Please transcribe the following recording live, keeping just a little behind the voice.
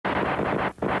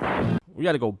We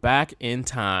got to go back in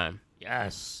time.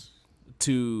 Yes.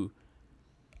 To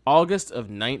August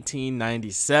of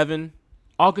 1997,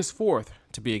 August 4th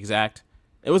to be exact.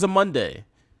 It was a Monday,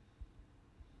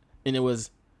 and it was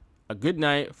a good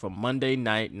night for Monday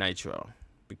Night Nitro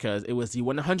because it was the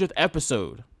 100th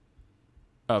episode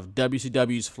of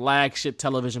WCW's flagship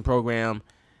television program,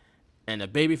 and the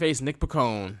babyface Nick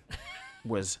Picone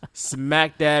was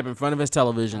smack dab in front of his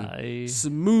television,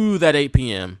 smooth at 8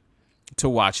 p.m. to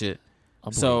watch it.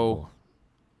 So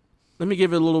let me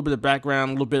give it a little bit of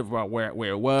background, a little bit about where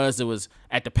it was. It was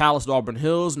at the Palace at Auburn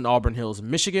Hills in Auburn Hills,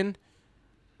 Michigan.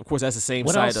 Of course, that's the same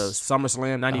site of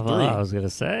SummerSlam 93. Oh, I was going to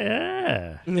say,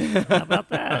 yeah. How about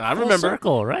that? I Full remember.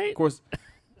 Circle, right? Of course.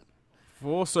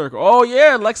 Full circle. Oh,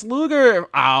 yeah, Lex Luger.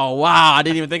 Oh, wow. I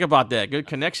didn't even think about that. Good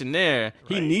connection there.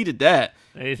 Right. He needed that.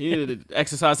 He needed to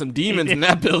exercise some demons in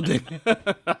that building.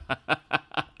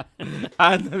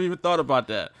 I never even thought about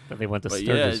that. But they went to Sturgis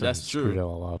yeah, and that's true. Screwed it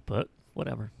all up, but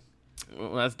whatever.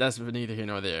 Well, that's neither here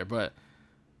nor there. But,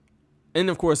 and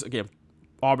of course, again,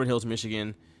 Auburn Hills,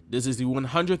 Michigan. This is the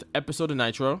 100th episode of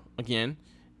Nitro, again.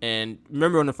 And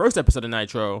remember on the first episode of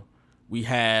Nitro, we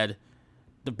had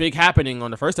the big happening on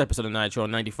the first episode of Nitro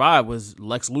in 95 was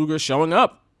Lex Luger showing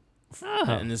up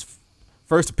in his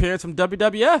first appearance from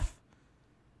WWF.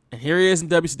 And here he is in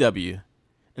WCW. And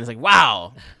it's like,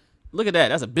 wow, look at that.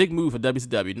 That's a big move for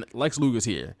WCW. Lex Luger's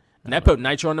here. And that put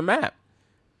Nitro on the map.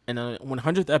 And on the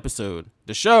 100th episode,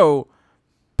 the show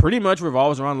pretty much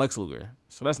revolves around Lex Luger.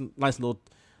 So that's a nice little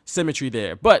symmetry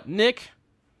there. But, Nick,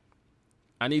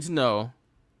 I need to know,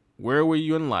 where were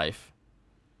you in life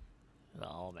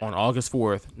on August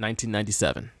 4th,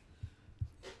 1997?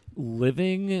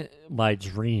 Living my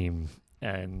dream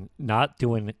and not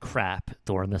doing crap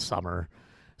during the summer,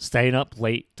 staying up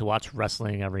late to watch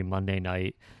wrestling every Monday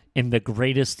night in the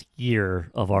greatest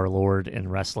year of our Lord in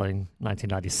wrestling,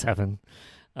 1997.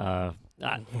 The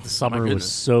summer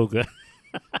was so good.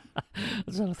 I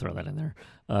just had to throw that in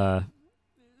there.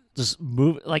 Just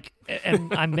move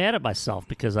and I'm mad at myself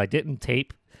because I didn't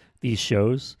tape these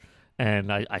shows,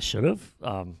 and I should have.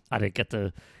 I didn't get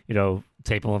to,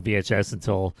 tape them on VHS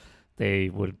until they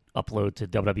would upload to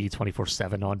WWE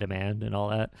 24/7 on demand and all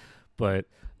that. But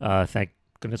thank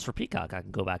goodness for Peacock, I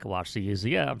can go back and watch these.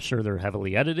 Yeah, I'm sure they're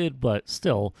heavily edited, but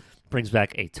still brings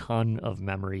back a ton of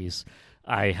memories.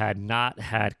 I had not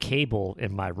had cable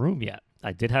in my room yet.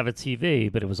 I did have a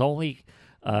TV, but it was only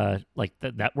like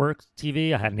the network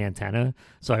TV. I had an antenna,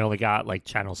 so I only got like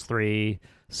channels 3,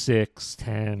 6,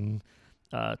 10,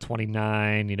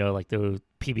 29, like those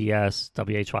PBS,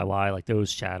 WHYY, like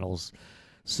those channels.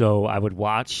 So I would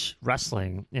watch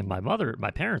wrestling in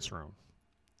my parents' room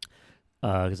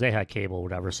because they had cable or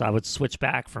whatever. So I would switch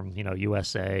back from,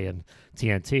 USA and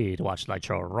TNT to watch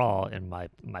Nitro and Raw in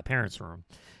my parents' room.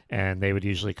 And they would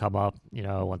usually come up,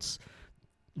 once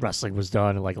wrestling was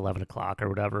done at like 11 o'clock or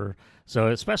whatever. So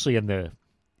especially in the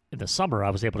summer, I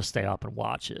was able to stay up and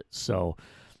watch it. So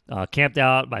camped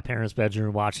out in my parents'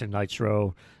 bedroom watching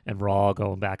Nitro and Raw,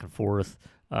 going back and forth.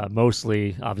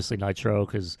 Mostly, obviously, Nitro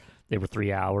because they were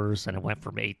 3 hours and it went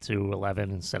from 8 to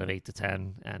 11 instead of 8 to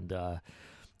 10. And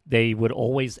they would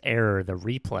always air the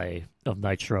replay of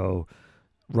Nitro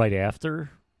right after.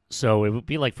 So it would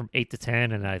be like from 8 to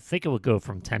 10, and I think it would go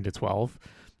from 10 to 12.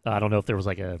 I don't know if there was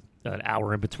like an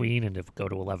hour in between and it would go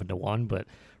to 11 to 1, but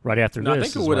right after this. I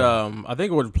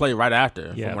think it would play right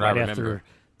after, yeah, from what right I remember. After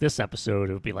this episode,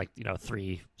 it would be like,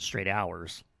 3 straight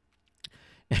hours.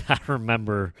 And I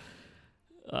remember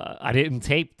I didn't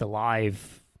tape the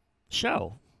live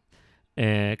show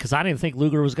because I didn't think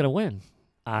Luger was going to win.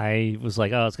 I was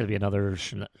like, oh, it's going to be another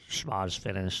schmozz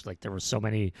finish. Like, there were so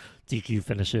many DQ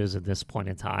finishes at this point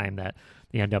in time that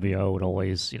the NWO would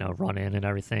always, run in and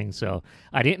everything. So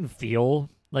I didn't feel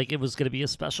like it was going to be a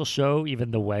special show, even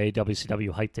the way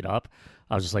WCW hyped it up.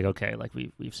 I was just like, okay, like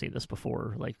we've seen this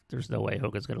before. Like, there's no way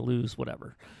Hogan's going to lose,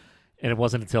 whatever. And it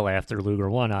wasn't until after Luger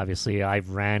won, obviously, I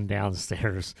ran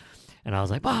downstairs and I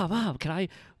was like, Mom, can I...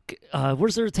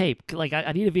 where's their tape? Like,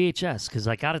 I need a VHS because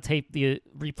I got to tape the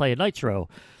replay of Nitro.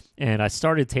 And I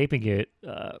started taping it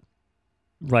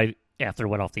right after it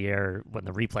went off the air when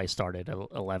the replay started at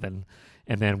 11.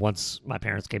 And then once my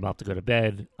parents came up to go to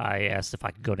bed, I asked if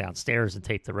I could go downstairs and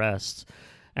tape the rest.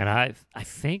 And I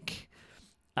think,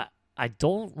 I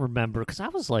don't remember because I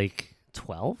was like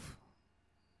 12.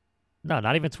 No,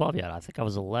 not even 12 yet. I think I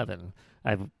was 11.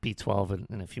 I'd be 12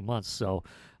 in a few months. So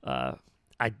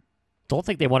I don't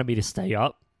think they wanted me to stay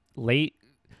up late.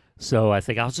 So I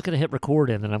think I was just going to hit record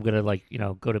and then I'm going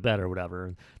to go to bed or whatever.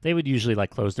 And they would usually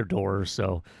close their doors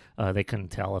so they couldn't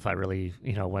tell if I really,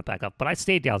 went back up. But I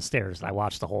stayed downstairs and I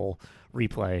watched the whole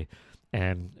replay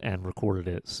and recorded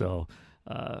it. So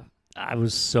I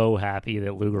was so happy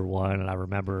that Luger won, and I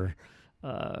remember,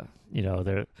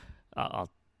 there. I'll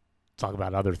talk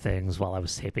about other things while I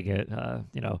was taping it.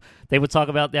 They would talk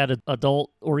about that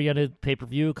adult-oriented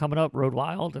pay-per-view coming up, Road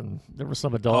Wild, and there were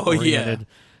some adult-oriented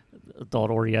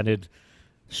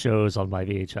shows on my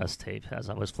VHS tape as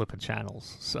I was flipping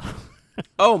channels. So,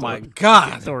 oh my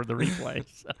God, toward the replay.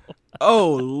 So.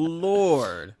 Oh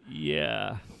Lord,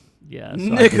 yeah. So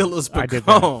Nicholas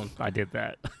Picone. I did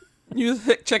that. You was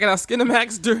checking out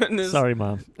Skinamax during this? Sorry,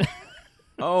 Mom.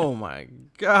 Oh my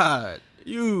God,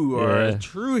 you are a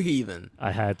true heathen.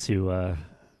 I had to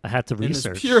research in its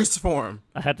purest form.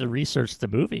 I had to research the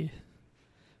movie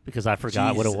because I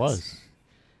forgot what it was,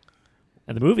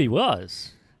 and the movie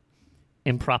was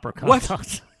Improper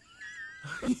Conduct.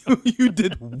 You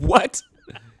did what?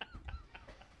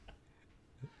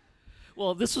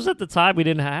 Well, this was at the time we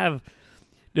didn't have,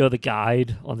 the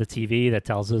guide on the TV that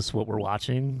tells us what we're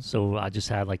watching. So I just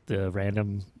had like the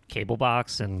random cable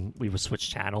box, and we would switch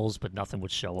channels, but nothing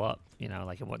would show up.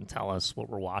 Like it wouldn't tell us what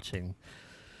we're watching.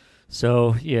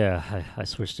 So yeah, I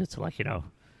switched it to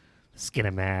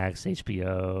Skinamax,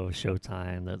 HBO,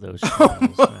 Showtime, those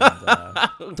channels.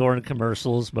 And, during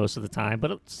commercials most of the time,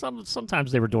 but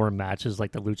sometimes they were during matches,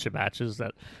 like the lucha matches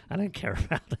that I didn't care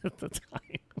about at the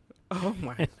time. Oh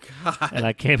my God! And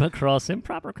I came across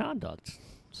Improper Conduct.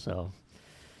 So,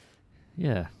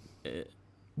 yeah.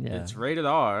 It's rated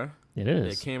R. It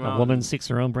is. It came A out. woman seeks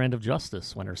her own brand of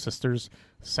justice when her sister's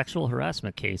sexual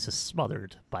harassment case is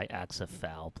smothered by acts of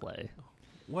foul play.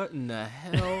 What in the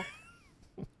hell?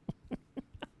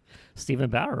 Stephen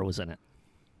Bauer was in it.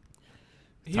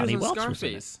 He Tony was in Welch was in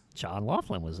Scarface. it. John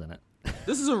Laughlin was in it.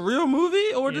 This is a real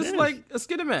movie, or It just is. like a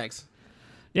Skinamax?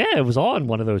 Yeah, it was on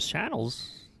one of those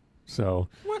channels. So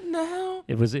What in the hell?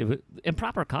 it was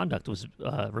Improper Conduct was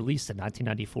released in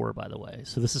 1994, by the way.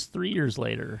 So this is 3 years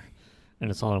later, and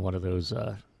it's on one of those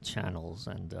channels.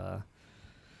 And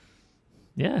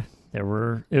there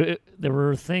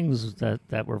were things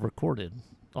that were recorded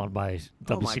on my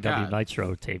WCW God.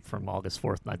 Nitro tape from August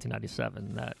 4th,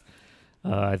 1997. That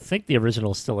I think the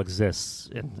original still exists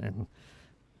in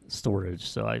storage,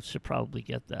 so I should probably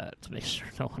get that to make sure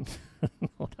no one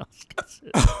else gets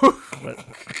it. But,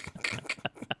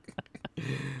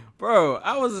 Bro,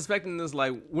 I was expecting this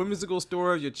like whimsical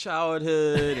story of your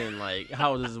childhood and like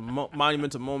how it was a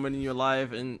monumental moment in your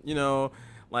life, and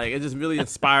like it just really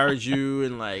inspired you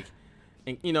and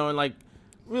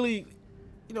really,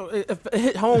 it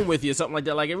hit home with you, something like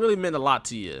that. Like it really meant a lot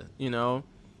to you, It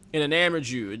enamored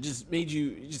you. It just made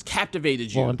you, it just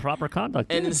captivated you. well, Improper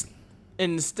Conduct and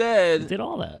instead, did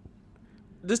all that.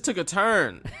 this took a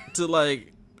turn to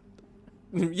like.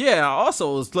 Yeah, I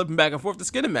also was flipping back and forth to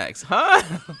Skinamax, huh?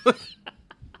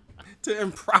 To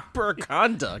Improper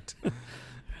Conduct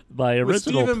My with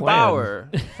original Stephen plan, Bauer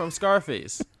from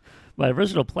Scarface. my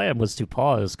original plan was to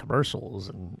pause commercials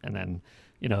and then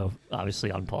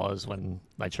obviously unpause when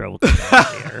Nitro would come back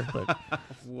to the air. But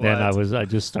then I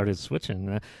just started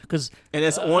switching because And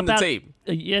it's on the tape.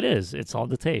 Yeah, it is. It's on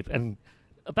the tape. And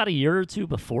about a year or two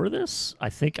before this, I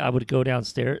think I would go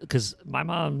downstairs because my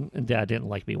mom and dad didn't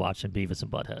like me watching Beavis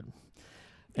and Butthead.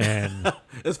 And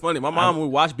It's funny. My mom would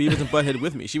watch Beavis and Butthead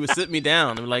with me. She would sit me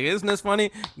down and be like, "Isn't this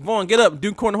funny? Vaughn, get up,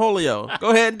 do cornholio.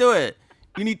 Go ahead and do it.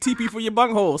 You need TP for your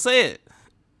bunghole. Say it."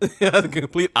 The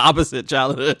complete opposite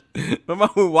childhood. My mom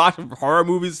would watch horror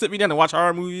movies, sit me down and watch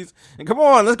horror movies, and come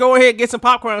on, let's go ahead and get some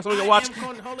popcorn so we can watch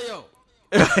cornholio.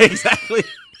 Exactly.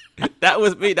 That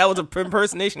was me. That was an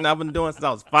impersonation I've been doing since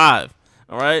I was 5.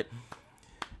 All right.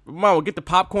 Mom would get the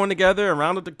popcorn together and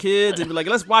round up the kids and be like,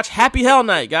 "Let's watch Happy Hell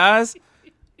Night, guys."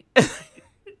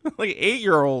 Like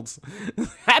 8-year-olds.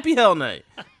 Happy Hell Night.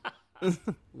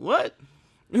 What?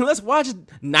 Let's watch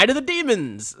Night of the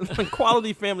Demons.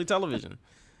 Quality family television.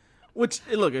 Which,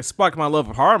 look, it sparked my love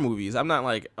of horror movies. I'm not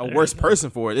like a worse person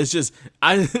for it. It's just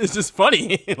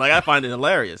funny. Like I find it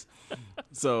hilarious.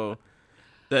 So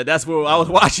that's what I was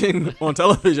watching on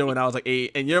television when I was like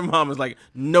 8. And your mom was like,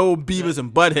 "No Beavis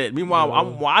and Butthead." Meanwhile,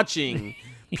 I'm watching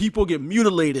people get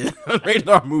mutilated on rated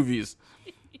R movies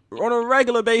on a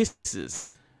regular basis.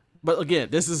 But again,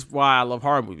 this is why I love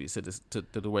horror movies to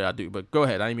the way I do. But go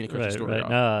ahead. I didn't mean to cut your story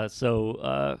off.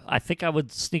 So I think I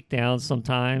would sneak down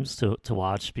sometimes to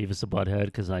watch Beavis and Butthead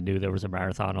because I knew there was a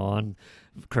marathon on,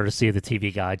 courtesy of the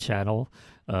TV Guide channel.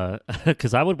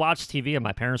 Because I would watch TV in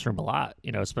my parents' room a lot,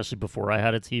 especially before I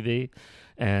had a TV.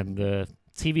 And the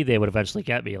TV they would eventually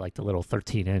get me, like the little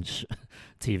 13-inch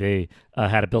TV,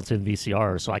 had a built-in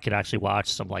VCR, so I could actually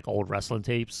watch some like old wrestling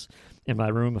tapes in my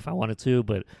room if I wanted to,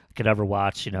 but I could never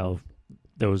watch,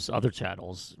 those other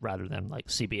channels rather than like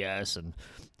CBS and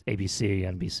ABC,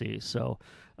 NBC. So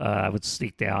I would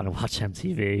sneak down and watch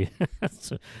MTV,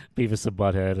 so Beavis and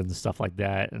Butthead and stuff like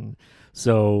that. And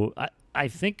so I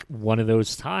think one of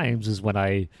those times is when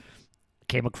I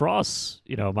came across,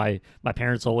 my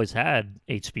parents always had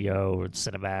HBO and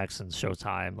Cinemax and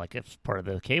Showtime, like it's part of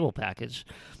the cable package.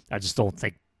 I just don't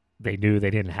think they knew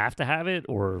they didn't have to have it,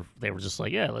 or they were just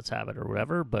like, yeah, let's have it or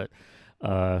whatever. But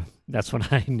that's when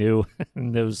I knew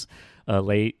in those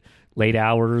late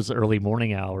hours, early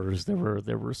morning hours, there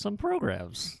were some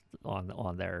programs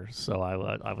on there. So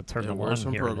I would turn them on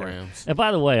some here programs. And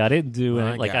by the way, I didn't do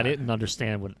My it, like God. I didn't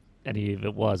understand what any of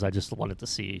it was. I just wanted to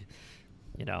see,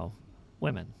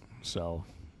 women. So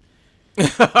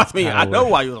I mean, kinda I know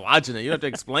weird. why you was watching it. You don't have to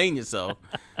explain yourself.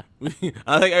 I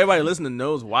think everybody listening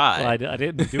knows why. well, I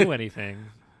didn't do anything,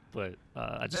 but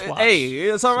I just watched. Hey,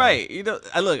 it's all So- right.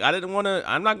 Look, I didn't want to.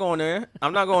 I'm not going there.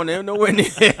 I'm not going there. Nowhere near.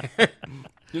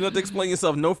 You don't have to explain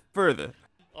yourself no further.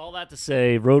 All that to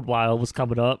say, Road Wild was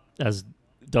coming up as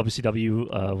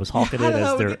WCW was hawking How it the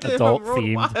hell as we their get there from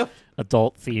Road Wild?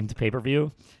 adult themed pay per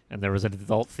view, and there was an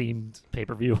adult themed pay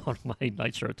per view on my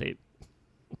Nitro tape.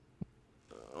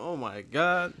 Oh my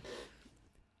God.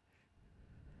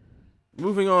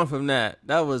 Moving on from that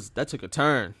took a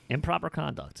turn. Improper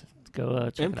conduct. Go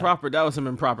check Improper. That was some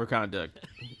improper conduct.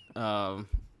 I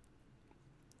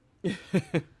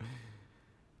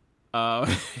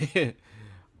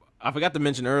forgot to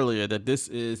mention earlier that this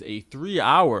is a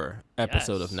 3-hour it out.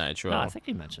 episode Yes. of Nitro. No, I think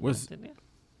you mentioned Was- that, didn't you?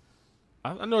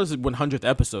 I know this is 100th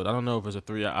episode. I don't know if it's a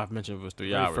 3 hour. I've mentioned if it was 3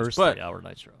 Very hours, first but 3-hour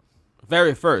Nitro.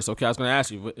 very first. Okay, I was going to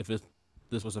ask you if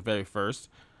this was the very first.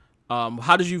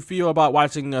 How did you feel about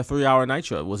watching a 3-hour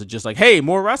Nitro? Was it just like, hey,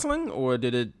 more wrestling, or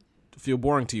did it feel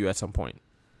boring to you at some point?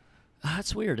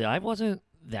 That's weird. I wasn't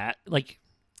that like.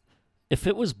 If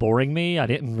it was boring me, I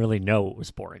didn't really know it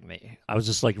was boring me. I was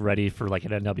just like ready for like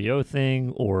an NWO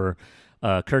thing, or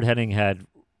Kurt Hennig had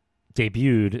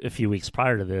debuted a few weeks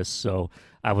prior to this, so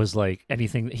I was like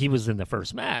anything. He was in the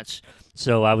first match,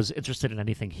 so I was interested in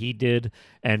anything he did,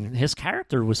 and his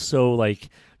character was so like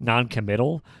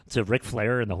non-committal to Ric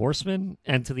Flair and the Horsemen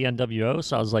and to the NWO.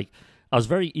 So I was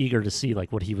very eager to see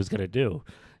like what he was gonna do.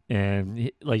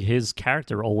 And like his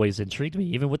character always intrigued me,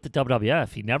 even with the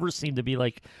WWF. He never seemed to be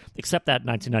like, except that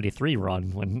 1993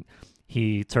 run when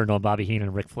he turned on Bobby Heenan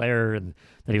and Ric Flair, and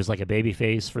then he was like a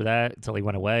babyface for that until he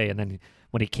went away. And then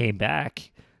when he came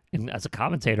back and as a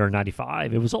commentator in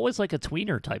 '95, it was always like a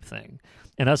tweener type thing.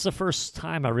 And that's the first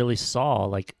time I really saw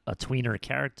like a tweener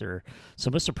character.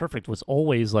 So Mr. Perfect was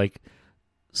always like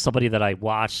somebody that I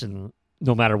watched, and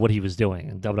no matter what he was doing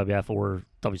in WWF or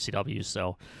WCW.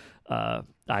 So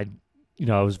I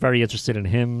was very interested in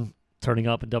him turning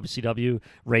up in WCW.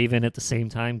 Raven at the same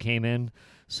time came in,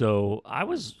 so I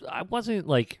wasn't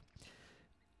like,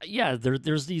 yeah.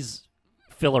 There's these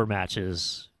filler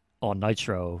matches on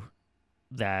Nitro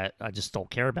that I just don't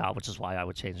care about, which is why I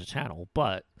would change the channel.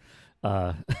 But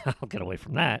I'll get away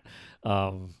from that.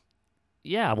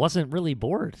 Yeah, I wasn't really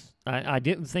bored. I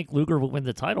didn't think Luger would win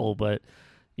the title, but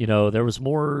there was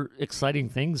more exciting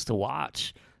things to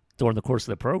watch during the course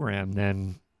of the program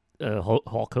than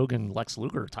Hulk Hogan Lex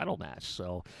Luger title match.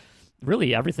 So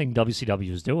really everything WCW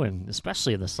was doing,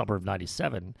 especially in the summer of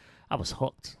 '97, I was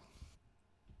hooked.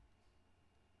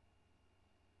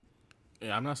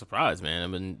 Yeah, I'm not surprised, man. I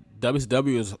mean,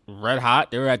 WCW is red hot.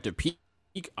 They were at their peak,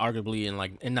 arguably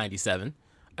in '97.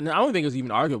 And I don't think it was even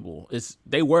arguable.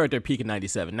 They were at their peak in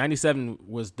 '97. '97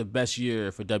 was the best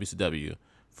year for WCW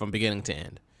from beginning to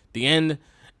end. The end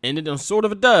ended on sort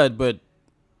of a dud, but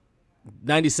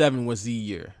 '97 was the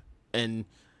year. And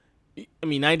I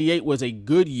mean, '98 was a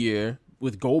good year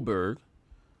with Goldberg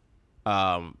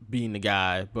being the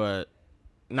guy, but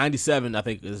 '97 I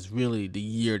think is really the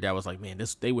year that was like, man,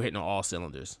 they were hitting on all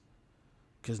cylinders.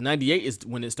 Because '98 is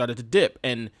when it started to dip,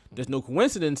 and there's no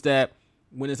coincidence that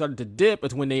when it started to dip,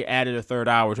 it's when they added a third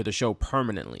hour to the show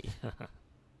permanently.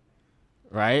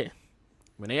 Right?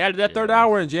 When they added that third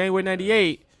hour in January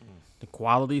 '98, the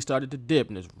quality started to dip,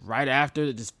 and it's right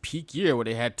after this peak year where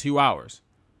they had 2 hours.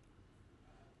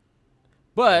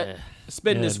 But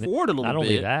spinning this forward a little bit. Not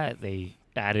only that, they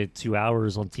added 2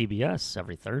 hours on TBS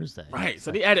every Thursday. Right, It's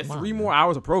so like, they added come on, 3 man. more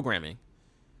hours of programming.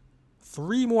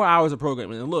 3 more hours of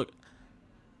programming. And look,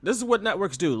 this is what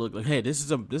networks do. Look, like, hey, this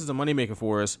is a moneymaker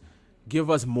for us. Give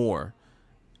us more.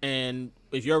 And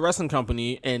if you're a wrestling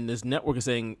company and this network is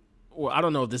saying, well, I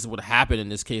don't know if this is what happened in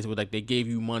this case, where like they gave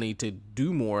you money to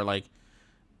do more. Like,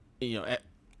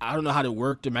 I don't know how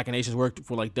the machinations worked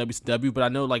for like WCW, but I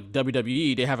know like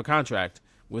WWE, they have a contract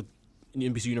with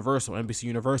NBC Universal. NBC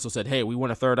Universal said, hey, we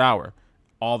want a third hour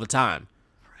all the time.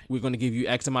 We're going to give you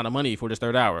X amount of money for this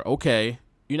third hour. Okay.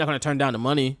 you're not going to turn down the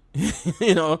money.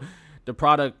 You know, the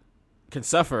product can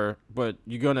suffer, but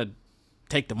you're going to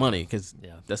take the money because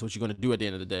that's what you're going to do at the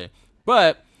end of the day.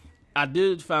 But I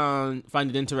did find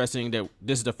it interesting that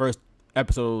this is the first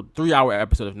episode, 3-hour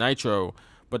episode of Nitro,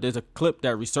 but there's a clip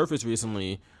that resurfaced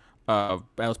recently that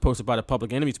was posted by the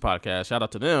Public Enemies podcast. Shout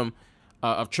out to them.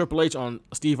 Of Triple H on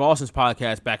Steve Austin's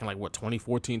podcast back in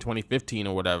 2014, 2015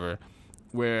 or whatever,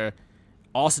 where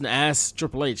Austin asked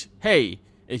Triple H, hey,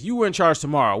 if you were in charge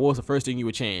tomorrow, what was the first thing you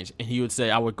would change? And he would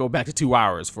say, I would go back to 2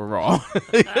 hours for Raw.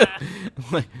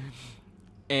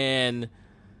 And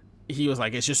he was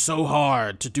like, it's just so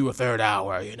hard to do a third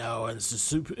hour, you know, and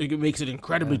it makes it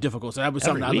incredibly difficult. So that was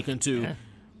something I look into.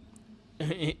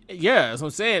 Yeah, that's what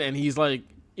I'm saying. And he's like,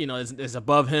 you know, it's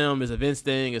above him. It's a Vince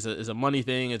thing. It's a money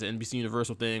thing. It's an NBC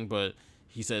Universal thing. But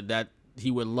he said that he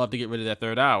would love to get rid of that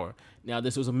third hour. Now,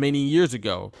 this was many years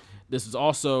ago. This was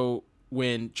also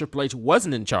when Triple H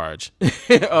wasn't in charge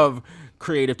of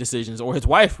creative decisions, or his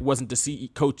wife wasn't the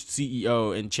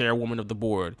CEO and chairwoman of the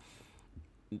board.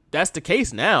 That's the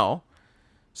case now.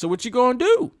 So what you gonna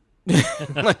do?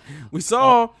 We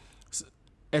saw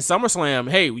at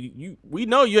SummerSlam, hey, we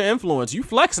know your influence. You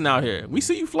flexing out here. We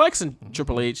see you flexing,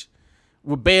 Triple H,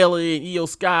 with Bayley and Io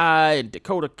Sky and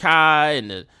Dakota Kai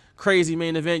and the crazy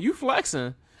main event. You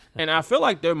flexing, and I feel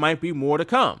like there might be more to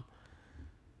come.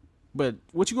 But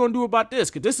what you gonna do about this?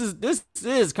 Because this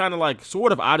is kind of like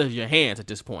sort of out of your hands at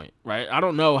this point, right? I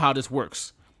don't know how this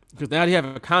works because now they have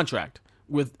a contract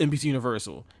with NBC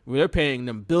Universal where they're paying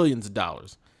them billions of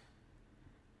dollars.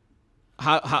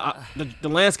 How the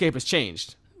landscape has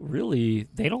changed. Really,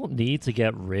 they don't need to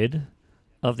get rid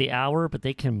of the hour, but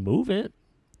they can move it,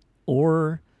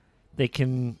 or they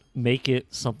can make it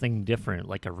something different,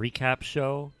 like a recap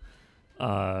show.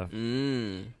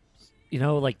 You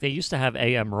know, like they used to have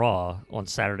AM Raw on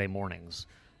Saturday mornings,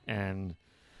 and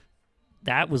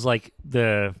that was like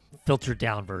the filtered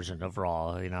down version of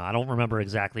Raw. You know, I don't remember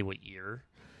exactly what year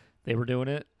they were doing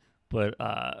it, but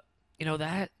you know,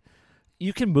 that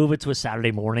you can move it to a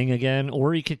Saturday morning again,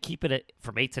 or you could keep it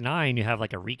from 8 to 9. You have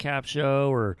like a recap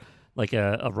show or like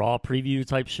a Raw preview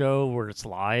type show where it's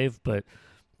live. But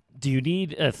do you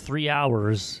need 3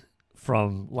 hours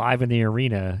from live in the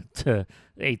arena to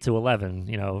 8 to 11,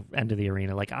 you know, end of the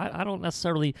arena? Like, I don't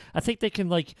necessarily, I think they can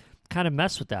like kind of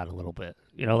mess with that a little bit,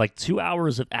 you know, like 2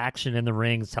 hours of action in the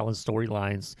ring telling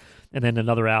storylines, and then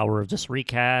another hour of just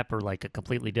recap or like a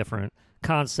completely different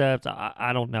concept.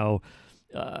 I don't know.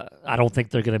 I don't think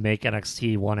they're going to make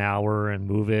NXT 1 hour and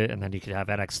move it, and then you could have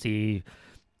NXT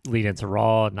lead into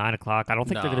Raw at 9 o'clock. I don't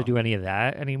think they're going to do any of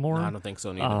that anymore. No, I don't think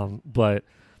so neither. But,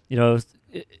 you know,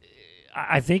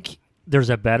 I think there's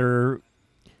a better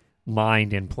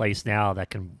mind in place now that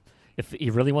can, if he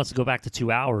really wants to go back to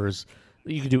 2 hours,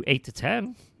 you can do 8 to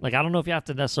 10. Like, I don't know if you have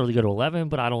to necessarily go to 11,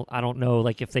 but I don't know,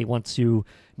 like, if they want to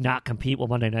not compete with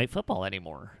Monday Night Football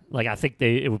anymore. Like, I think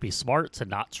it would be smart to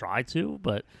not try to,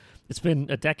 but it's been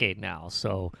a decade now,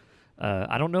 so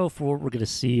I don't know if we're going to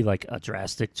see like a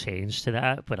drastic change to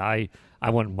that, but I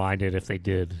wouldn't mind it if they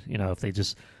did. You know, if they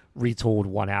just retooled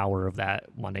 1 hour of that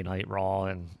Monday Night Raw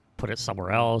and put it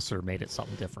somewhere else or made it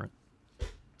something different.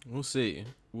 We'll see.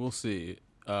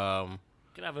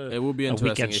 Could have it will be interesting.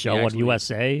 A weekend show on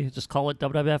USA. Just call it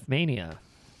WWF Mania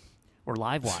or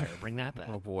Livewire. Bring that back.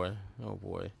 Oh boy.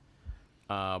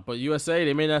 But USA,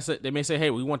 they may say, hey,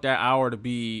 we want that hour to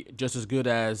be just as good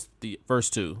as the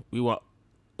first two. We want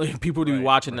people to be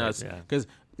watching us, because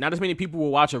not as many people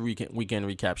will watch a weekend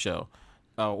recap show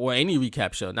or any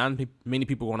recap show. Not many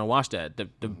people want to watch that.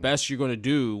 The best you're going to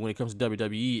do when it comes to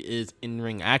WWE is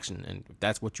in-ring action, and if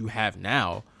that's what you have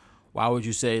now, why would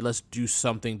you say let's do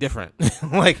something different?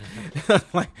 like,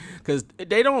 because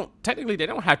they don't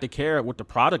have to care what the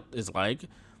product is like,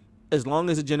 as long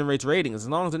as it generates ratings, as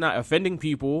long as they're not offending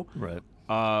people. Right.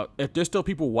 If there's still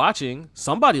people watching,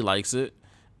 somebody likes it.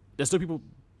 There's still people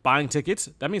buying tickets.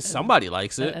 That means somebody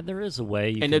likes it. And there is a way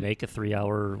you can make a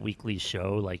 3-hour weekly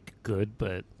show like good,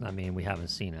 but I mean, we haven't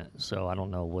seen it, so I don't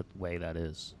know what way that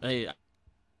is. Hey,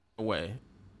 way.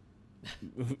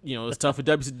 You know, it's tough for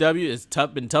WCW. It's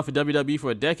been tough for WWE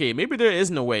for a decade. Maybe there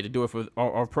isn't a way to do it for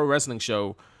our pro wrestling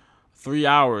show, 3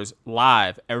 hours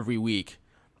live every week.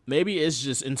 Maybe it's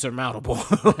just insurmountable.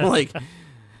 Like,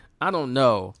 I don't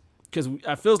know, because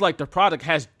it feels like the product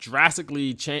has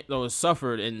drastically changed or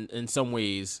suffered in some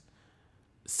ways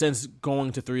since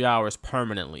going to 3 hours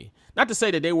permanently. Not to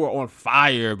say that they were on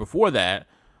fire before that,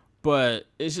 but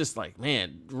it's just like,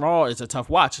 man, Raw is a tough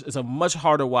watch. It's a much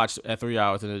harder watch at 3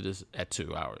 hours than it is at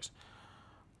 2 hours.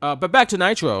 But back to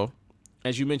Nitro.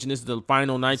 As you mentioned, this is the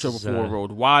final Nitro before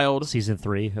Road Wild. Season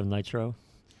 3 of Nitro.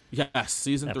 Yes,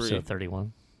 season 3. Episode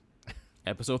 31.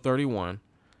 episode 31.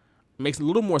 Makes a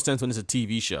little more sense when it's a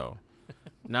TV show,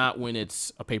 not when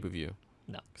it's a pay-per-view.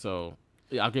 No. So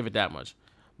yeah, I'll give it that much.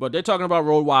 But they're talking about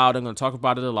Road Wild. I'm going to talk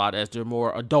about it a lot as their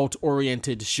more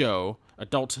adult-oriented show,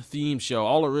 adult-themed show.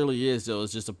 All it really is, though,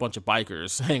 is just a bunch of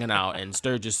bikers hanging out in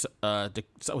Sturgis,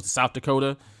 South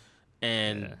Dakota,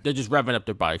 and they're just revving up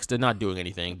their bikes. They're not doing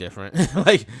anything different.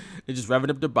 Like, they're just revving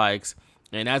up their bikes.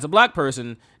 And as a black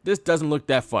person, this doesn't look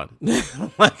that fun.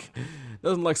 Like,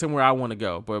 doesn't look somewhere I want to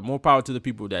go. But more power to the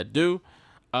people that do.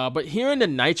 But hearing the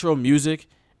Nitro music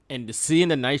and seeing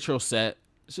the Nitro set,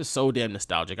 it's just so damn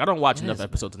nostalgic. I don't watch enough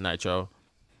episodes of Nitro.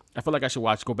 I feel like I should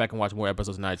go back and watch more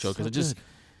episodes of Nitro because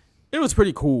it was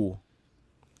pretty cool.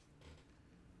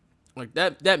 Like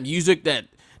that music, that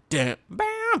damn,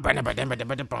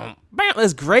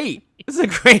 it's great. It's a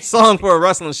great song for a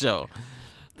wrestling show.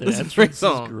 It's a great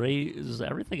song. Great. Is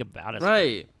everything about it.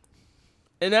 Right.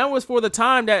 And that was for the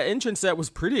time. That entrance set was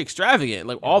pretty extravagant.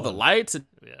 Like all the lights and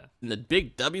the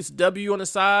big WCW on the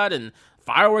side and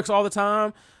fireworks all the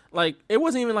time. Like, it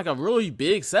wasn't even like a really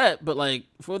big set, but like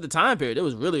for the time period, it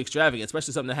was really extravagant,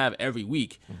 especially something to have every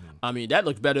week. Mm-hmm. I mean, that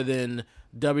looked better than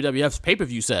WWF's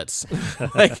pay-per-view sets.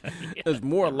 Like, there's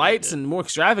more lights and more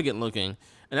extravagant looking,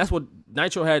 and that's what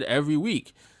Nitro had every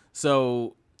week.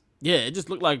 So, yeah, it just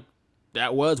looked like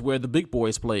that was where the big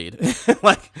boys played.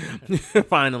 Like,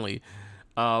 finally.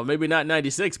 Maybe not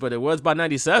 96, but it was by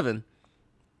 97.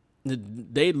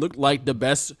 They looked like the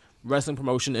best wrestling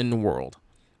promotion in the world.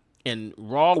 And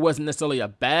Raw wasn't necessarily a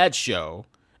bad show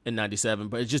in 97,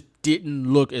 but it just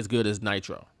didn't look as good as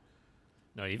Nitro.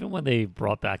 No, even when they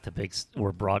brought in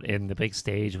the big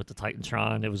stage with the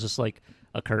Titantron, it was just like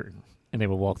a curtain, and they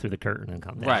would walk through the curtain and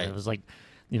come down. Right. It was like,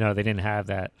 they didn't have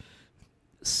that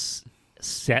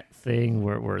set thing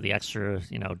where the extra,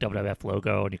 WWF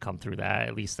logo, and you come through that.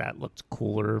 At least that looked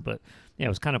cooler, but it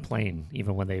was kind of plain,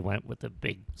 even when they went with the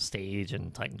big stage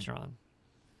and Titantron.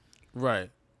 Right.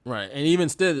 Right, and even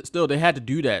still, they had to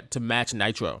do that to match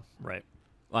Nitro. Right.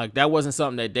 Like, that wasn't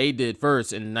something that they did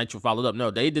first and Nitro followed up.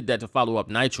 No, they did that to follow up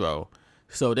Nitro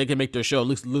so they can make their show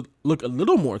look a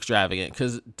little more extravagant,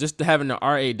 because just having the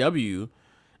RAW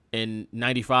in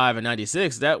 95 and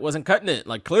 96, that wasn't cutting it,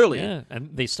 like, clearly. Yeah, and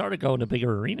they started going to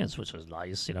bigger arenas, which was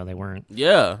nice. They weren't...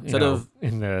 Yeah, instead of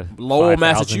in the Lowell,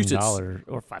 Massachusetts.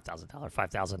 Or $5,000,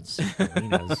 5,000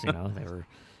 arenas, they were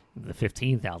the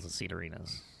 15,000-seat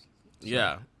arenas.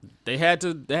 Yeah, they had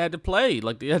to play,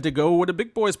 like, they had to go where the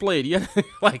big boys played. You had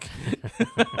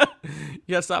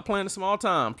to stop playing the small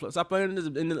time, stop playing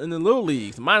in the little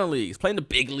leagues, minor leagues, playing the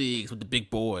big leagues with the big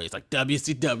boys, like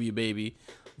WCW, baby.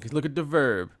 Because look at the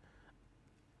verb,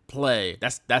 play.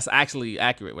 That's actually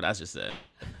accurate what I just said.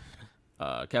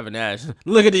 Kevin Nash,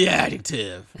 look at the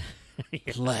adjective,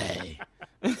 play.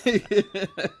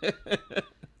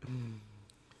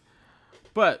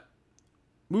 But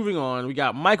moving on, we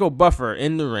got Michael Buffer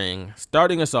in the ring,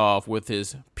 starting us off with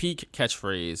his peak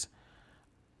catchphrase,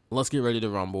 "Let's get ready to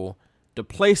rumble." The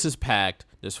place is packed.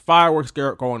 There's fireworks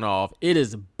going off. It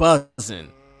is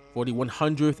buzzing for the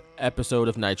 100th episode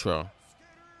of Nitro.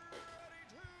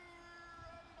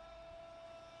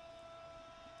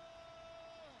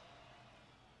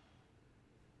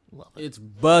 Love it. It's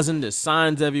buzzing. There's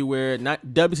signs everywhere.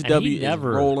 WCW is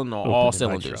rolling on all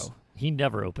cylinders. Nitro. He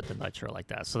never opened the Nitro like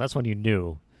that, so that's when you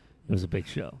knew it was a big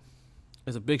show.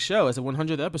 It's a big show. It's a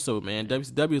 100th episode, man.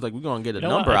 WCW is like, we're going to get a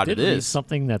number out of this. Read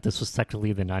something that this was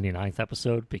technically the 99th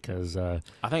episode because... I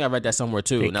think I read that somewhere,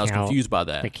 too, and I was confused by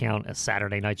that. They count a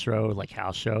Saturday Nitro, like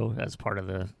house show, as part of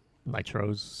the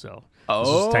Nitros, so this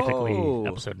is technically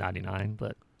episode 99,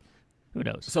 but who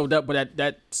knows? So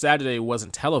that Saturday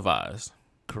wasn't televised.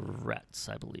 Correct,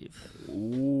 I believe.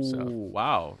 Ooh, so.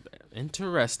 Wow.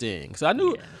 Interesting. So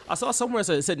I saw somewhere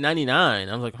it said 99.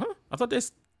 I was like, huh? I thought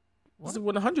this was the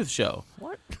 100th show.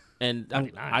 What? And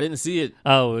I didn't see it.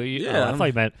 Oh, I thought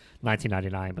you meant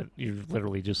 1999, but you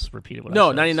literally just repeated what I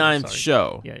said. No, 99th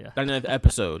show. Yeah. 99th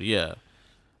episode, yeah.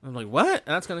 I'm like, what?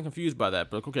 And I was kind of confused by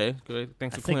that, but okay. Good.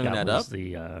 Thanks for clearing that up. Was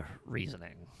the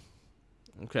reasoning.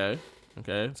 Okay.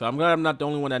 So I'm glad I'm not the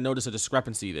only one that noticed a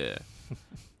discrepancy there.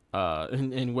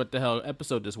 And what the hell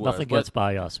episip this was. Nothing gets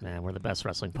by us, man. We're the best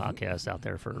wrestling podcast out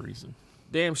there for a reason.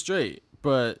 Damn straight.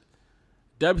 But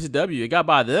WCW, it got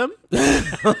by them?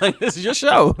 Like, this is your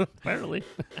show. Apparently.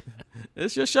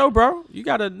 It's your show, bro. You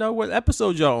got to know what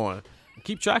episode you're on.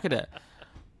 Keep track of that.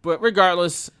 But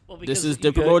regardless, this is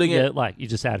they're promoting it. Like, you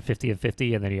just add 50 and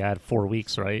 50, and then you add 4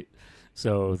 weeks, right?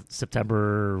 So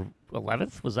September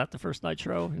 11th, was that the first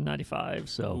Nitro in 95?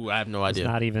 So I have no idea.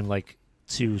 It's not even like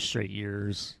 2 straight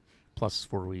years. Plus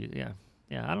 4 weeks, yeah.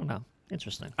 I don't know.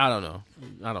 Interesting. I don't know,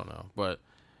 but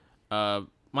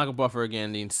Michael Buffer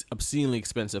again, the obscenely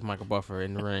expensive Michael Buffer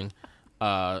in the ring.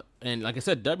 And like I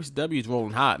said, WCW is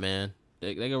rolling hot, man.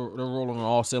 They're rolling on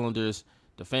all cylinders.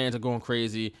 The fans are going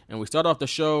crazy. And we start off the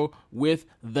show with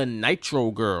the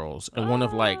Nitro Girls and one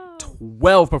of like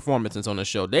 12 performances on the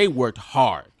show. They worked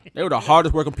hard. They were the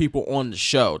hardest working people on the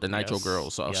show, the Nitro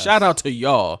Girls. So shout out to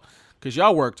y'all, because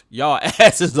y'all worked y'all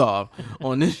asses off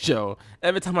on this show.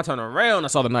 Every time I turned around, I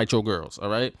saw the Nitro Girls, all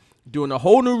right? Doing a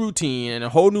whole new routine and a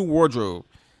whole new wardrobe.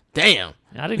 Damn.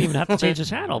 I didn't even have to change the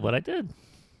channel, but I did.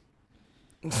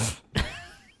 Oh,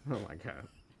 my God.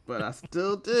 But I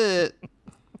still did.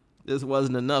 This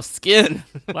wasn't enough skin.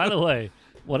 By the way,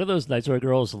 one of those Nitro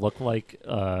Girls looked like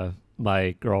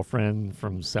my girlfriend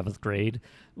from 7th grade,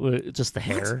 with just the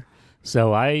hair.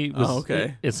 So I was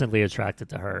instantly attracted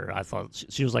to her. I thought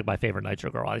she was like my favorite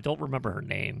Nitro Girl. I don't remember her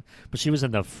name, but she was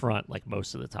in the front like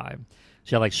most of the time.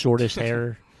 She had like shortish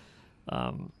hair,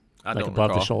 like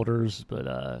above the shoulders.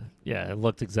 But yeah, it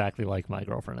looked exactly like my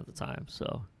girlfriend at the time.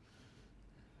 So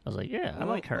I was like, yeah, I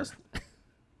like her.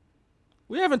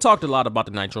 We haven't talked a lot about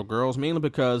the Nitro Girls, mainly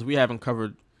because we haven't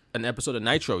covered an episode of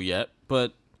Nitro yet,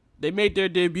 but they made their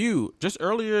debut just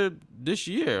earlier this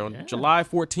year on July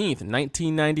 14th,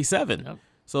 1997. Yep.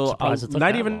 So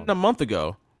not even a month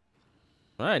ago.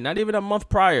 All right, not even a month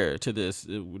prior to this,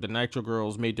 the Nitro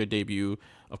Girls made their debut.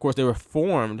 Of course, they were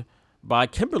formed by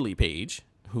Kimberly Page,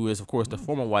 who is, of course, the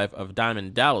former wife of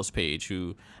Diamond Dallas Page,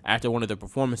 who, after one of their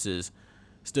performances,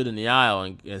 stood in the aisle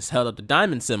and held up the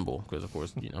diamond symbol because, of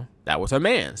course, that was her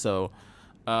man. So,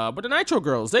 but the Nitro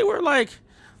Girls, they were like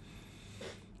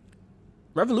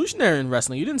revolutionary in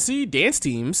wrestling. You didn't see dance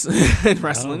teams in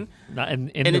wrestling. No, not in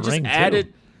and the it just ring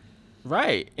added, too.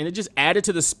 Right, and it just added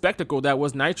to the spectacle that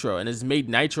was Nitro, and it's made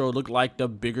Nitro look like the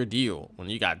bigger deal. When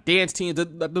you got dance teams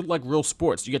that look like real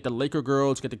sports, you get the Laker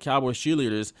Girls, you get the Cowboys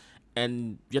cheerleaders,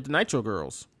 and you get the Nitro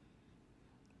Girls.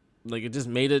 Like, it just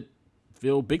made it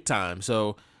feel big time.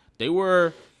 So they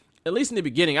were, at least in the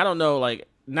beginning, I don't know, like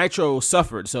Nitro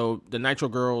suffered, so the Nitro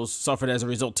Girls suffered as a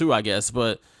result too, I guess.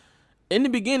 But in the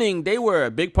beginning, they were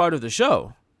a big part of the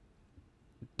show.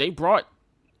 They brought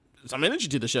some energy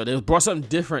to the show. They brought something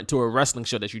different to a wrestling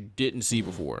show that you didn't see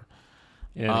before.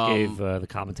 Yeah, it gave the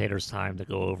commentators time to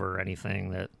go over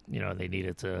anything that they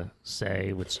needed to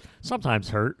say, which sometimes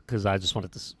hurt because I just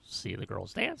wanted to see the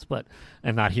girls dance,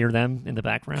 and not hear them in the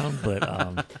background.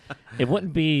 But it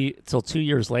wouldn't be till 2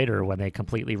 years later when they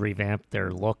completely revamped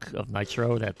their look of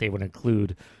Nitro that they would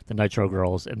include the Nitro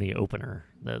Girls in the opener,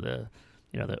 the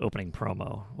opening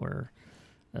promo, where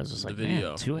I was just like,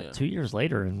 man, 2 years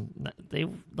later, and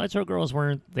Nitro Girls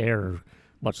weren't there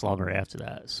much longer after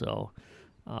that. So.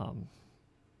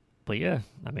 But yeah,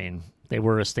 I mean, they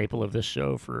were a staple of this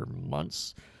show for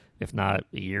months, if not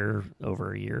a year,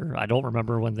 over a year. I don't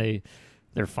remember when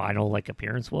their final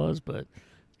appearance was, but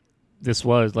this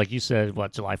was, like you said,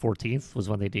 July 14th was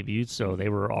when they debuted, so they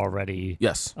were already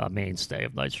a mainstay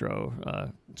of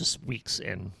Nitro, just weeks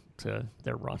into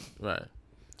their run. Right.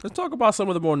 Let's talk about some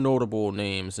of the more notable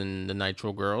names in the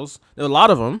Nitro Girls. There are a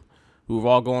lot of them who have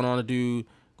all gone on to do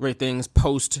great things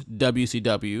post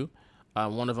WCW.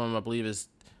 One of them, I believe, is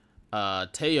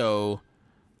Teo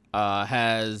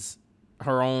has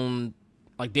her own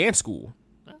dance school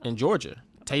in Georgia,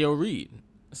 Teo Reed.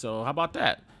 So how about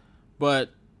that?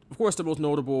 But of course, the most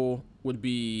notable would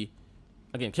be,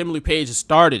 again, Kimberly Page has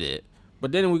started it.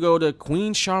 But then we go to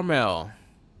Queen Sharmell,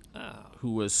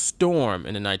 who was Storm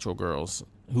in the Nitro Girls,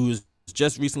 who's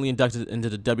just recently inducted into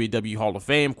the WWE Hall of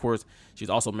Fame. Of course, she's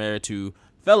also married to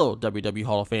fellow WWE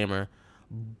Hall of Famer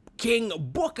King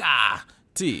Booker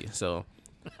T. So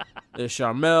there's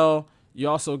Sharmell. You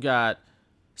also got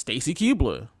Stacy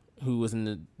Keibler, who was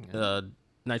in the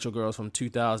Nitro Girls from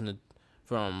 2000.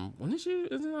 From when did she?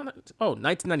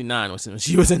 1999 was when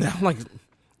she was in that. I'm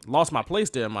lost my place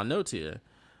there in my notes here.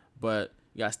 But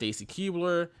you got Stacy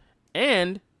Keibler,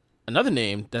 and another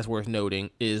name that's worth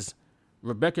noting is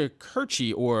Rebecca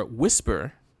Kirchie, or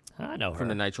Whisper. I know her from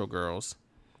the Nitro Girls,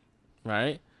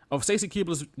 right? Oh, Stacy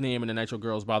Keibler's name in the Nitro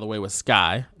Girls, by the way, was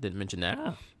Sky. Didn't mention that.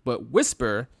 Oh. But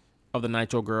Whisper of the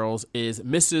Nitro Girls is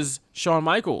Mrs. Shawn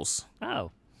Michaels.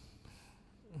 Oh.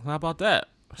 How about that?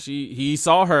 He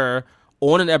saw her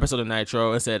on an episode of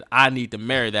Nitro and said, I need to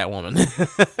marry that woman.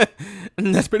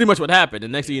 And that's pretty much what happened.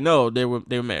 And next thing you know, they were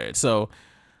married. So,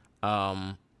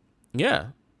 yeah.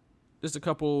 Just a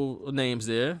couple of names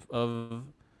there of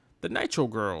the Nitro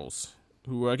Girls,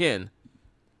 who were, again,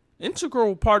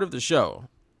 integral part of the show.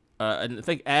 And I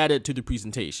think added to the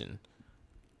presentation.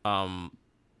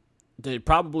 They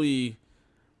probably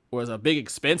was a big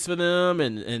expense for them,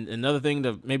 and another thing,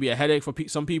 to maybe a headache for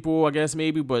some people, I guess,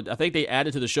 maybe. But I think they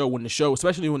added to the show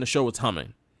especially when the show was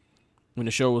humming. when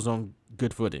the show was on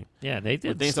good footing. Yeah, they did.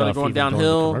 When things stuff started going even during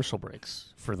downhill. the commercial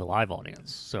breaks for the live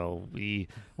audience. So when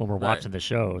we're watching the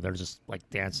show, they're just like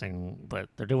dancing, but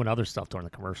they're doing other stuff during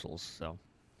the commercials. So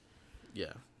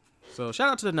yeah. So shout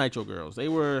out to the Nitro girls.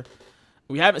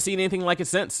 We haven't seen anything like it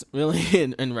since, really,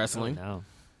 in wrestling. Oh,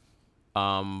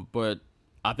 no. But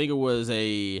I think it was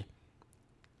in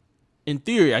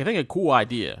theory, I think a cool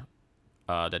idea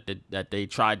that they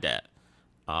tried that.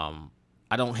 I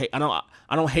don't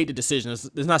hate the decision.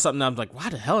 It's not something I'm like, why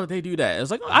the hell did they do that?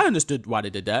 It's like, I understood why they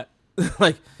did that.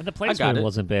 Like, and the placement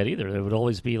wasn't bad either. It would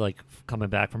always be like coming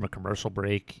back from a commercial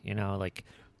break, like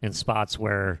in spots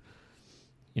where,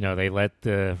 they let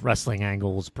the wrestling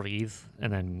angles breathe,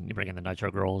 and then you bring in the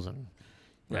Nitro girls, and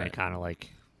kind of like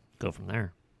go from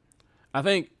there. I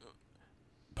think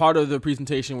part of the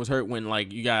presentation was hurt when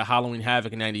like you got Halloween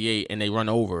Havoc in '98 and they run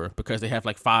over because they have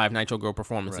like 5 Nitro Girl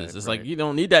performances. It's like you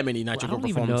don't need that many Nitro Girl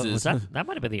performances. That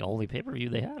might have been the only pay-per-view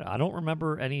they had. I don't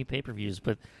remember any pay-per-views,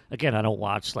 but again, I don't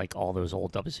watch like all those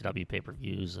old WCW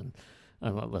pay-per-views and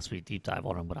unless we deep dive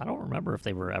on them. But I don't remember if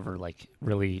they were ever like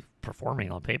really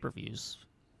performing on pay-per-views,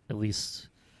 at least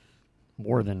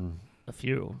more than a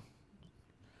few.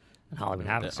 And Halloween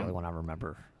Havoc's the only one I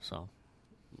remember. So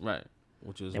right.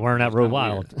 Which is they weren't at Road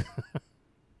Wild.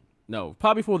 No,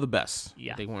 probably for the best.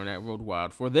 Yeah. They weren't at Road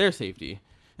Wild for their safety.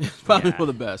 It's probably for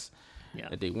the best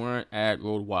that they weren't at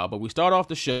Road Wild. But we start off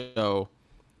the show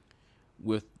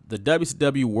with the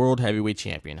WCW World Heavyweight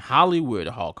Champion, Hollywood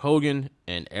Hulk Hogan,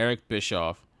 and Eric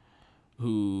Bischoff,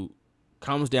 who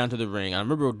comes down to the ring. I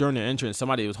remember during the entrance,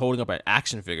 somebody was holding up an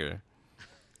action figure.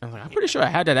 I'm like, I'm pretty sure I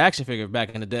had that action figure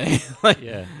back in the day. Like,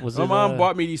 my mom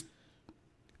bought me these.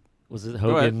 Was it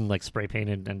Hogan like spray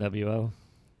painted NWO?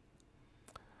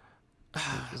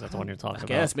 Is that the one you're talking about?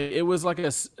 I guess it was like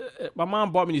my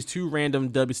mom bought me these 2 random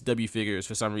WCW figures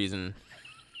for some reason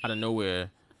out of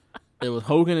nowhere. It was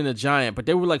Hogan and the Giant, but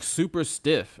they were like super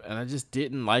stiff, and I just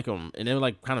didn't like them. And they were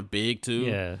like kind of big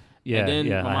too. Yeah. And then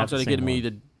my mom started getting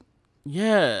me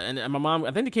and my mom,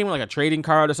 I think they came with like a trading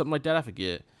card or something like that. I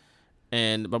forget.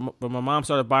 But my mom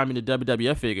started buying me the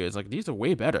WWF figures. Like, these are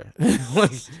way better.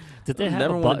 Like, did they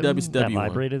have a button that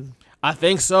vibrated? I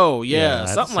think so. Yeah,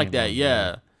 something like that.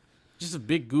 Yeah, just a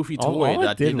big goofy toy all that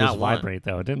I did not want. Vibrate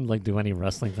though. It didn't like do any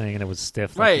wrestling thing, and it was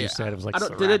stiff. Like you said, it was like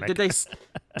ceramic.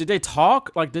 Did they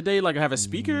talk? Like, did they like have a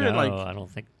speaker? No, like, I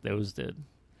don't think those did.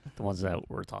 The ones that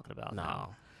we're talking about.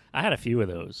 No, I had a few of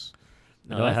those.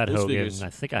 I had Hogan. Figures, I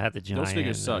think I had the Giant. Those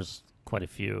figures suck. There's quite a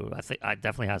few. I think I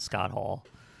definitely had Scott Hall.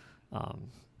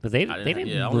 But they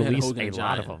didn't release a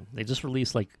lot of them. They just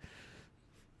released like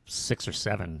 6 or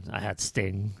 7. I had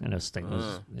Sting. I know Sting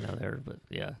was there, but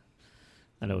yeah,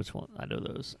 I know which one. I know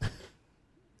those.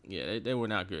 Yeah, they were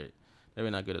not good. They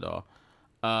were not good at all.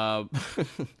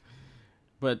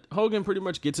 But Hogan pretty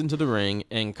much gets into the ring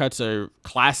and cuts a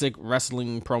classic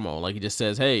wrestling promo. Like, he just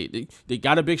says, "Hey, they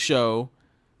got a big show,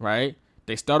 right?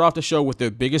 They start off the show with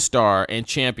their biggest star and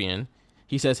champion."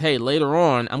 He says, "Hey, later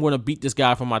on, I'm going to beat this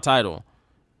guy for my title."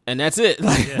 And that's it.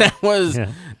 Like, that was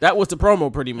the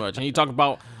promo pretty much. And he talked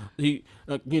about,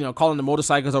 calling the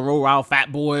motorcycles a roll out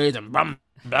fat boys and bum,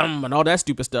 bum, and all that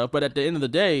stupid stuff. But at the end of the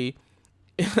day,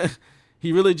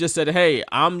 he really just said, "Hey,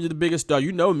 I'm the biggest star.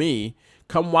 You know me.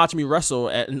 Come watch me wrestle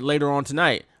later on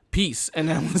tonight. Peace." And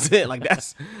that was it. Like,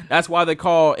 that's why they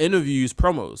call interviews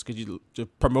promos, because you're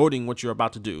promoting what you're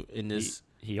about to do in this.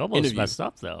 He almost messed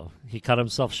up, though. He cut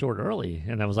himself short early,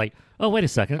 and I was like, oh, wait a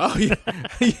second. Oh, yeah.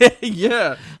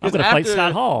 Yeah. I'm going to fight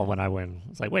Scott Hall when I win.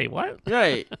 It's like, wait, what?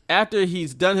 Right. After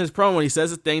he's done his promo, he says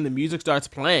his thing, the music starts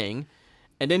playing,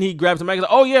 and then he grabs the mic and goes,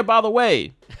 "Oh, yeah, by the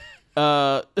way,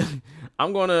 I'm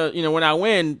going to, when I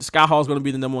win, Scott Hall's going to be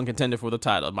the number 1 contender for the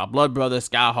title. My blood brother,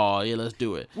 Scott Hall. Yeah, let's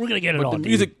do it. We're going to get it on, the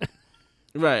music,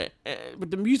 right. But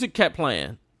the music kept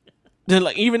playing. Then,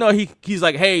 like, even though he's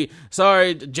like, "Hey,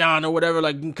 sorry, John," or whatever,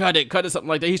 like, cut it, something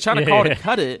like that. He's trying to call to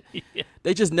cut it. Yeah.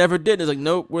 They just never did. It's like,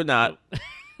 nope, we're not.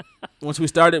 Once we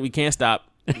started, we can't stop.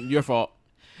 Your fault.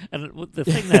 And the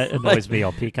thing that annoys me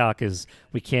on Peacock is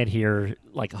we can't hear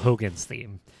like Hogan's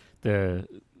theme, the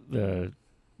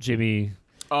Jimmy.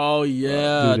 Oh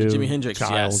yeah, the Jimi Hendrix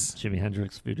Child, yes, Jimi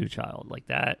Hendrix Voodoo Child, like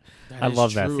that. I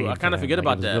love true. that theme. I kind of forget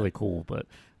about it was that. Really cool, but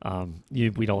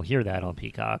we don't hear that on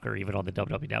Peacock or even on the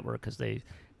WWE Network because they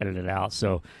edited it out.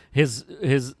 So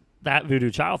that Voodoo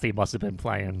Child theme must have been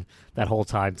playing that whole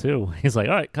time too. He's like,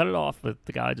 "All right, cut it off," but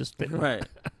the guy just didn't. Right.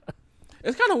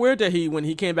 It's kind of weird that when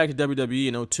he came back to WWE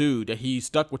in 2002, that he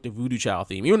stuck with the Voodoo Child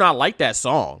theme. Even though I like that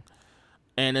song,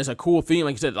 and it's a cool theme.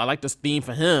 Like you said, I like this theme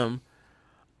for him.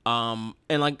 And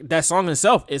like that song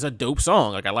itself is a dope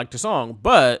song. Like, I like the song,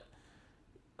 but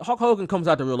Hulk Hogan comes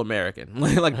out the real American.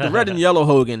 Like the red and yellow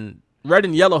Hogan red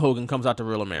and yellow Hogan comes out to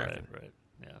Real American. Right.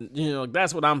 Yeah. You know,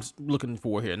 that's what I'm looking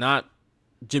for here, not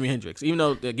Jimi Hendrix. Even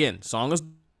though, again, song is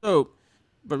dope,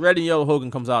 but red and yellow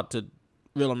Hogan comes out to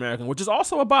Real American, which is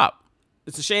also a bop.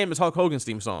 It's a shame it's Hulk Hogan's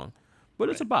theme song, but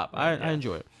it's a bop. I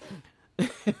enjoy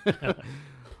it.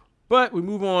 But we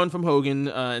move on from Hogan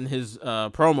and his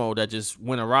promo that just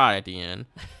went awry at the end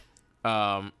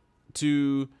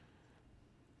to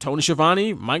Tony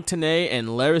Schiavone, Mike Tenay,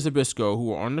 and Larry Zbyszko,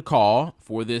 who are on the call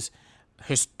for this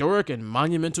historic and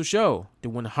monumental show, the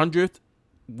 100th,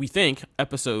 we think,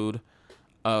 episode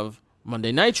of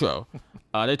Monday Nitro.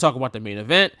 They talk about the main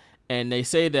event, and they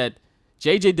say that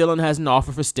J.J. Dillon has an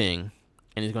offer for Sting,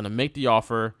 and he's going to make the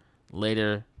offer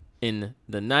later in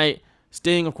the night.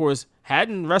 Sting, of course,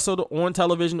 hadn't wrestled on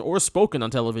television or spoken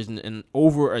on television in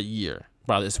over a year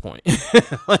by this point.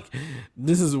 Like,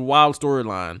 this is a wild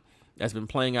storyline that's been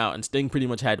playing out, and Sting pretty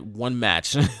much had one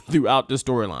match throughout the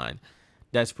storyline.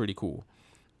 That's pretty cool.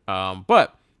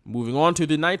 But moving on to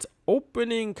the night's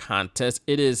opening contest,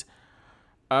 it is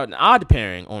an odd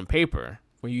pairing on paper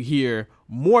when you hear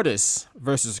Mortis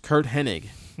versus Kurt Hennig.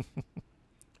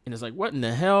 And it's like, what in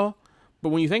the hell? But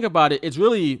when you think about it, it's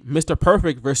really Mr.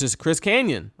 Perfect versus Chris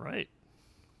Kanyon. Right.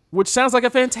 Which sounds like a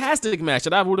fantastic match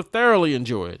that I would have thoroughly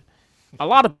enjoyed. A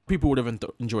lot of people would have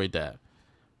enjoyed that.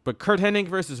 But Kurt Hennig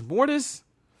versus Mortis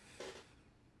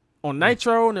on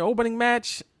Nitro in the opening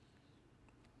match,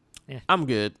 I'm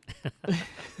good.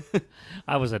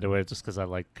 I was annoyed just because I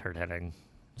like Kurt Hennig.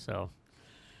 So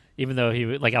even though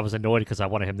I was annoyed because I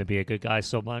wanted him to be a good guy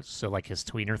so much. So like his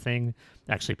tweener thing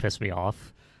actually pissed me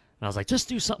off. And I was like, just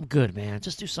do something good, man.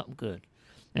 Just do something good.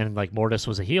 And like Mortis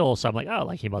was a heel, so I'm like, oh,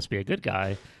 like he must be a good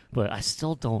guy. But I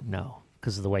still don't know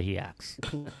because of the way he acts.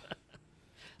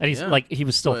 And he's he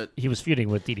was feuding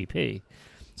with DDP.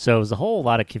 So it was a whole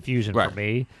lot of confusion for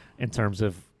me in terms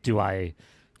of, do I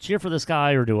cheer for this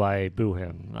guy or do I boo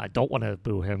him? I don't want to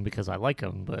boo him because I like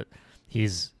him, but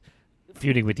he's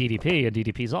feuding with DDP and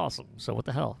DDP's awesome. So what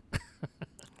the hell?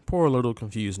 Poor little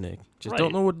confused Nick. Just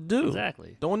don't know what to do.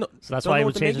 Exactly. Don't know. So that's don't why know I what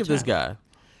would to change make of this guy.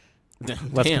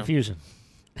 Less confusion.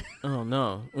 Oh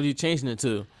no! What are you changing it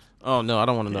to? Oh no! I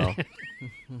don't want to know.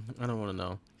 I don't want to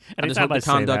know. Anytime I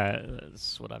say that,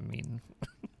 that's what I mean.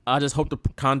 I just hope the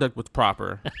conduct was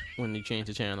proper when you change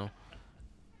the channel.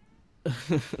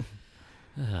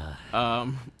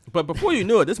 But before you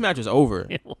knew it, this match was over.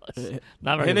 It was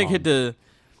not very Hennig long.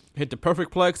 hit the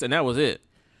perfect plex, and that was it.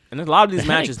 And there's a lot of these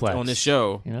matches plex on this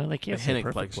show. You know, they can't say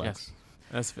perfect plex.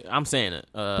 Yes. I'm saying it.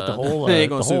 But the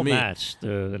whole match,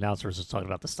 the announcers was talking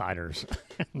about the Steiners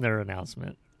in their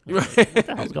announcement. What the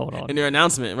hell's going on? In their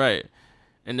announcement, right.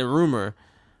 And the rumor.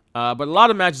 But a lot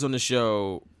of matches on the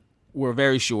show were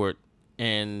very short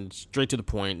and straight to the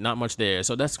point. Not much there.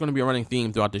 So that's going to be a running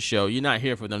theme throughout the show. You're not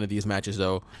here for none of these matches,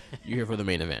 though. You're here for the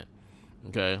main event.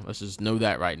 Okay? Let's just know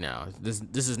that right now. This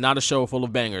is not a show full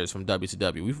of bangers from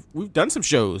WCW. We've done some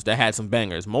shows that had some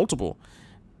bangers. Multiple.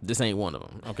 This ain't one of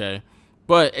them. Okay?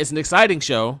 But it's an exciting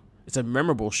show. It's a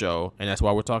memorable show, and that's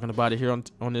why we're talking about it here on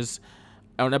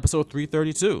episode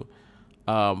 332.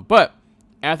 But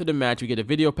after the match, we get a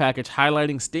video package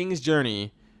highlighting Sting's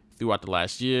journey throughout the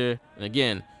last year. And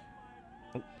again,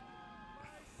 and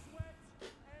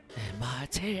my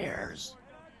tears.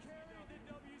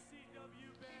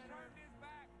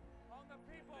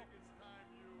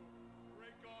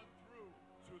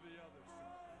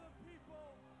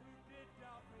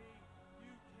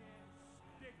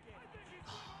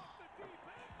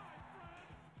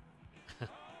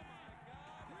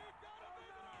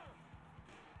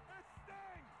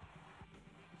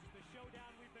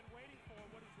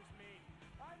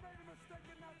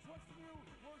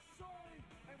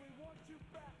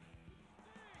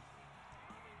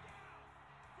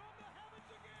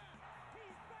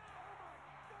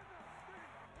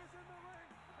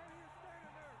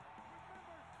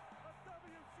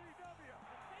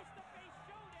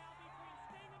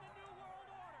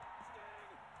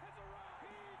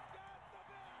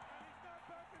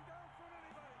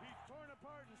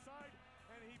 Apart inside,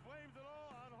 and he blames it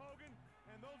all on Hogan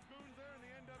and those goons there in the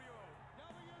NWO.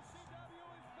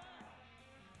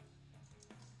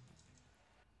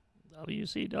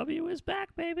 WCW is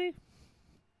back, baby.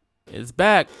 It's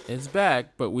back. It's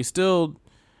back, but we still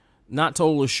not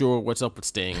totally sure what's up with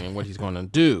Sting and what he's going to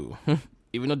do.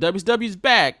 Even though WCW's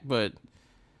back, but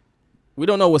we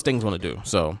don't know what Sting's going to do.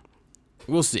 So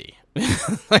we'll see.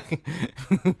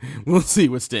 We'll see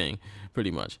with Sting, pretty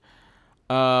much.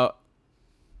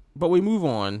 But we move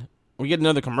on. We get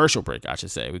another commercial break, I should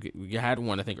say. We had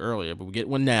one, I think, earlier, but we get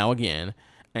one now again.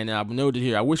 And I've noted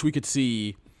here, I wish we could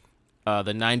see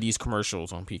the 90s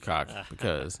commercials on Peacock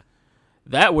because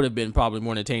That would have been probably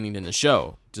more entertaining than the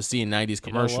show, just seeing 90s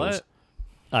You know commercials. what?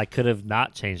 I could have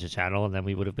not changed the channel, and then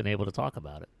we would have been able to talk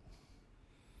about it.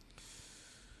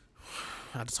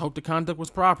 I just hope the conduct was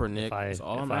proper, Nick. If I, That's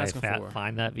all if I'm I asking for.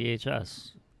 find that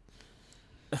VHS.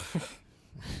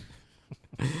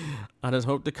 I just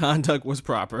hope the conduct was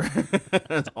proper.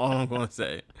 That's all I'm going to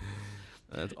say.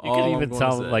 That's You all could I'm even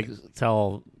gonna say.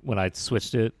 tell when I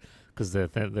switched it, because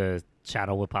the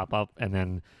channel would pop up, and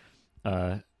then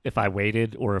if I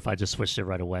waited or if I just switched it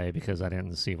right away because I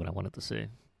didn't see what I wanted to see.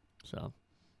 So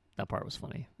that part was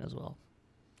funny as well.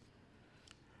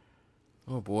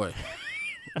 Oh boy.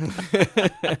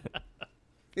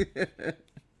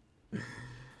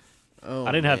 Oh,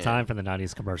 I didn't have man. time for the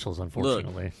 90s commercials,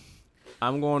 unfortunately.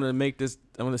 I'm going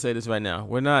to say this right now.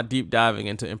 We're not deep diving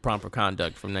into improper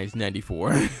conduct from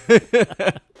 1994.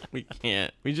 We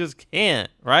can't. We just can't,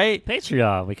 right?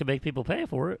 Patreon, we can make people pay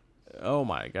for it. Oh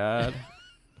my God.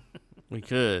 We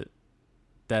could.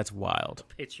 That's wild.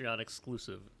 Patreon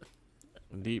exclusive.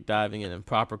 Deep diving in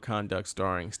improper conduct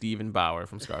starring Steven Bauer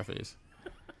from Scarface.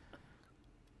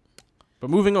 But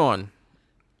moving on.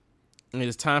 It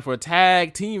is time for a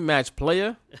tag team match,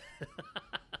 player.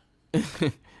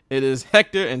 It is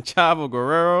Hector and Chavo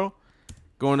Guerrero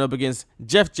going up against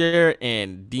Jeff Jarrett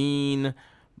and Dean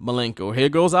Malenko. Here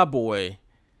goes our boy,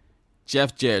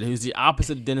 Jeff Jarrett, who's the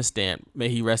opposite of Dennis Stamp. May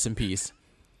he rest in peace.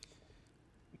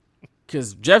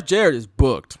 Because Jeff Jarrett is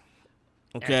booked.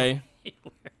 Okay?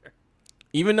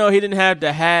 Even though he didn't have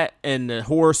the hat and the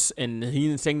horse and he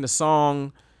didn't sing the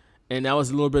song, and that was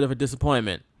a little bit of a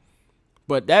disappointment.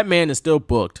 But that man is still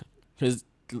booked. His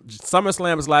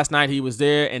SummerSlam was last night. He was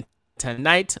there, and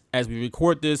tonight, as we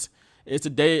record this, it's the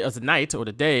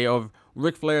day of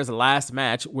Ric Flair's last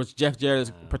match, which Jeff Jarrett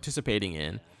is participating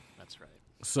in. That's right.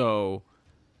 So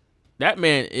that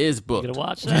man is booked. You gonna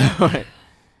watch that?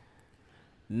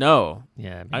 No.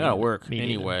 Yeah. I gotta work me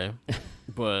neither. anyway.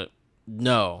 But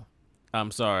no.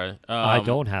 I'm sorry. I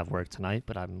don't have work tonight,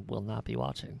 but I will not be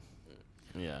watching.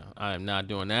 Yeah, I am not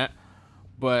doing that.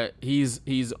 But he's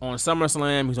on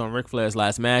SummerSlam. He's on Ric Flair's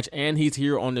last match, and he's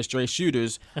here on the Straight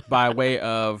Shooters by way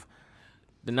of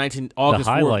the August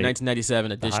 4th,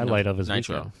 1997 edition highlight of his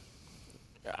Nitro. weekend.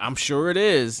 I'm sure it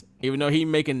is, even though he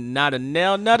making not a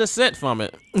nail, not a cent from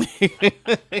it.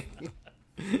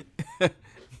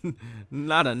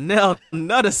 Not a nail,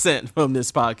 not a cent from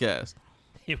this podcast.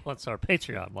 He wants our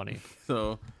Patreon money.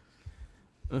 So,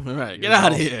 all right, get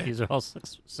out of here. These are all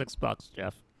 $6,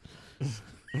 Jeff.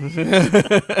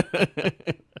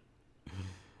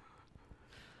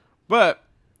 But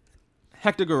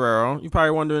Hector Guerrero, you're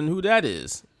probably wondering who that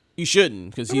is. You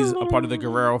shouldn't, because he's a part of the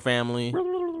Guerrero family.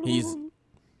 He's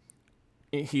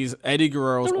Eddie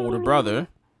Guerrero's older brother.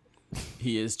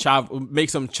 He is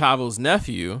makes him Chavo's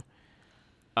nephew.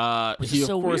 He of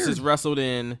so course weird. has wrestled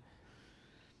in.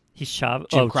 He's Jim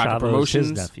Crockett Chavo's Promotions.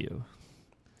 his nephew.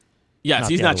 Yes, Not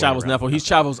he's the not other way Chavo's around. nephew. He's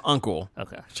Chavo's uncle.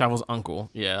 Okay. Chavo's uncle.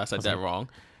 Yeah, I said that wrong.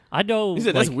 I know. He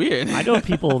said that's weird. I know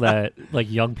people that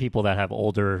young people that have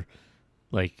older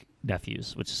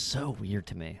nephews, which is so weird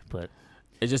to me. But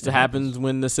It just happens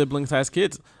when the siblings has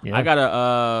kids. Yeah. I got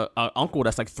a uncle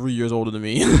that's like 3 years older than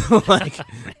me.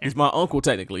 He's my uncle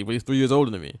technically, but he's 3 years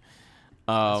older than me.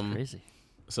 that's crazy.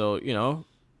 So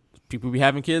people be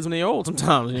having kids when they're old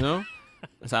sometimes.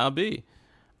 That's how it be.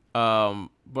 But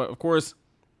of course,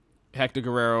 Hector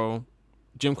Guerrero,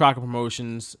 Jim Crockett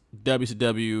Promotions,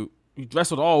 WCW, he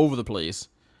wrestled all over the place.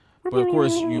 But of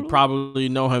course, you probably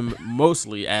know him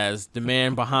mostly as the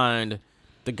man behind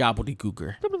the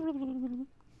gobbledygooker.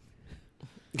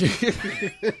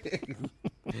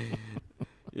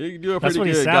 You do a That's pretty what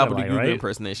he good sounded gobbledygooker like, right?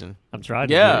 impersonation. I'm trying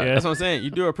to. Yeah, do it, that's what I'm saying.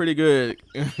 You do a pretty good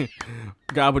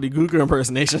gobbledygooker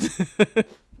impersonation.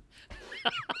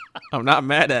 I'm not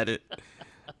mad at it.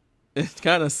 It's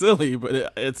kind of silly,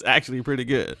 but it's actually pretty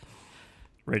good.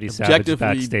 Randy Savage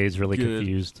Objectively backstage really good.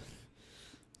 confused.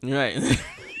 Right.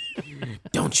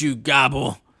 Don't you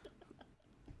gobble.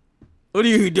 What are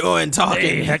you doing talking?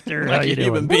 Hey, Hector, like how you a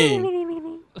human doing?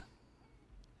 being.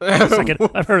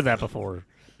 I've heard that before.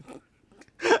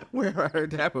 Where have I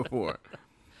heard that before?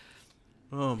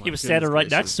 Oh my! He was standing right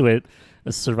next to it,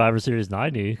 at Survivor Series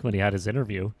 90, when he had his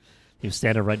interview. He was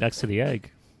standing right next to the egg,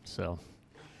 so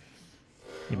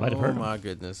you might have heard him. My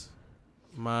goodness,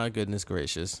 my goodness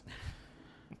gracious.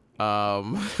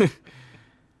 Hector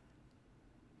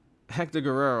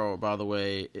Guerrero, by the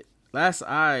way, last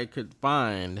I could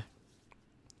find,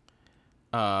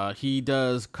 he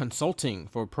does consulting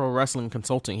for pro wrestling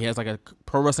consulting. He has like a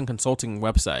pro wrestling consulting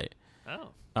website. Oh.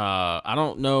 I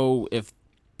don't know if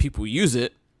people use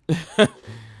it. You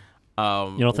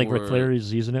don't think Ric Flair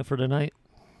is using it for tonight?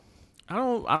 I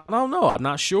don't know. I'm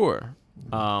not sure.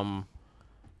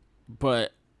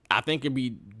 But I think it'd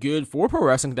be good for pro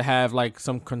wrestling to have like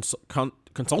some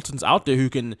consultants out there who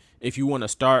can, if you want to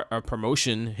start a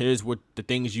promotion, here's what the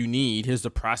things you need, here's the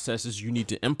processes you need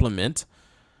to implement.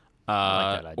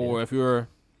 I like that idea. Or if you're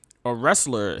a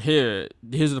wrestler, here's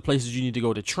the places you need to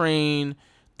go to train.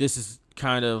 This is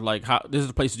kind of like this is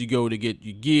the places you go to get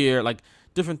your gear, like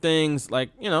different things, like,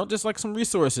 you know, just like some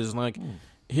resources, like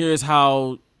here's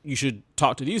how you should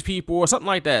talk to these people or something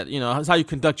like that. You know, this is how you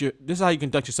conduct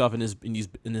yourself in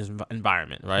this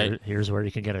environment, right? Here's where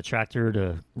you can get a tractor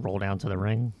to roll down to the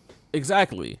ring.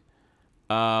 Exactly.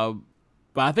 But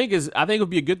I think it would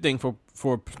be a good thing for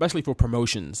especially for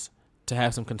promotions to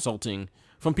have some consulting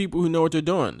from people who know what they're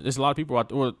doing. There's a lot of people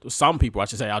or some people I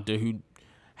should say out there who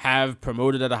have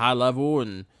promoted at a high level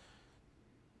and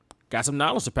got some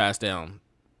knowledge to pass down.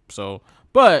 So,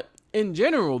 but in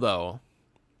general though,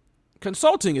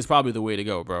 consulting is probably the way to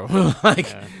go, bro.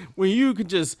 When you can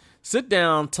just sit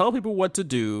down, tell people what to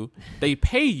do, they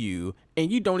pay you,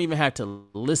 and you don't even have to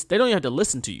listen. They don't even have to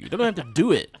listen to you. They don't have to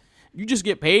do it. You just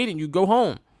get paid and you go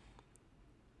home.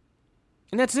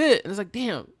 And that's it. And it's like,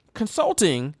 damn,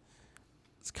 consulting,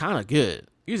 it's kind of good.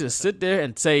 You just sit there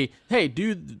and say, hey,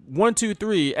 do 1, 2,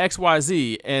 3, X, Y,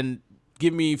 Z, and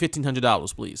give me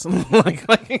 $1,500, please.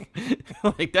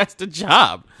 like that's the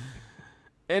job.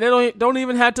 And they don't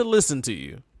even have to listen to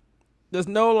you. There's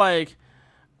no like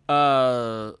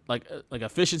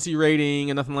efficiency rating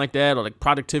and nothing like that, or like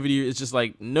productivity. It's just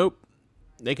like, nope.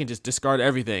 They can just discard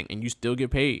everything and you still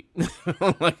get paid.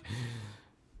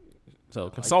 So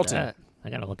consulting. Like I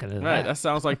gotta look at it. Right, that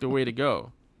sounds like the way to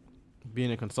go.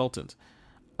 Being a consultant.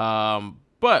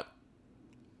 But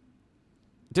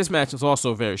this match was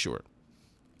also very short.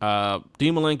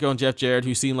 Dean Malenko and Jeff Jarrett,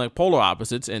 who seem like polar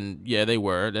opposites, and yeah, they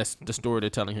were. That's the story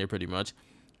they're telling here pretty much.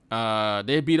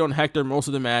 They beat on Hector most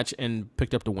of the match and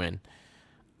picked up the win.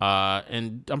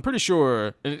 And I'm pretty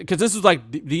sure, because this was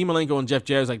like Dean Malenko and Jeff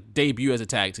Jarrett's like debut as a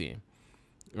tag team,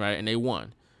 right? And they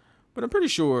won. But I'm pretty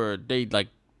sure they like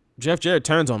Jeff Jarrett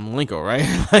turns on Malenko,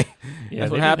 right? Yeah,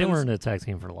 that's what happens. They weren't a tag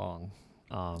team for long.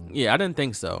 Yeah, I didn't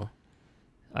think so.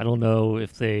 I don't know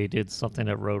if they did something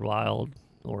at Road Wild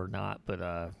or not, but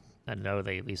I know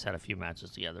they at least had a few matches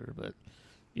together. But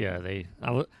yeah,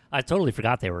 I totally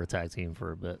forgot they were a tag team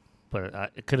for a bit,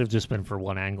 but it could have just been for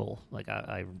one angle. Like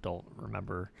I don't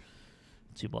remember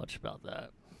too much about that.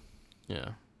 Yeah.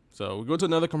 So we go to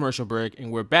another commercial break,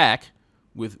 and we're back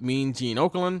with Mean Gene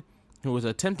Okerlund, who was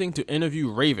attempting to interview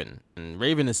Raven, and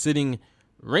Raven is sitting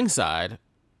ringside,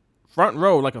 front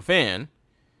row like a fan,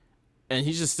 and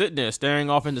he's just sitting there staring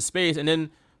off into space, and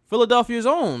then Philadelphia's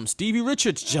own Stevie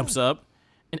Richards jumps up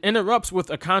and interrupts with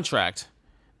a contract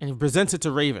and he presents it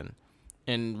to Raven.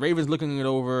 And Raven's looking it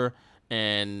over,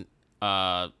 and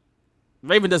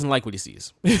Raven doesn't like what he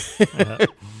sees.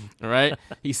 All right?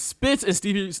 He spits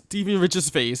in Stevie Richards'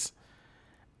 face,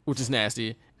 which is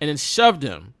nasty, and then shoved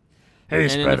him. He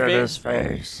spit in his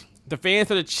face. The fans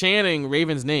started chanting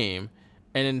Raven's name,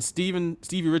 and then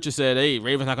Stevie Richards said, hey,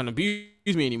 Raven's not going to abuse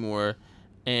me anymore.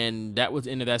 And that was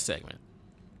the end of that segment.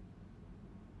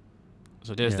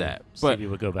 So there's that. But Stevie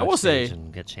would go I will say, backstage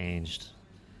and get changed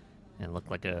and look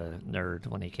like a nerd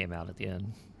when he came out at the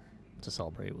end to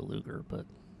celebrate with Luger, but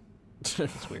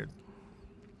it's weird.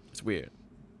 It's weird.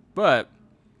 But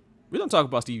we don't talk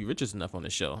about Stevie Richards enough on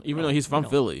this show, even though he's from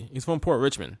Philly. He's from Port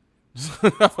Richmond.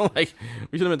 I feel like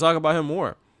we should have been talking about him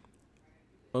more.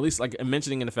 Or at least like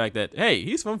mentioning in the fact that, hey,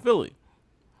 he's from Philly.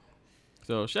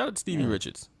 So shout out to Stevie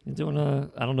Richards. He's doing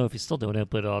I don't know if he's still doing it,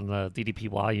 but on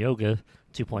DDPY Yoga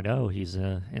 2.0, he's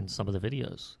in some of the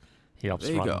videos. He helps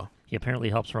there you run. Go. He apparently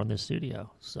helps run this studio.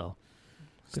 So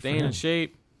staying in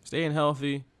shape, staying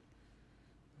healthy.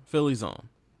 Philly's on.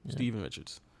 Yeah. Steven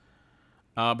Richards.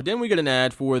 But then we get an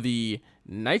ad for the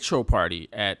Nitro party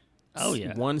at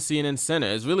One CNN Center.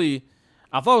 It's really,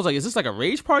 I thought it was like, is this like a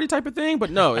rage party type of thing?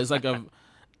 But no, it's like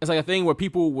a thing where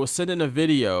people will send in a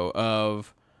video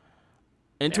of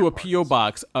into a PO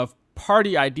box of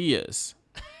party ideas.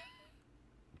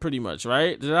 Pretty much,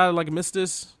 right? Did I like miss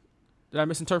this? Did I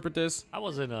misinterpret this? I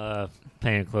wasn't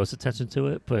paying close attention to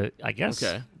it, but I guess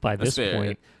by this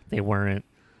point they weren't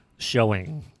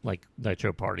showing like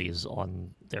Nitro parties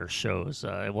on their shows.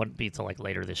 It wouldn't be till like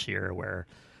later this year where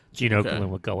Gene Okerlund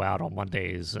would go out on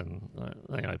Mondays and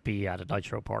be at a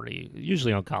Nitro party,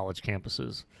 usually on college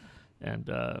campuses,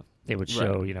 and they would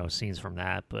show scenes from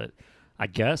that. But I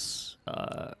guess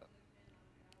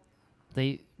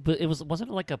but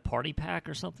wasn't it like a party pack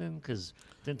or something? Because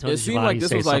didn't Tony Giovanni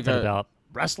say something about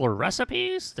wrestler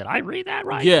recipes? Did I read that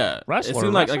right? Yeah, wrestler it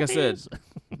seemed recipes? like I said,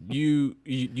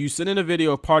 you send in a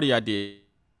video of party ideas,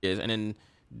 is, and then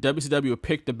WCW would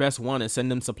pick the best one and send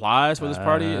them supplies for this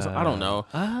party. I don't know.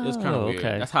 It was kind of weird.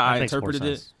 Okay. That's how That I makes more interpreted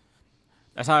it. sense.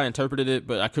 That's how I interpreted it,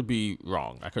 but I could be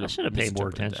wrong. I should have paid more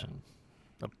misinterpreted attention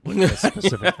with this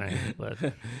specific thing. But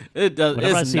It does.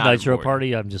 whenever I It's see not Nitro important.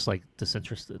 Party, I'm just like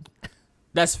disinterested.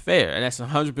 That's fair, and that's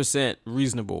 100%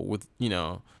 reasonable. With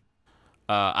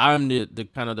I'm the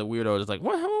kind of the weirdo that's like,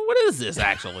 what is this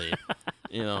actually?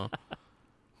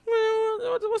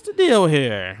 What's the deal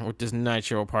here with this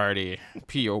Nitro Party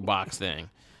PO box thing?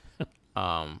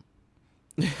 But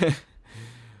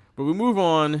we move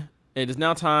on. It is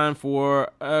now time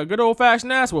for a good old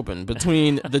fashioned ass whooping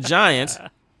between the Giant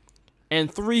and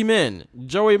three men: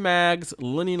 Joey Maggs,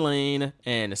 Lenny Lane,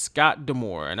 and Scott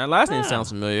D'Amore. And that last name sounds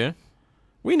familiar.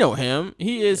 We know him.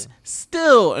 He is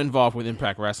still involved with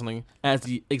Impact Wrestling as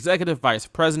the executive vice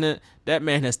president. That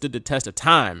man has stood the test of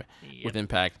time with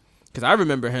Impact. Because I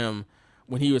remember him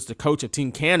when he was the coach of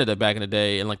Team Canada back in the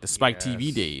day in like the Spike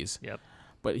TV days. Yep.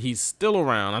 But he's still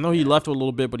around. I know he left for a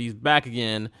little bit, but he's back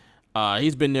again.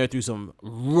 He's been there through some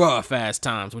rough ass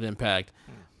times with Impact.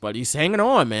 But he's hanging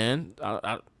on, man.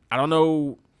 I don't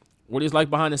know what he's like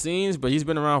behind the scenes, but he's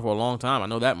been around for a long time. I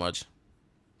know that much.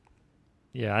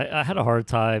 Yeah, I had a hard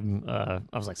time. I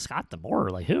was like, Scott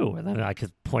D'Amore, like who? And then I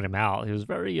could point him out. He was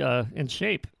very in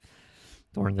shape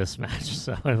during this match,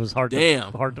 so it was hard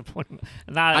to point him.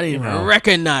 And I didn't even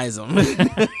recognize him.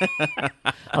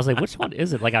 I was like, which one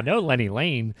is it? Like, I know Lenny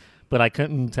Lane, but I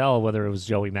couldn't tell whether it was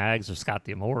Joey Maggs or Scott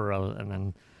D'Amore. And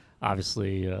then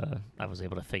obviously I was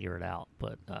able to figure it out,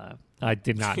 but I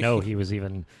did not know he was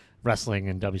even wrestling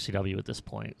in WCW at this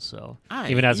point. So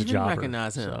even as a jobber,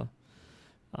 recognize him.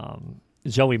 So,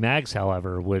 Joey Maggs,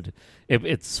 however,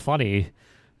 it's funny.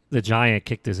 The Giant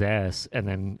kicked his ass, and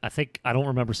then I don't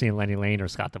remember seeing Lenny Lane or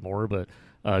Scott D'Amore, but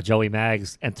Joey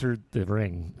Maggs entered the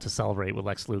ring to celebrate with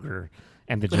Lex Luger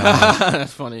and the Giant.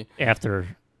 That's funny. After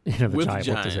the Giant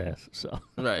whipped his ass. So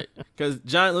right, because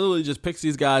Giant literally just picks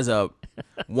these guys up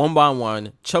one by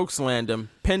one, chokeslammed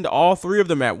them, pinned all three of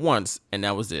them at once, and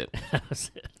that was it. That was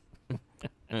it.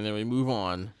 And then we move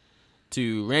on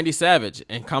to Randy Savage,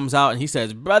 and comes out and he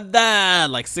says "brother"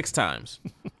 like 6 times.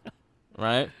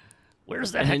 Right?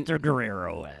 Where's that Hector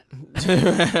Guerrero at?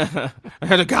 I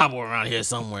heard a gobble around here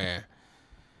somewhere.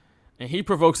 And he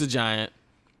provokes the Giant,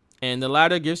 and the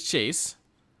latter gives chase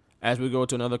as we go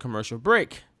to another commercial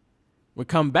break. We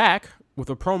come back with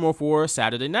a promo for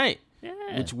Saturday night,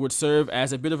 which would serve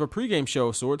as a bit of a pregame show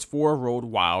of sorts for Road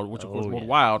Wild, which of course Road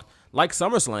Wild, like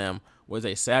SummerSlam, was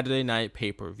a Saturday night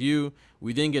pay-per-view.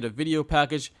 We then get a video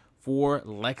package for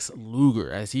Lex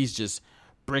Luger as he's just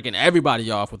breaking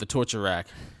everybody off with the torture rack,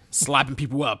 slapping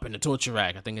people up in the torture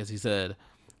rack, I think as he said,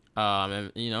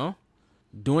 and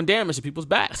doing damage to people's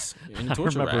backs in the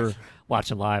torture I remember rack.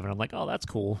 watching live, and I'm like, oh, that's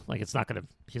cool. Like, he's not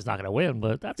gonna win,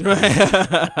 but that's cool.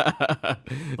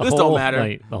 This don't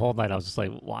matter. The whole night I was just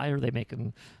like, why are they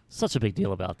making such a big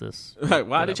deal about this? Right?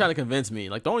 Why are they trying to convince me?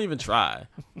 Like, don't even try.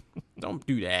 Don't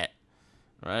do that.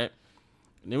 Right?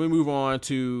 And then we move on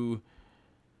to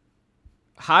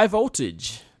High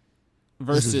Voltage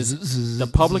versus the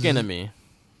Public Enemy.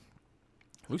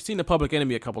 We've seen the Public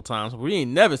Enemy a couple times, but we ain't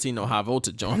never seen no High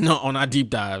Voltage on our deep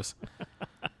dives.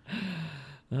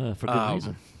 For good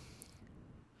reason.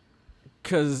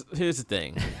 Because here's the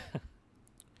thing.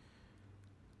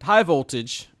 High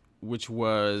Voltage, which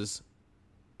was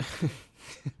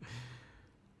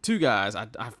 2 guys, I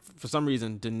for some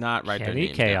reason did not write their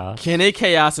names down. Kenny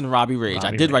Chaos and Robbie Rage.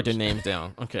 I did write their names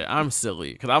down. Okay, I'm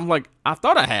silly. Because I'm like, I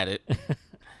thought I had it.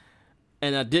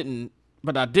 And I didn't,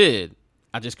 but I did.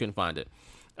 I just couldn't find it.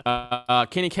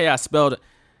 Kenny Chaos, spelled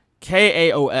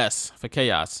K-A-O-S for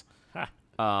Chaos.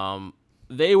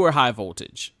 They were High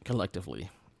Voltage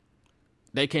collectively.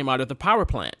 They came out of the power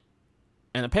plant.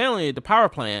 And apparently the power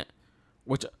plant,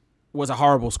 which was a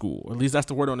horrible school, at least that's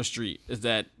the word on the street, is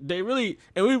that they really,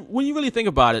 and when you really think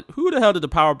about it, who the hell did the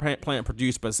power plant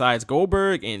produce besides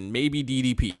Goldberg and maybe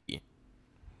DDP?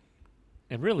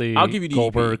 And really, I'll give you DDP,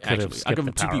 Goldberg could have actually. I'll skipped give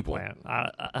the him 2 power people.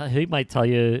 plant. He might tell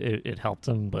you it helped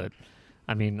him, but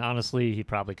I mean, honestly, he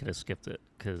probably could have skipped it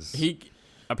because He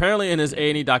apparently in his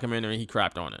A&E documentary he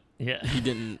crapped on it. Yeah, He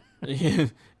didn't.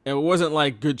 It wasn't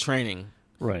like good training,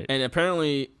 right. and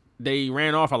apparently they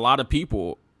ran off a lot of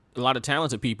people, a lot of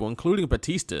talented people, including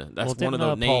Batista. That's one of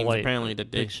the names apparently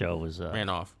that they Big Show was ran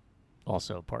off.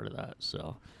 Also part of that.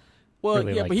 So Well,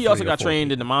 really yeah, like but he 3 also or got 4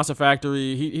 trained in the Monster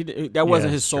Factory. He that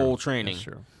wasn't his sole training. That's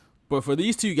true. But for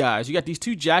these 2 guys, you got these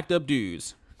 2 jacked up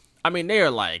dudes. I mean, they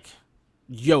are like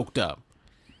yoked up.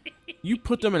 You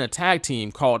put them in a tag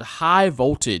team called High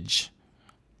Voltage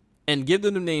and give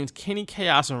them the names Kenny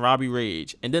Chaos and Robbie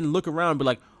Rage, and then look around and be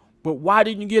like, but why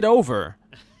didn't you get over?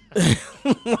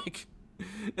 Like,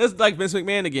 it's like Vince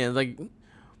McMahon again. Like,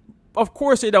 of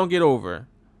course they don't get over.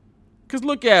 Because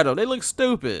look at them. They look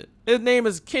stupid. His name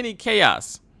is Kenny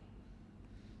Chaos.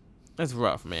 That's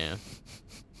rough, man.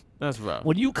 That's rough.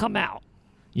 When you come out,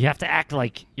 you have to act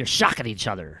like you're shocking each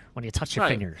other when you touch your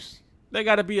fingers. They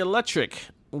got to be electric.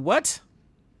 What?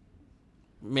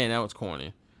 Man, that was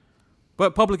corny.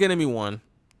 But Public Enemy won.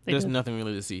 There's nothing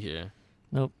really to see here.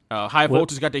 Nope. High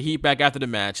Voltage got the heat back after the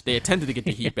match. They attempted to get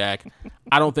the heat back.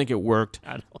 I don't think it worked.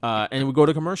 And we go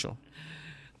to commercial.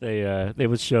 They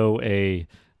would show a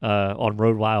on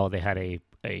Road Wild. They had a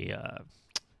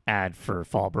ad for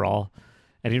Fall Brawl,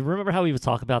 and you remember how we would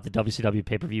talk about the WCW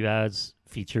pay-per-view ads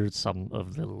featured some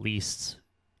of the least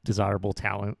desirable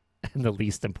talent and the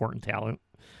least important talent.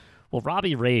 Well,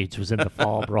 Robbie Rage was in the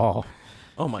Fall Brawl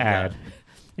Oh my ad. God.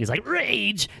 He's like,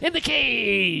 Rage in the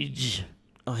cage.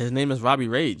 Oh, his name is Robbie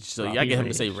Rage, so Robbie I get him to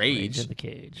Rage, say Rage. in the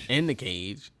cage. In the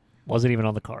cage. Wasn't even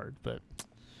on the card, but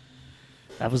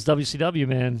that was WCW,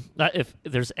 man. If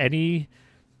there's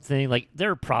anything, like,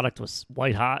 their product was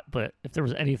white hot, but if there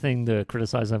was anything to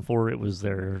criticize them for, it was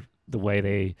the way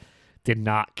they did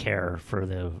not care for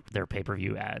their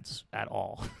pay-per-view ads at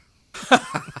all.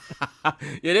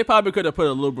 Yeah, they probably could have put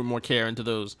a little bit more care into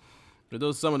those.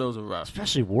 But some of those are rough.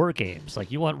 Especially War Games.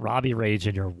 Like, you want Robbie Rage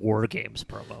in your War Games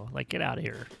promo. Like, get out of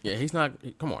here. Yeah, he's not.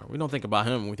 Come on, we don't think about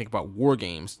him when we think about War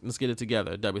Games. Let's get it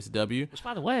together, WCW. Which,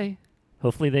 by the way,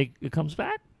 hopefully it comes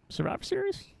back. Survivor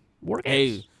Series? War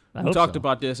Games? Hey, we talked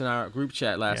about this in our group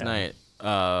chat last night.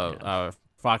 Our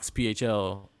Fox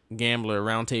PHL Gambler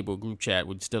Roundtable group chat.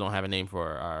 We still don't have a name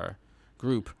for our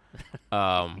group,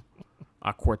 our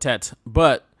quartet.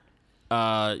 But,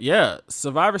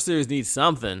 Survivor Series needs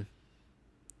something.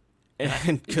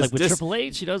 And like with Triple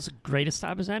H, he does the greatest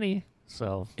time as any.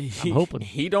 So I'm hoping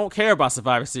he don't care about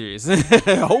Survivor Series.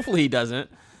 Hopefully he doesn't,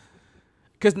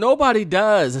 because nobody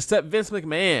does except Vince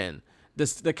McMahon.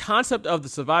 The concept of the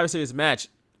Survivor Series match,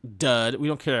 dud. We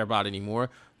don't care about it anymore.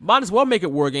 Might as well make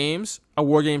it War Games, a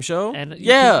War Game show. And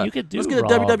you could do let's get a Raw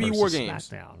WWE War Games.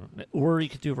 SmackDown. Or you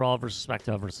could do Raw versus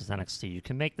SmackDown versus NXT. You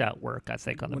can make that work, I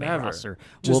think, on the main roster.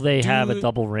 Just will they have a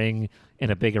double ring in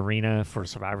a big arena for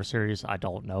Survivor Series? I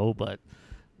don't know, but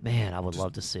man, I would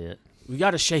love to see it. We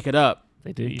got to shake it up.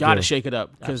 They do. You got to shake it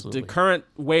up, because the Absolutely. current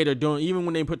way they're doing, even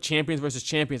when they put champions versus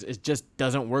champions, it just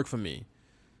doesn't work for me.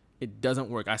 It doesn't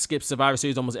work. I skip Survivor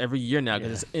Series almost every year now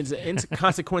because it's an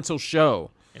inconsequential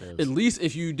show. It is. At least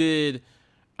if you did,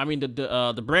 I mean,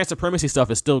 the brand supremacy stuff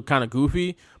is still kind of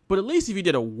goofy, but at least if you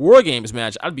did a War Games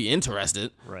match, I'd be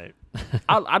interested. Right.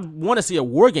 I'd want to see a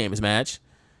War Games match.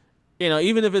 You know,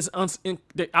 even if it's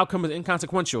the outcome is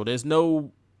inconsequential, there's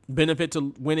no benefit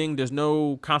to winning, there's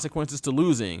no consequences to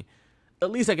losing.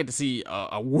 At least I get to see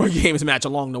a War Games match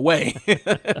along the way,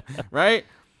 right?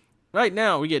 Right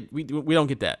now we don't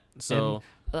get that. So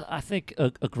I think a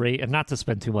great, and not to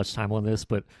spend too much time on this,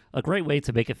 but a great way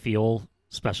to make it feel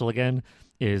special again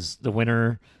is the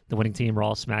winning team,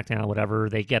 Raw, SmackDown, whatever,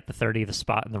 they get the 30th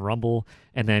spot in the Rumble,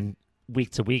 and then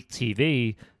week to week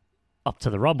TV up to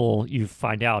the Rumble, you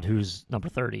find out who's number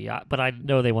 30. But I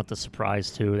know they want the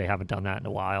surprise too. They haven't done that in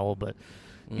a while, but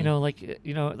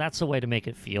that's a way to make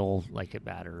it feel like it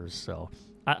matters. So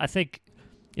I think.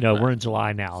 We're in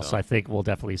July now, so I think we'll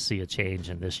definitely see a change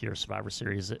in this year's Survivor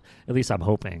Series. At least I'm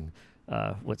hoping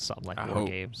with something like War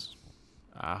Games.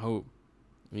 I hope.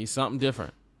 We need something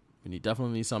different. We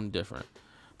definitely need something different.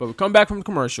 But we come back from the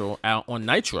commercial out on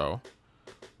Nitro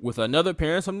with another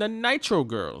appearance from the Nitro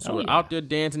Girls who are out there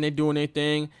dancing, they doing their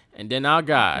thing, and then our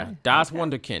guy, Das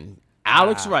Wunderkind,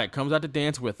 Alex Wright, comes out to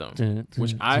dance with them,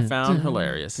 which I found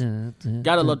hilarious.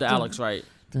 Gotta love the Alex Wright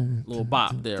little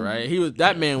bop there, right?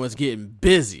 That man was getting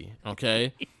busy,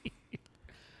 okay?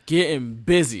 Getting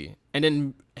busy. And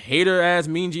then hater ass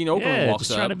Mean Gene Okerlund walks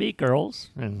just up. trying to meet girls,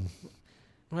 and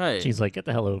she's like, get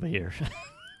the hell over here.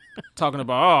 Talking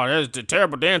about, there's the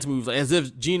terrible dance moves, as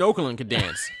if Gene Okerlund could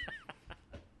dance.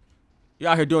 You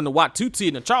out here doing the Watusi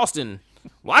and the Charleston.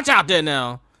 Watch out there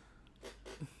now.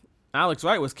 Alex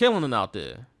Wright was killing it out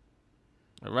there.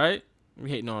 All right? We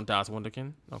hating on Das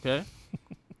Wunderkind, okay?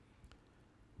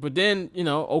 But then,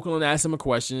 Okerlund asked him a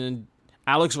question, and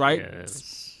Alex Wright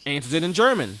answers it in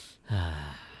German.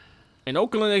 And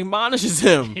Okerlund admonishes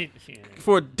him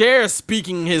for dare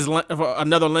speaking for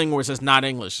another language that's not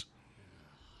English.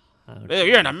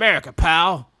 You're in America,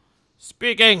 pal.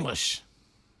 Speak English.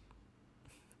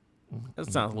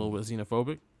 That sounds a little bit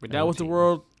xenophobic, but that was the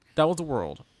world. That was the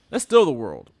world. That's still the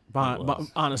world.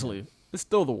 Honestly, it's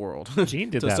still the world. Gene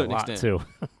did that a lot too.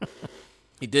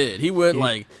 He did. He would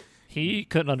He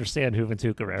couldn't understand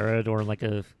Juventud Guerrera during like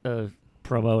a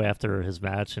promo after his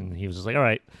match, and he was just like, all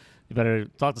right, You better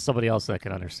talk to somebody else that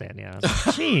can understand you. I was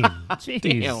like, Gene,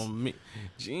 jeez. Damn me,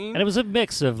 Gene. And it was a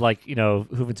mix of like,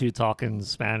 Juventud talking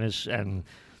Spanish and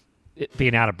it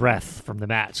being out of breath from the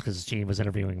match because Gene was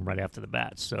interviewing him right after the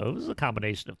match. So it was a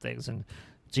combination of things, and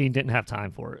Gene didn't have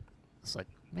time for it. It's like,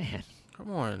 man,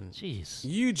 Come on, jeez.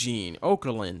 Eugene,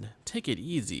 Oakland, take it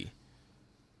easy.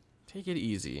 Take it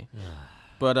easy.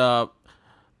 But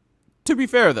to be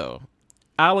fair though,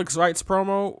 Alex Wright's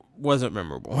promo wasn't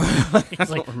memorable. I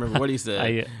don't remember what he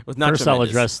said. It was not first, tremendous. I'll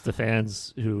address the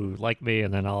fans who like me,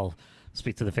 and then I'll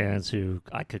speak to the fans who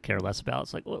I could care less about.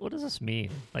 It's like, what does this mean?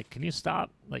 Like, can you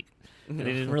stop? Like, and they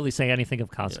didn't really say anything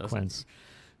of consequence.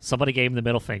 Somebody gave him the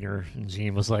middle finger, and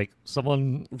Gene was like,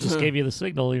 "Someone just gave you the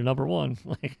signal. You're number one."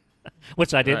 Like,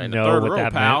 which I didn't know what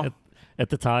that meant at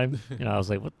the time. I was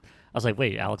like, "What?" I was like,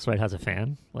 "Wait, Alex Wright has a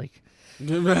fan?" Like, I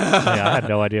had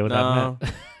no idea what that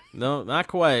meant. No, not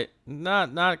quite.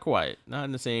 Not quite. Not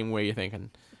in the same way you're thinking.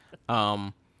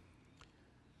 Alex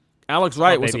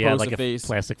Wright was supposed to face a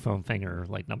plastic foam finger,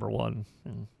 like number one.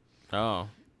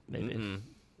 Maybe.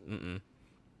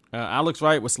 Alex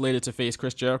Wright was slated to face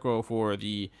Chris Jericho for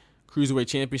the Cruiserweight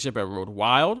Championship at Road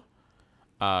Wild.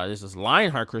 This is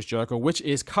Lionheart Chris Jericho, which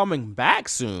is coming back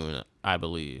soon, I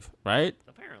believe. Right?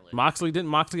 Apparently. Didn't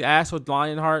Moxley ask for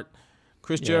Lionheart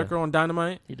Chris Jericho on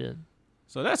Dynamite? He did.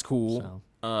 So that's cool.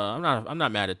 I'm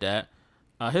not mad at that.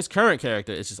 His current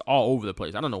character is just all over the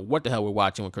place. I don't know what the hell we're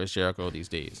watching with Chris Jericho these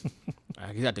days.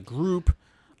 He's got the group.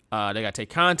 They got Tay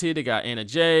Conti. They got Anna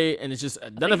Jay, and it's just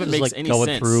none of it makes any going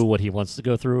sense. Through what he wants to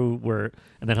go through,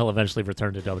 and then he'll eventually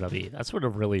return to WWE. That's what it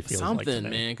really feels like. Something,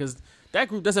 man, because that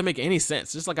group doesn't make any sense.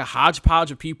 It's just like a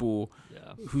hodgepodge of people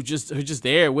who just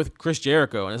there with Chris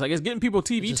Jericho, and it's like it's getting people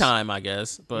TV time, I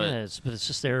guess. But it's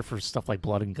just there for stuff like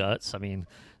blood and guts. I mean,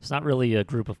 it's not really a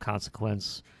group of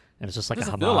consequence. And it's just like a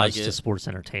homage to sports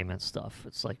entertainment stuff.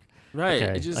 It's like, right.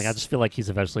 Okay, I just feel like he's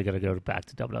eventually going to go back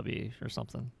to WWE or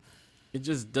something. It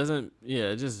just doesn't.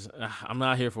 Yeah, I'm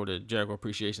not here for the Jericho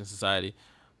Appreciation Society,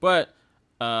 but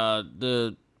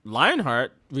the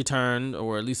Lionheart return,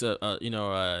 or at least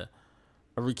a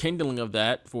rekindling of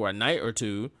that for a night or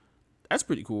two. That's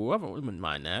pretty cool. I wouldn't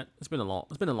mind that. It's been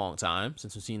a long time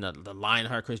since we've seen the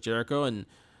Lionheart Chris Jericho and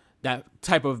that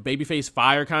type of babyface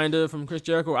fire kind of from Chris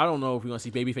Jericho. I don't know if we want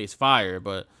to see babyface fire,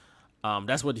 but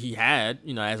that's what he had,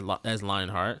 as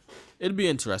Lionheart. It'd be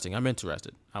interesting. I'm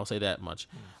interested. I'll say that much.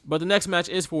 But the next match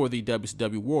is for the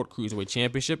WCW World Cruiserweight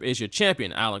Championship. Is your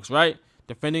champion, Alex Wright,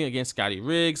 defending against Scotty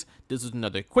Riggs. This is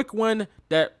another quick one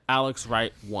that Alex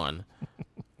Wright won.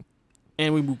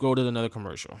 And we will go to another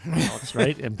commercial. Alex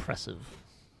Wright, impressive.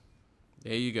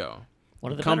 There you go.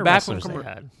 One of the better wrestlers they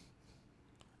had.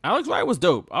 Alex Wright was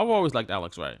dope. I've always liked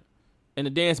Alex Wright. And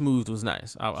the dance moves was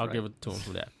nice. I'll give it to him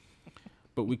for that.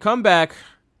 But we come back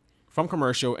from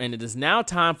commercial, and it is now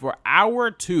time for hour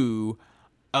 2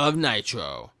 of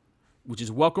Nitro, which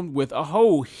is welcomed with a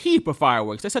whole heap of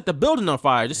fireworks. They set the building on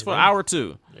fire just for hour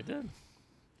 2. They did.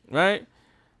 Right?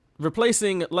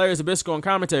 Replacing Larry Zbyszko on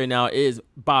commentary now is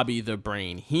Bobby the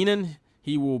Brain Heenan.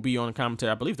 He will be on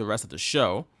commentary, I believe, the rest of the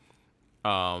show.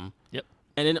 Yep.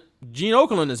 And then Gene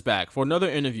Okerlund is back for another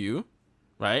interview,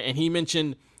 right? And he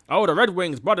mentioned, the Red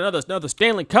Wings brought another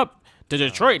Stanley Cup to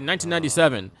Detroit in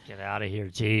 1997. Get out of here,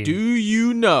 Gene. Do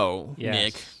you know, Yes.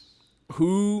 Nick,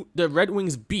 who the Red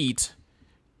Wings beat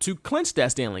to clinch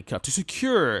that Stanley Cup, to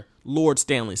secure Lord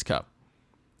Stanley's Cup?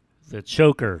 The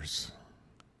Chokers.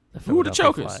 Who are the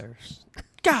Chokers? Flyers.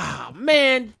 God,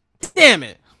 man, damn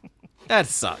it. That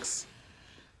sucks.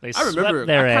 I remember.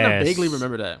 Their I kind ass. of vaguely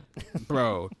remember that.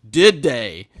 Bro, did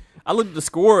they? I looked at the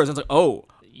scores and I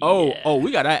was like,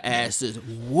 we got our asses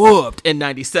whooped in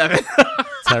 97.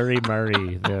 Terry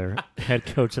Murray, their head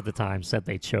coach at the time, said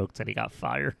they choked and he got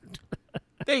fired.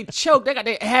 They choked. They got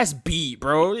their ass beat,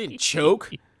 bro. They didn't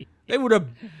choke. They were the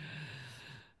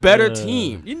better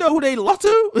team. You know who they lost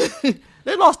to?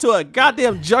 They lost to a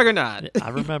goddamn juggernaut. I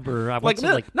remember.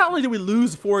 Not only did we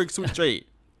lose 4 straight,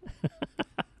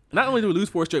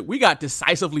 we got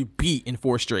decisively beat in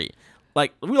 4 straight.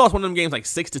 Like, we lost one of them games like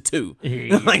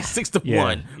 6-2, like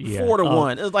 6-1,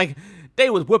 4-1. It was like they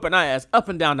was whipping our ass up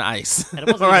and down the ice. And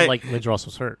it wasn't even like Lindros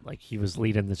was hurt. Like, he was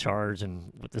leading the charge,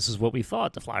 and this is what we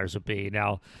thought the Flyers would be.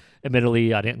 Now,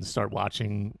 admittedly, I didn't start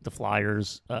watching the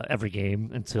Flyers every game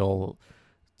until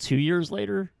 2 years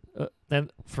later. Then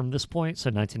from this point, so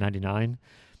 1999,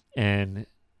 and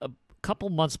a couple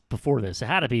months before this, it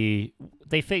had to be.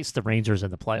 They faced the Rangers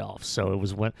in the playoffs, so it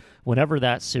was whenever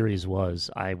that series was.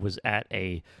 I was at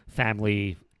a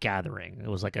family gathering. It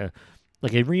was like a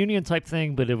reunion type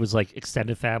thing, but it was like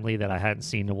extended family that I hadn't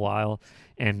seen in a while.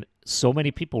 And so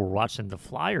many people were watching the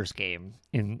Flyers game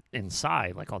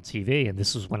inside, like on TV, and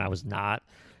this was when I was not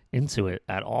into it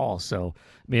at all. So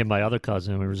me and my other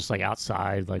cousin, we were just like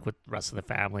outside, like with the rest of the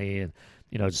family, and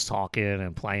just talking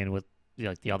and playing with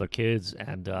like the other kids,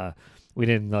 and we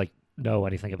didn't like know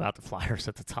anything about the Flyers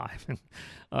at the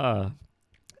time.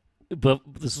 But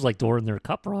this was like during their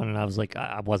cup run, and I was like,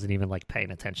 I wasn't even like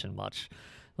paying attention much.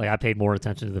 Like I paid more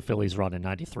attention to the Phillies run in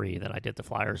 '93 than I did the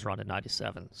Flyers run in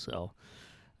 '97. So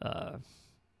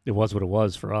it was what it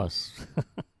was for us.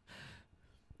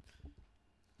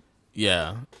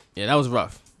 Yeah, that was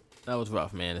rough. That was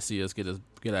rough, man, to see us get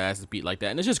our asses beat like that.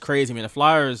 And it's just crazy, man. The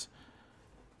Flyers,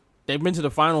 they've been to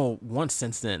the final once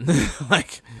since then,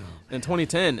 like in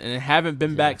 2010, and haven't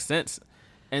been back since.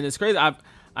 And it's crazy.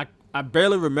 I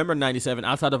barely remember '97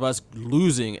 outside of us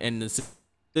losing and the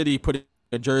city putting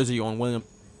a jersey on William.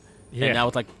 Yeah, and that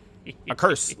was like a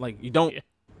curse. Like you don't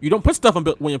put stuff on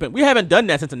William Penn. We haven't done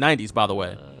that since the '90s, by the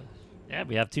way. Yeah,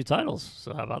 we have 2 titles.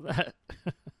 So how about that?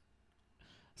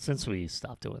 Since we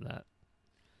stopped doing that.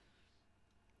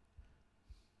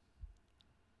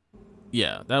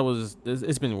 Yeah,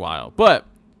 it's been wild. But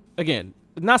again,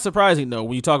 not surprising though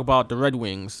when you talk about the Red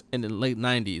Wings in the late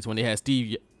 '90s when they had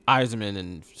Steve Yzerman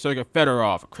and Sergei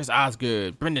Fedorov, Chris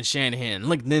Osgood, Brendan Shanahan,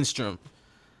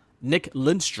 Nick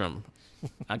Lindstrom.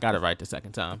 I got it right the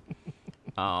second time.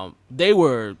 They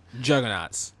were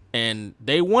juggernauts, and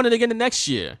they won it again the next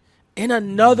year in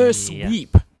another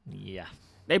sweep. Yeah.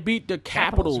 They beat the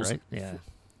Capitals. Right? Yeah.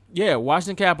 Yeah,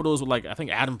 Washington Capitals with like I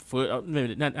think Adam Foote.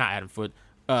 Maybe not Adam Foote.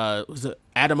 Was it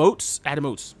Adam Oates? Adam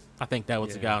Oates. I think that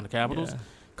was the guy on the Capitals. Yeah.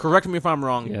 Correct me if I'm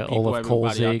wrong. Yeah, people, Olaf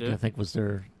Kolzig, I think, was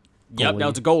their goalie. Yep, that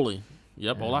was the goalie.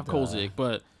 Yep, And, Olaf Kolzig.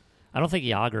 But I don't think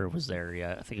Yager was there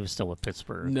yet. I think he was still with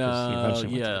Pittsburgh. 'Cause he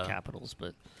eventually went to the Capitals,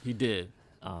 but he did.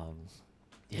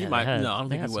 He might. I don't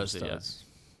think he was there yet.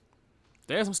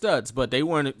 They had some studs, but they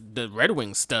weren't the Red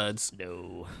Wings studs.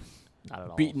 No, not at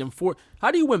all. Beating them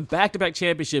how do you win back-to-back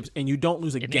championships and you don't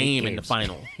lose a game in the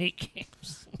final? 8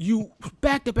 games. You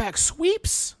back-to-back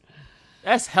sweeps?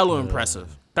 That's hella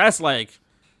impressive. That's like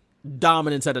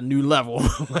dominance at a new level.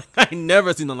 Like, I ain't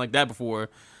never seen nothing like that before.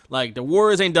 Like the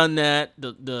Warriors ain't done that.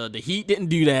 The Heat didn't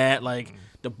do that. Like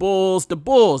the Bulls,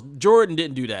 Jordan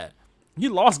didn't do that. He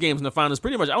lost games in the finals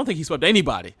pretty much. I don't think he swept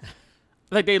anybody.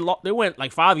 Like they went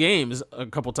like 5 games a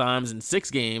couple times and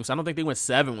 6 games. I don't think they went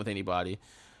 7 with anybody.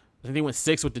 I think they went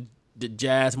 6 with the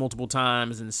Jazz multiple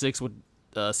times and 6 with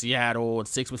Seattle and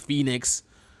 6 with Phoenix.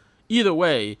 Either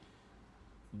way,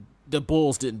 the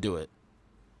Bulls didn't do it.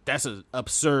 That's an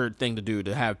absurd thing to do,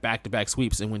 to have back-to-back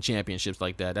sweeps and win championships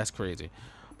like that. That's crazy.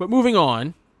 But moving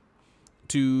on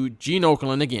to Gene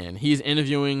Okerlund again. He's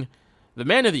interviewing the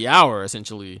man of the hour,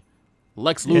 essentially,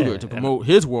 Lex Luger, to promote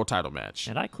his world title match.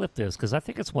 And I clipped this because I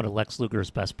think it's one of Lex Luger's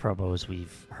best promos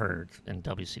we've heard in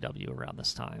WCW around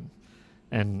this time.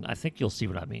 And I think you'll see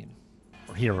what I mean,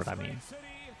 or hear what I mean.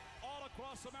 All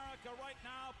across America right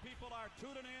now, people are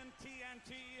tuning in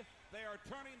TNT. They are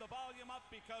turning the volume up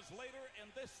because later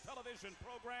in this television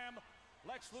program,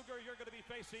 Lex Luger, you're going to be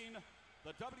facing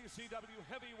the WCW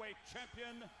heavyweight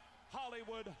champion,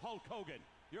 Hollywood Hulk Hogan.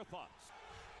 Your thoughts?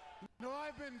 No,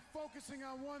 I've been focusing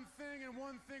on one thing and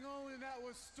one thing only, and that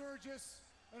was Sturgis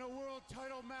in a world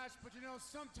title match. But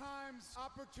sometimes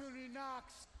opportunity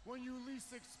knocks when you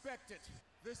least expect it.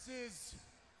 This is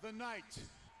the night.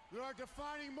 There are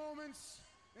defining moments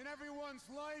in everyone's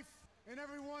life, in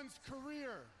everyone's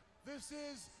career. This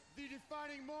is the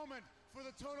defining moment for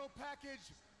the total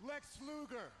package, Lex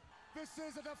Luger. This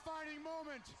is a defining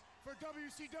moment for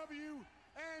WCW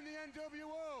and the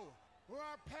NWO, where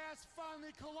our paths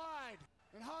finally collide.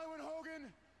 And Hollywood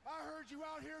Hogan, I heard you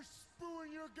out here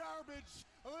spewing your garbage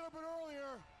a little bit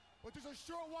earlier, but just a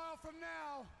short while from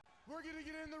now, we're gonna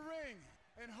get in the ring.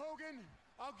 And Hogan,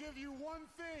 I'll give you one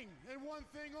thing and one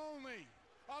thing only.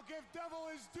 I'll give Devil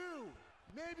his due.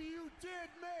 Maybe you did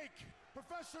make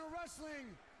professional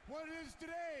wrestling what it is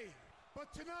today, but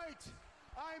tonight,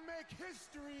 I make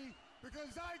history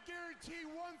because I guarantee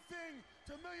one thing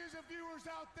to millions of viewers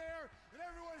out there and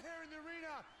everyone here in the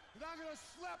arena, that I'm going to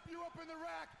slap you up in the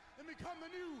rack and become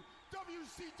the new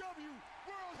WCW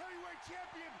World Heavyweight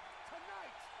Champion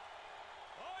tonight.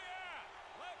 Oh,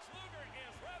 yeah. Lex Luger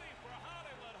is ready for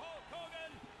Hollywood Hulk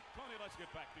Hogan. Tony, let's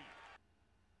get back to you.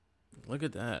 Look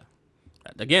at that.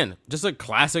 Again, just a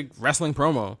classic wrestling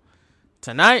promo.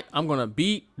 Tonight, I'm going to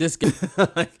beat this guy.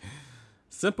 Like,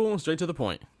 simple and straight to the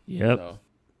point. Yep. So,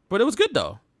 but it was good,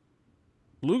 though.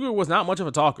 Luger was not much of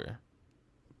a talker,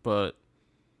 but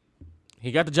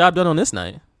he got the job done on this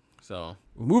night. So,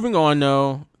 moving on,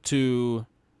 though, to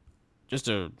just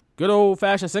a good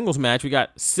old-fashioned singles match. We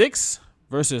got 6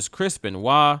 versus Chris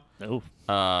Benoit.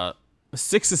 Oh.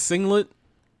 Six's singlet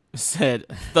said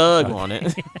Thug on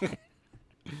it.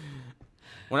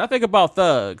 When I think about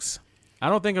thugs, I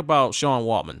don't think about Sean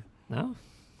Waltman. No?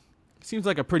 Seems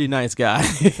like a pretty nice guy.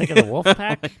 Think of the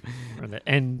Wolfpack or the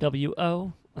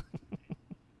NWO?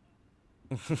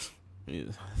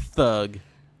 Thug.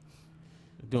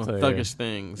 Doing So, thuggish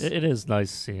things. It is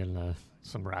nice seeing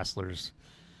some wrestlers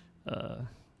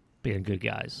being good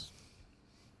guys.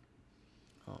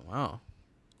 Oh, wow.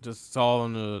 Just saw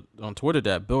on Twitter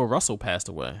that Bill Russell passed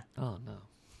away Oh, no.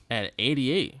 at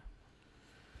 88.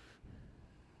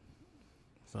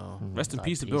 So rest in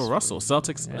peace to Bill Russell,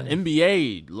 Celtics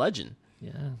NBA legend.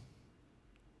 Yeah.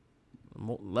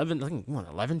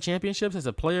 11 championships as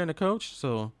a player and a coach.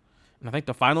 So, and I think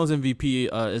the Finals MVP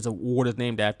award is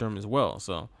named after him as well.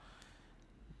 So,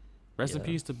 rest in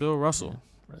peace to Bill Russell.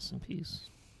 Yeah. Rest in peace.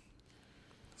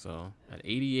 So, at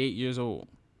 88 years old,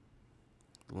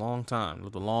 long time,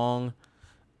 lived a long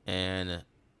and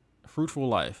fruitful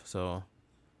life. So,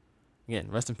 again,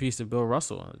 rest in peace to Bill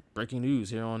Russell. Breaking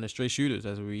news here on the Straight Shooters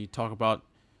as we talk about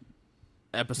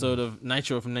episode of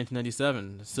Nitro from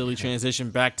 1997. Silly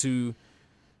transition back to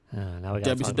now we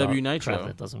got WCW Nitro. Crap,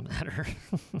 it doesn't matter.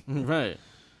 Right.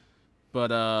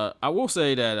 But I will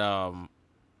say that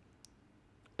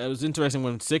it was interesting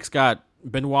when Six got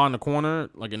Benoit in the corner,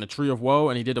 like in the Tree of Woe,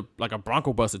 and he did a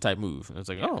Bronco Buster type move. And it's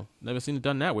like, oh, never seen it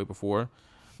done that way before.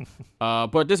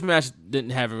 But this match didn't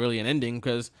have really an ending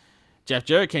because Jeff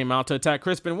Jarrett came out to attack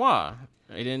Chris Benoit.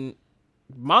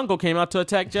 Mongo came out to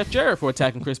attack Jeff Jarrett for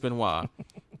attacking Chris Benoit.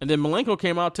 And then Malenko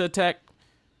came out to attack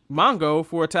Mongo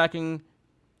for attacking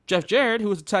Jeff Jarrett, who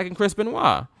was attacking Chris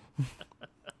Benoit.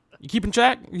 You keeping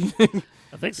track?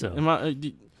 I think so.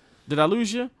 Did I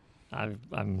lose you?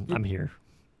 I'm here.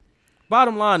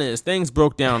 Bottom line is things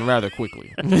broke down rather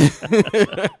quickly.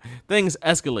 Things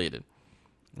escalated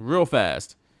real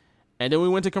fast. And then we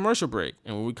went to commercial break.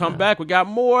 And when we come back, we got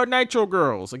more Nitro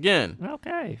girls again.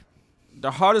 Okay.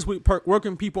 The hardest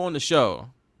working people on the show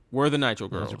were the Nitro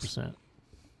girls. 100%.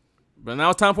 But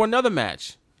now it's time for another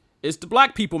match. It's the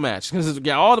black people match. Because we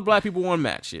got all the black people one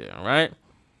match here, all right?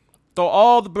 Throw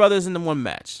all the brothers into one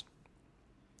match.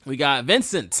 We got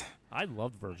Vincent. I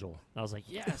loved Virgil. I was like,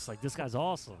 yes, like this guy's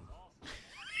awesome.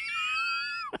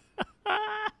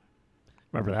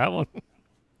 Remember that one?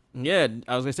 Yeah,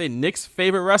 I was going to say Nick's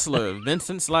favorite wrestler,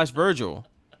 Vincent/Virgil,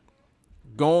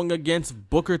 going against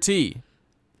Booker T.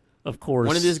 Of course.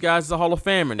 One of these guys is a Hall of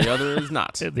Famer, and the other is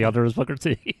not. The other is Booker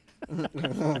T.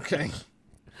 Okay.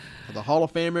 The Hall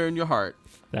of Famer in your heart.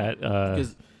 That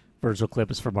Virgil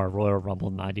clip is from our Royal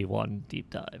Rumble 91 deep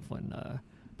dive when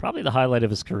probably the highlight of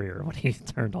his career when he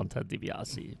turned on Ted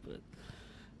DiBiase. But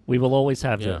we will always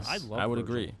have this. I would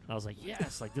agree. I was like,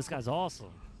 yes, like this guy's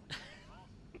awesome.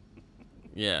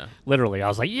 Yeah. Literally, I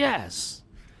was like, yes.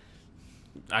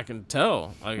 I can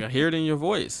tell. I hear it in your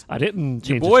voice. I didn't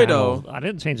change boy, the channel. though. I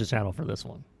didn't change the channel for this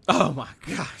one. Oh, my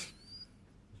gosh.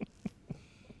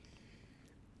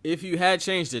 If you had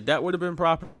changed it, that would have been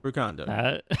proper conduct.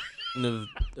 Wouldn't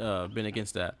have been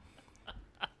against that.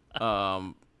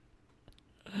 Because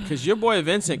your boy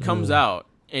Vincent comes out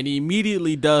and he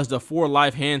immediately does the 4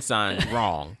 life hand sign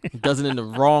wrong. He does it in the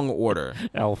wrong order.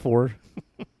 L4.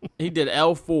 He did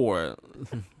L4.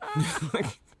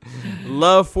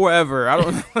 Love forever. I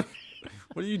don't know.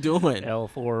 What are you doing?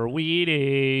 L4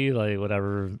 weenie, like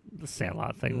whatever the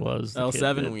Sandlot thing was.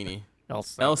 L7 weenie.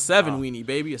 L7 weenie,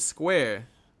 baby. A square.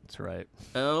 That's right.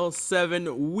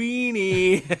 L7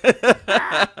 weenie.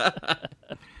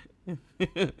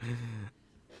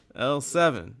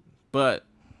 L7. But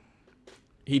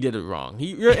he did it wrong.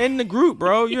 You're in the group,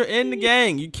 bro. You're in the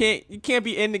gang. You can't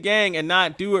be in the gang and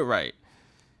not do it right.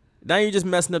 Now you're just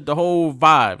messing up the whole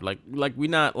vibe. Like we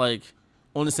not like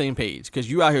on the same page because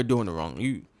you out here doing it wrong.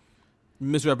 You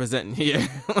misrepresenting here,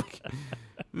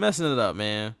 messing it up,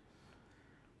 man.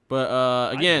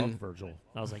 But again, I love Virgil.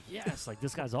 I was like, yes, like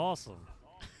this guy's awesome.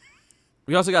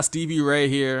 We also got Stevie Ray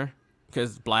here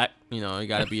because black. You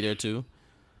got to be there too.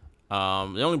 The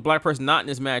only black person not in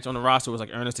this match on the roster was like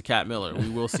Ernest the Cat Miller. We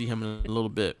will see him in a little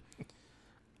bit.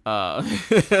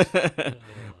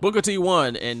 Booker T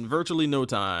won in virtually no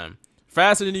time.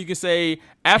 Faster than you can say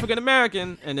African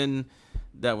American, and then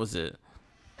that was it.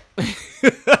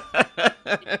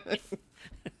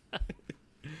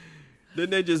 Then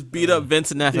they just beat up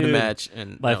Vincent after the match.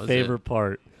 And my favorite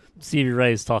part, Stevie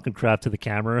Ray is talking crap to the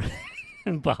camera,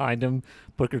 and behind him,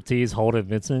 Booker T is holding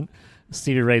Vincent.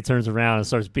 Stevie Ray turns around and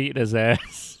starts beating his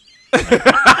ass.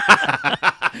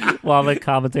 While the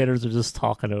commentators are just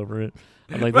talking over it.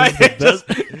 I'm like, this is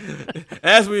the best.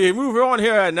 as we move on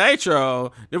here at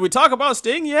Nitro, did we talk about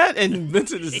Sting yet? And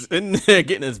Vincent is in there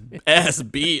getting his ass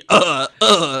beat.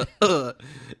 Meanwhile,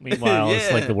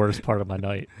 it's like the worst part of my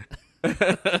night.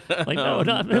 Like, no,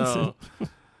 not Vincent.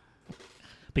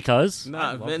 Because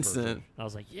not Vincent. I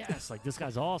was like, yes, like this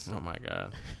guy's awesome. Oh my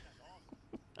god.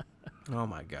 Oh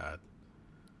my god.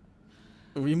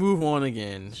 We move on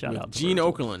again. Shout with out to Gene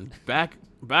Virgil. Okerlund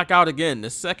back out again. The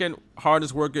second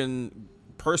hardest working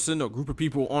person or group of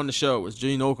people on the show was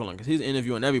Gene Okerlund because he's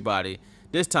interviewing everybody.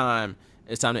 This time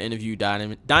it's time to interview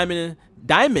Diamond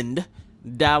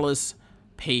Dallas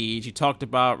Page. He talked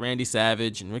about Randy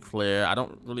Savage and Ric Flair. I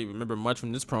don't really remember much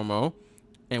from this promo.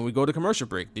 And we go to commercial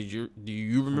break. Do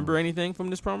you remember anything from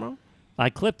this promo? I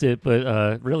clipped it,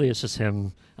 but really it's just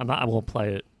him. I won't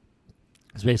play it.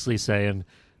 It's basically saying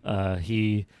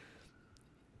him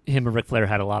and Ric Flair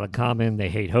had a lot in common. They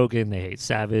hate Hogan, they hate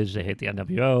Savage, they hate the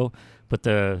NWO. But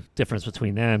the difference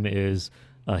between them is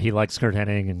he likes Kurt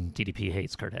Hennig and DDP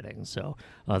hates Kurt Hennig. So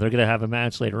they're gonna have a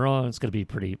match later on. It's gonna be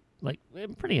pretty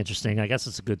interesting. I guess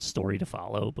it's a good story to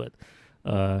follow, but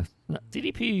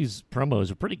DDP's promos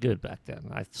were pretty good back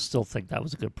then. I still think that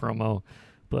was a good promo,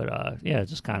 but yeah,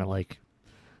 just kind of like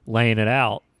laying it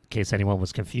out in case anyone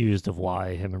was confused of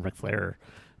why him and Ric Flair,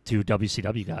 two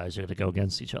WCW guys, are going to go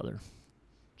against each other.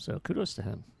 So kudos to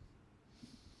him.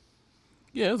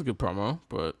 Yeah, it was a good promo,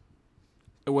 but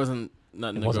it wasn't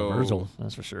nothing It to wasn't go. Virgil,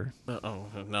 that's for sure. Oh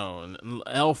no,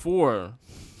 L4,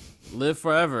 live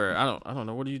forever. I don't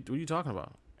know. What are you talking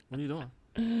about? What are you doing?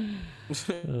 I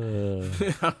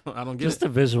don't get Just it. a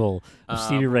visual of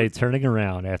Stevie Ray turning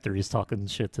around after he's talking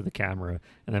shit to the camera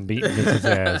and then beating Vince's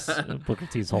ass. And Booker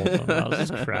T's holding him. I was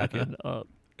just cracking up.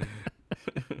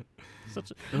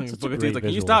 Such a Booker great T's like, can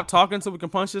you visual. stop talking so we can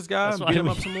punch this guy That's and why beat him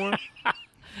we- up some more?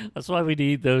 That's why we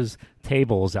need those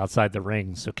tables outside the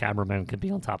ring so cameramen can be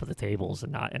on top of the tables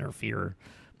and not interfere,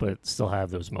 but still have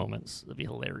those moments. That'd be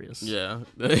hilarious. Yeah,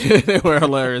 they were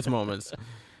hilarious moments.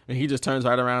 And he just turns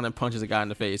right around and punches a guy in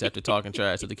the face after talking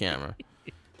trash to the camera.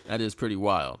 That is pretty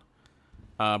wild.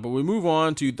 But we move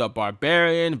on to The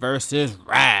Barbarian versus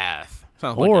Wrath.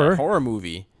 Sounds like Or- a horror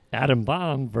movie. Adam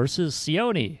Bomb versus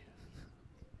Sione.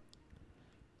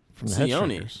 From the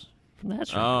Sione? Headshrinkers. From the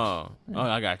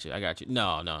Headshrinkers. I got you.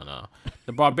 No.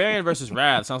 The Barbarian versus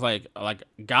Wrath sounds like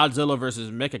Godzilla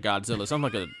versus Mechagodzilla. Sounds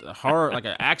like a horror, like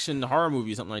an action horror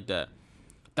movie, something like that.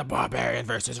 The Barbarian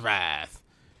versus Wrath.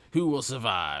 Who will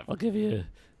survive? I'll give you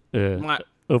My-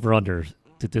 over under.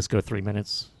 Did this go 3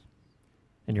 minutes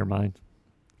in your mind?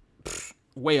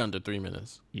 Way under 3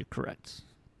 minutes. You're correct.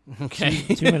 Okay.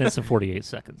 2 minutes and 48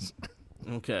 seconds.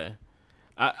 Okay.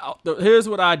 Here's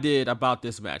what I did about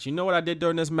this match. You know what I did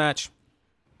during this match?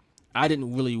 I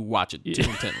didn't really watch it too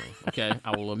intently. Okay,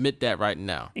 I will admit that right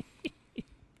now.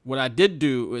 What I did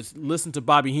do was listen to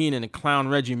Bobby Heenan and clown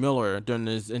Reggie Miller during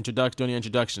the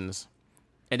introductions,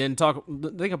 and then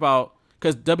think about,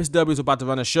 because WCW is about to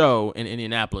run a show in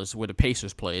Indianapolis where the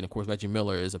Pacers play, and of course Reggie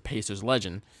Miller is a Pacers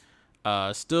legend,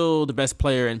 still the best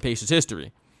player in Pacers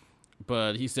history.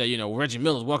 But he said, Reggie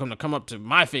Miller's welcome to come up to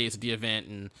my face at the event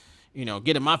and,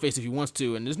 get in my face if he wants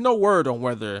to. And there's no word on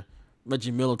whether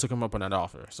Reggie Miller took him up on that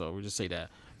offer. So we'll just say that.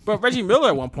 But Reggie Miller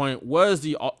at one point was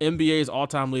the NBA's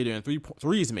all-time leader in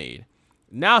threes made.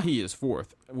 Now he is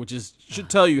fourth, which should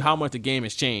tell you how much the game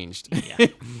has changed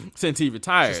since he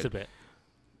retired. Just a bit.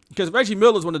 Because Reggie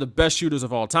Miller is one of the best shooters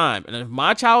of all time. And in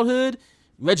my childhood,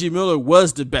 Reggie Miller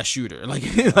was the best shooter. Like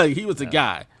he was the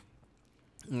guy.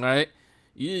 Right?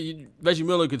 Reggie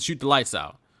Miller could shoot the lights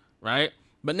out. Right?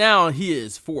 But now he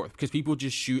is fourth because people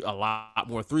just shoot a lot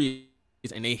more threes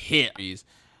and they hit threes.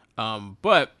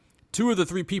 But two of the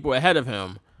three people ahead of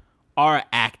him are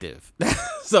active.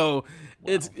 So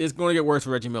it's going to get worse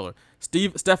for Reggie Miller.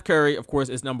 Steph Curry, of course,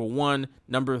 is number one.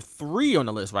 Number 3 on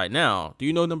the list right now. Do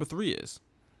you know who number 3 is?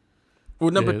 Well,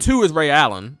 number 2 is Ray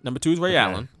Allen. Number 2 is Ray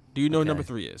Allen. Do you know who number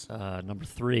 3 is? Number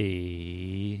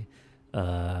 3,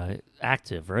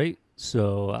 active, right?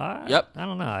 So, Yep. I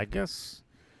don't know. I guess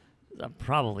I'm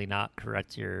probably not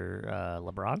correct here.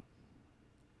 LeBron?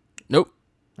 Nope.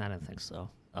 I don't think so.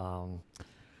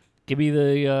 Give me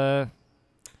the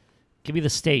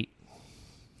state.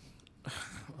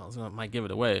 I might give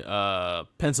it away.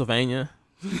 Pennsylvania.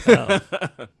 Oh,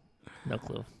 no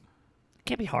clue.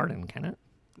 Can't be Harden, can it?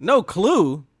 No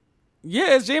clue.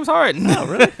 Yeah, it's James Harden. Oh,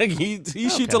 really? he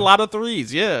shoots a lot of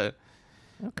threes. Yeah.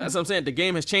 Okay. That's what I'm saying. The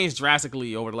game has changed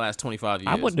drastically over the last 25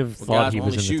 years. I wouldn't have Where thought guys he will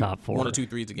was only in the shoot top 4 1 or 2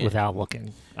 threes a game. without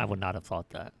looking. I would not have thought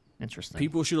that. Interesting.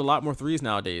 People shoot a lot more threes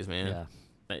nowadays, man.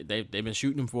 Yeah. They've been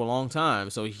shooting them for a long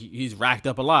time, so he's racked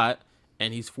up a lot,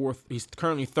 and he's fourth. He's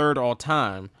currently third all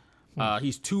time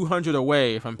He's 200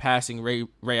 away from passing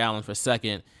Ray Allen for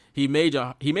second. He made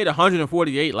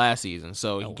 148 last season,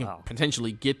 so he can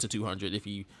potentially get to 200 if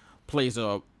he plays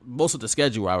most of the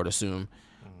schedule, I would assume.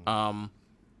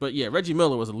 But yeah, Reggie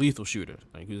Miller was a lethal shooter.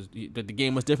 Like the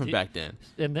game was different back then.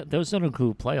 And those don't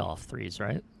include playoff threes,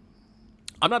 right?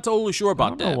 I'm not totally sure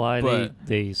about that. I don't know why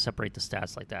they separate the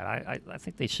stats like that. I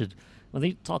think they should, when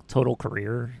they talk total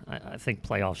career, I think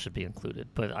playoffs should be included.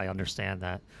 But I understand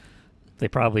that they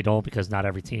probably don't because not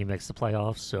every team makes the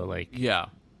playoffs. So like, yeah.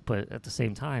 But at the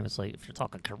same time, it's like if you're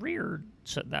talking career,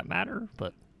 shouldn't that matter?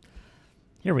 But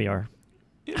here we are.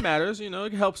 It matters, It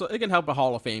can help a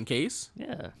Hall of Fame case.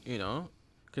 Yeah.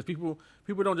 Because people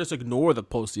don't just ignore the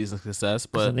postseason success,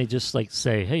 but then they just like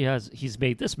say, "Hey, he's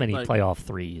made this many playoff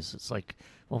threes." It's like,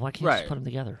 well, why can't you just put them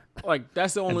together? Like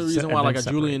that's the only reason why a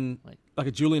Julian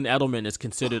Edelman is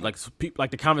considered like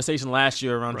the conversation last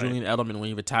year around Julian Edelman when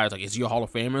he retires. Like, is he a Hall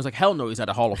of Famer? It's like, hell no, he's not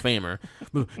a Hall of Famer.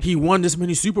 He won this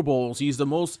many Super Bowls. He's at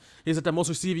the most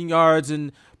receiving yards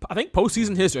in I think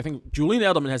postseason history. I think Julian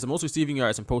Edelman has the most receiving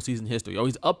yards in postseason history. Oh,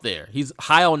 he's up there. He's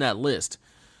high on that list.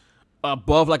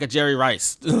 Above like a Jerry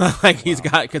Rice, he's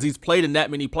got because he's played in that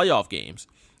many playoff games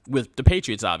with the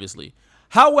Patriots, obviously.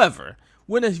 However,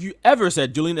 when have you ever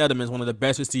said Julian Edelman is one of the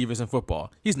best receivers in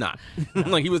football? He's not.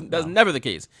 That's never the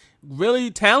case. Really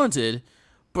talented,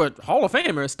 but Hall of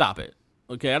Famer. Stop it.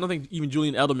 Okay, I don't think even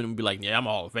Julian Edelman would be like, yeah, I'm a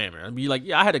Hall of Famer. I'd be like,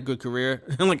 yeah, I had a good career.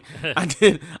 I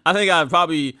did. I think I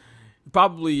probably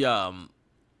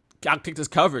outkicked his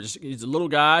coverage. He's a little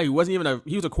guy. He was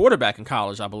a quarterback in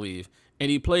college, I believe. And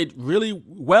he played really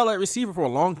well at receiver for a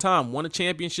long time. Won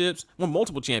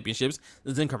multiple championships.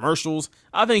 Was in commercials.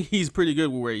 I think he's pretty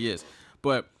good with where he is.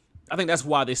 But I think that's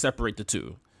why they separate the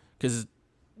two. Because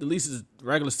at least his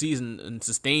regular season and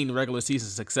sustained regular season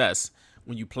success,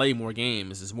 when you play more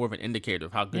games, is more of an indicator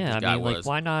of how good this guy was. Like,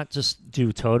 why not just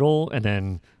do total and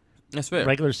then that's fair.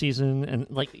 Regular season? And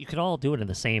like you could all do it in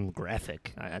the same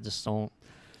graphic. I just don't.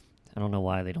 I don't know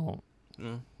why they don't.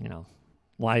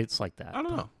 Why it's like that. I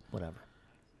don't know. Whatever.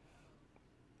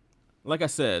 Like I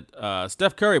said,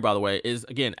 Steph Curry, by the way, is,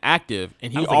 again, active,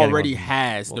 and he already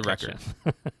has the record.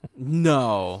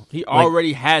 No, he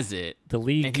already has it. The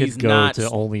league could go to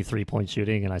only three-point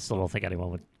shooting, and I still don't think anyone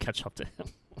would catch up to him.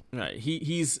 Right.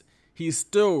 He's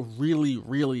still really,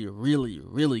 really, really,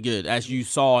 really good, as you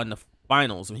saw in the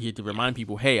finals, when he had to remind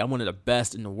people, hey, I'm one of the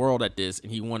best in the world at this,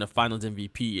 and he won a finals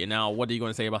MVP. And now what are you going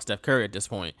to say about Steph Curry at this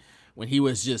point, when he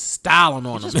was just styling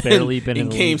on him barely been in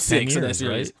Game 6 of that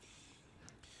series? Right?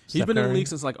 He's been in the league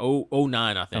since like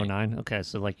 09, I think. 09? Okay,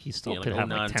 so like he still could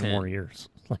have 10 more years.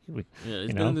 He's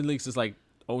been in the league since like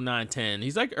 09, 10.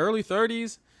 He's like early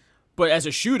 30s, but as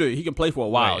a shooter, he can play for a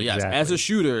while. Right, yes, exactly. As a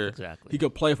shooter, he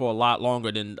could play for a lot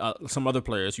longer than some other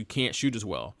players who can't shoot as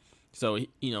well. So,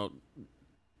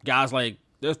 guys like,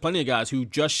 there's plenty of guys who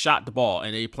just shot the ball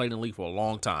and they played in the league for a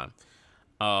long time.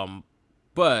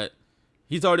 But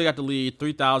he's already got the lead,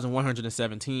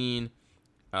 3,117.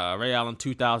 Ray Allen,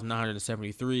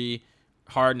 2,973.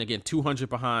 Harden, again, 200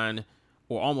 behind,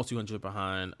 or almost 200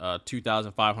 behind,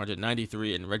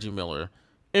 2,593. And Reggie Miller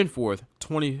in fourth,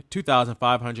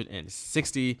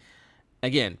 2,560.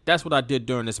 Again, that's what I did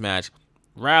during this match.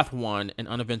 Wrath won in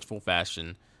uneventful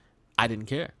fashion. I didn't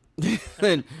care.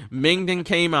 And Mingdon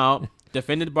came out,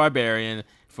 defended Barbarian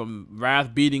from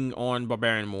Wrath beating on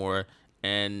Barbarian more,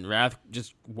 and Wrath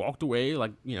just walked away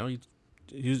like,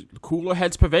 cooler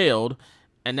heads prevailed.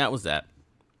 And that was that.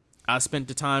 I spent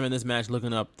the time in this match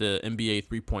looking up the NBA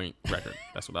three-point record.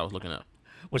 That's what I was looking up.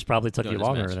 Which probably took you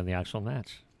longer than the actual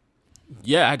match.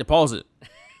 Yeah, I had to pause it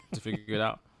to figure it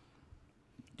out.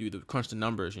 Crunch the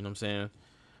numbers, you know what I'm saying?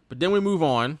 But then we move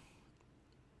on.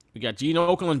 We got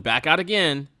Geno Okerlund back out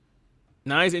again.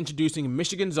 Now he's introducing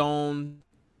Michigan's own,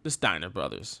 the Steiner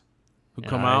brothers, who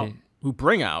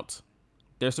bring out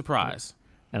their surprise.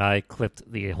 And I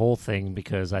clipped the whole thing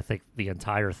because I think the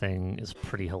entire thing is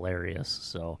pretty hilarious.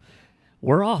 So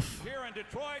we're off. Here in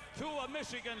Detroit, two of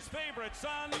Michigan's favorite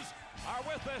sons are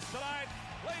with us tonight.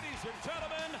 Ladies and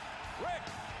gentlemen, Rick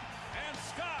and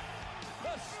Scott,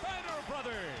 the Steiner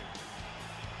brothers.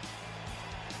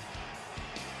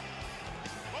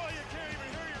 Oh, you can't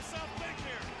even hear yourself think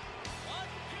here. What?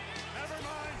 Never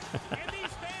mind. And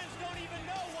these fans don't even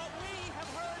know what we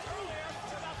have heard earlier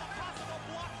about the possible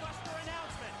blockbuster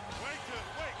announcement. Wait,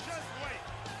 just wait.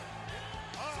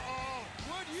 Uh-oh.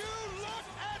 Would you look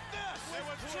at this? It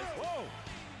was true. Whoa.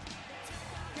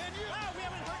 Can you? Wow, we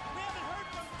haven't heard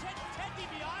from Ted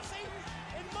DiBiase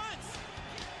in months.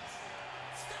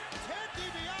 Ted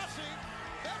DiBiase?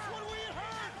 That's what we had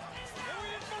heard. And we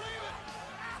didn't believe it.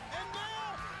 And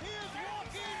now he is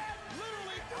walking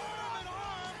literally arm in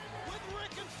arm with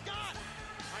Rick and Scott.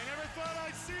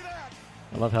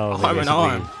 love how they Arm in basically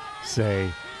arm.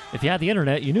 say, if you had the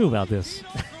internet, you knew about this.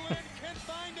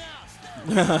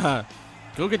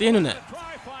 Go get the internet.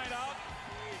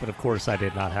 But of course, I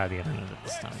did not have the internet at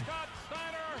this time. Scott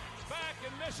Steiner back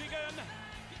in Michigan.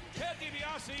 Ted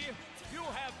DiBiase, you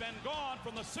have been gone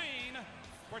from the scene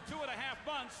for 2.5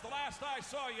 months. The last I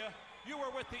saw you, you were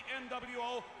with the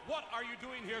NWO. What are you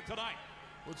doing here tonight?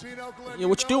 Well, Gene Okerlund, Yeah,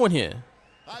 what you doing here?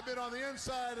 I've been on the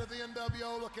inside of the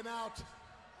NWO looking out,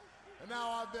 and now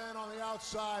I've been on the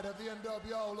outside of the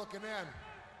NWO looking in.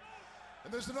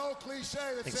 And there's an old cliche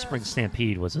that I think says, Spring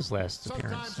Stampede was his last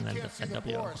appearance sometimes in you can't see the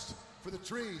NWO. forest for the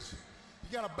trees.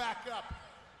 You got to back up,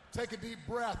 take a deep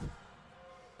breath,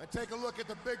 and take a look at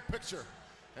the big picture,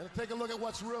 and take a look at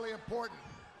what's really important.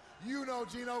 You know,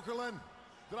 Gene Okerlund,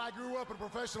 that I grew up in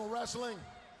professional wrestling.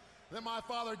 Then my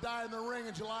father died in the ring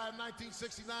in July of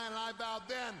 1969, and I vowed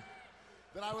then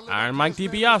that I would live Iron up to Mike this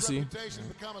man's DiBiase. reputation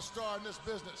and become a star in this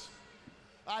business.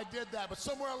 I did that, but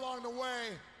somewhere along the way,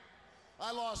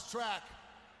 I lost track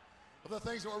of the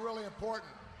things that were really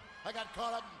important. I got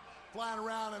caught up in flying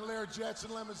around in Lear jets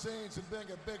and limousines and being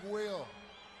a big wheel.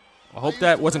 I hope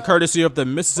that wasn't courtesy of the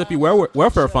Mississippi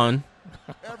Welfare Fund.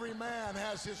 Every man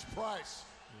has his price.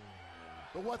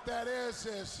 But what that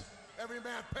is every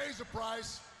man pays a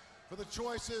price for the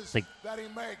choices Think that he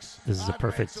makes. this is a I've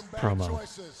perfect made some bad promo.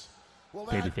 choices. Well,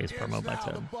 Babyface that promo ends by now.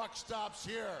 Ted. The buck stops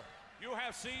here. You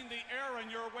have seen the error in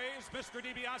your ways, Mr.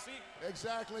 DiBiase.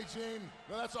 Exactly, Gene.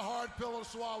 Now, that's a hard pill to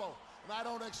swallow. And I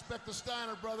don't expect the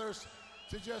Steiner brothers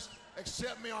to just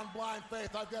accept me on blind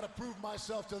faith. I've got to prove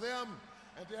myself to them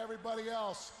and to everybody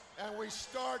else. And we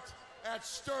start at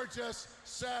Sturgis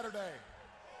Saturday.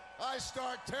 I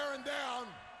start tearing down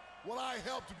what I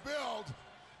helped build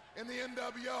in the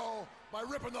NWO by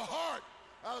ripping the heart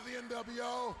out of the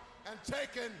NWO and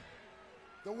taking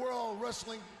the World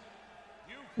Wrestling.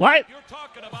 What? You're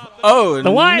talking about the Oh,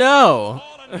 The what? no.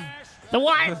 Paul and Nash. The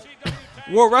what? WCW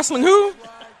tag. World Wrestling who?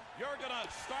 You're gonna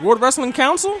start World Wrestling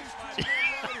Council? Right here.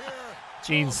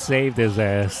 Gene saved his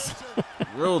ass.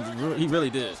 He really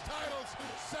did. Titles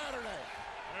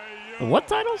Saturday. What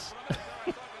titles?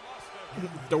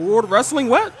 The World Wrestling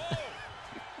what?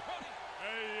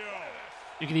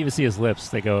 You can even see his lips.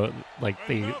 They go like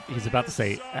he's about to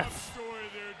say F.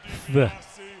 He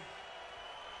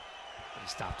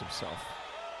stopped himself.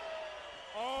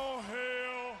 All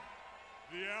hail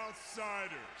the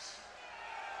outsiders.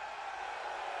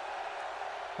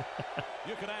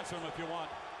 You can answer him if you want.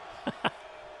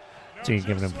 Now, Gene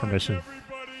giving him just permission. Like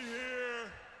everybody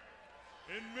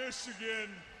here in Michigan,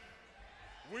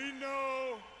 we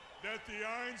know that the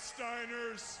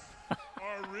Einsteiners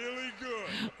are really good.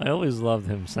 I always loved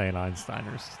him saying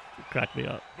Einsteiners. It cracked me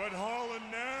up. But Hall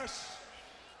and Nash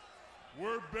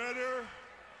were better,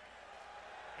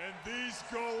 and these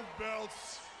gold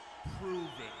belts prove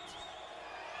it.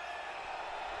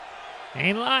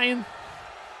 Ain't lying.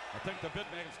 I think the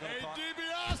bitmaker's gonna Hey, talk.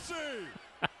 DiBiase!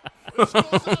 This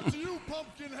goes out to you,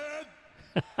 Pumpkinhead!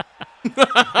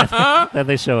 Then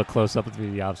they show a close up of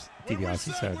DiBiase's When we head.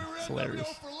 said It's we were hilarious.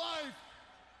 NWO for life,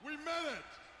 we meant it.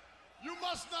 You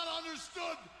must not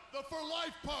understood the for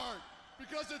life part,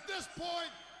 because at this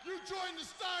point, you join the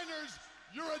Steiners,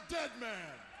 you're a dead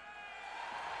man.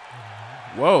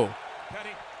 Whoa. Teddy,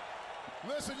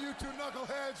 Listen, you two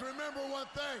knuckleheads, remember one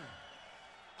thing.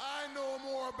 I know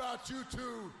more about you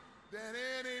two than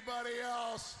anybody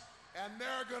else, and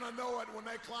they're gonna know it when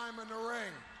they climb in the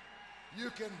ring. You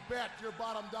can bet your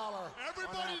bottom dollar.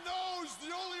 Everybody knows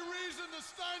the only reason the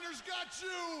Steiners got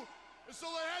you is so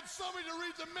they had somebody to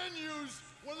read the menus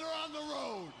when they're on the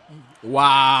road.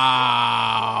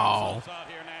 Wow. results out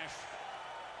here, Nash.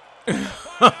 This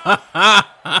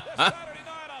Saturday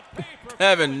night on pay-per-view,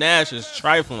 Kevin Nash is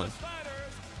trifling. the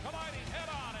Steiners colliding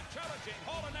head-on and challenging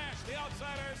Hall and Nash, the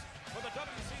outsiders, for the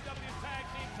WCW Tag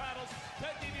Team titles.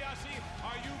 Ted DiBiase,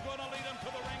 are you going to lead them to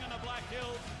the ring in the Black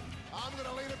Hills? I'm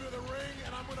gonna lead him to the ring,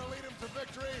 and I'm gonna lead him to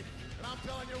victory. And I'm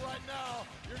telling you right now,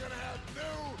 you're gonna have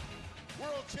new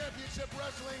World Championship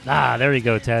Wrestling. Ah, there you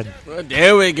go, Ted. Well,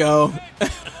 there we go.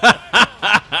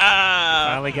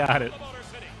 Finally got it. Motor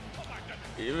City. Oh, my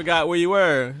goodness. You forgot where you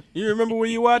were. You remember where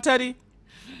you were, Teddy?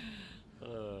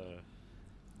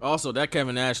 Also, that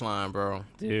Kevin Nash line, bro.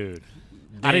 Dude.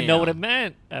 I didn't know what it Damn.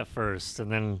 meant at first.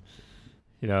 And then,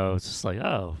 it's just like,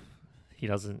 oh, he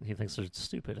thinks they're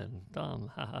stupid and dumb.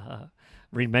 Ha ha ha.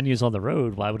 Read menus on the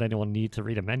road. Why would anyone need to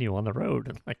read a menu on the road?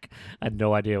 And I had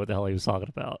no idea what the hell he was talking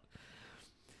about.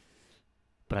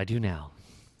 But I do now.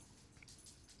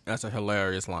 That's a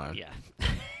hilarious line. Yeah.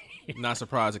 Not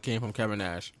surprised it came from Kevin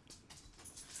Nash.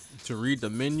 To read the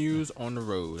menus on the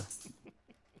road.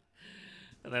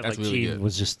 And then That's like really Gene good.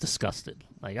 was just disgusted.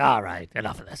 Like, all right,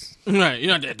 enough of this. Right,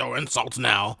 you're not there throwing insults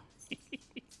now.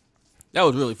 That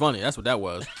was really funny. That's what that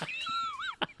was.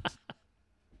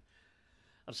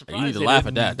 I'm You surprised need to they laugh at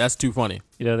didn't- that. That's too funny.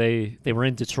 You know, they were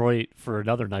in Detroit for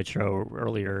another Nitro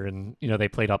earlier, and you know they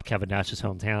played up Kevin Nash's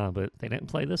hometown, but they didn't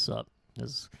play this up.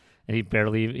 And he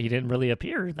didn't really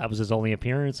appear. That was his only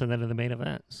appearance, and then in the main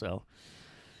event. So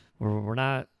we're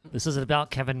not. This isn't about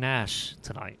Kevin Nash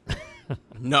tonight.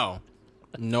 No,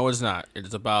 it's not.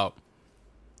 It's about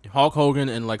Hulk Hogan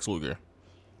and Lex Luger.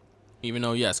 Even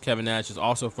though, yes, Kevin Nash is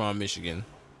also from Michigan.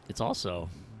 It's also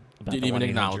about Didn't the even 1-800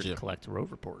 acknowledge it. Collect Road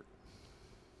Report.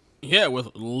 Yeah, with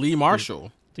Lee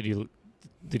Marshall. Did you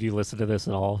listen to this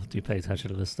at all? Do you pay attention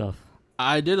to this stuff?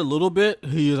 I did a little bit.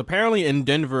 He was apparently in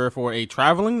Denver for a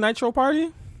traveling Nitro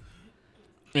party.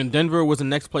 And Denver was the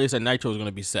next place that Nitro was going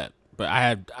to be set. But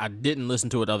I didn't listen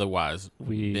to it otherwise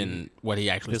than what he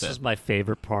actually This said. is my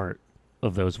favorite part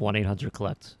of those 1-800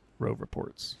 Collect Road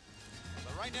Reports.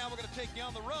 But right now we're going to take you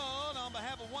on the road on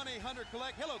behalf of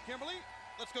 1-800-COLLECT. Hello, Kimberly.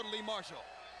 Let's go to Lee Marshall.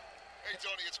 Hey,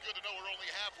 Tony, it's good to know we're only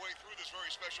halfway through this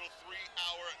very special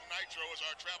 3-hour Nitro as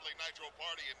our traveling Nitro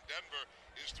party in Denver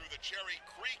is through the Cherry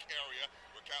Creek area.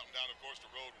 We're counting down, of course, to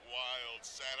Road Wild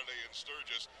Saturday in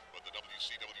Sturgis, but the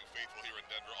WCW faithful here in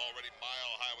Denver already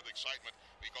mile high with excitement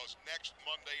because next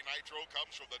Monday Nitro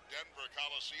comes from the Denver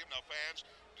Coliseum. Now, fans,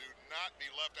 do not be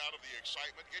left out of the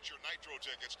excitement. Get your Nitro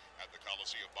tickets at the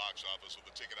Coliseum box office of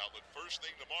the ticket outlet first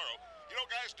thing tomorrow. You know,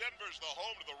 guys, Denver's the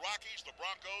home to the Rockies, the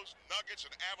Broncos, Nuggets,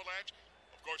 and Avalanche.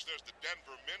 Of course, there's the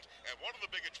Denver Mint, and one of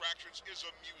the big attractions is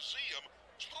a museum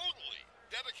totally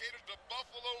dedicated to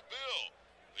Buffalo Bill.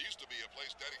 There used to be a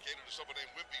place dedicated to someone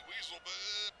named Wimpy Weasel,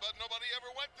 but nobody ever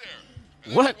went there. And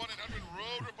What? that's the 1-800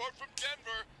 Road Report from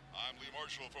Denver. I'm Lee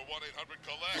Marshall for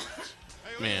 1-800-COLLECT.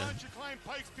 Hey, Man. why don't you climb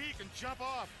Pikes Peak and jump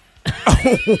off?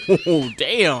 Oh,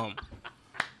 damn.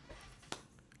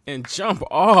 And jump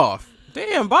off.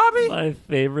 Damn, Bobby. My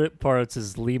favorite parts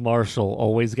is Lee Marshall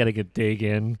always getting a dig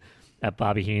in at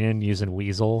Bobby Heenan using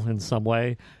Weasel in some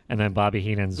way, and then Bobby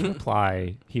Heenan's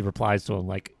he replies to him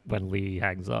like when Lee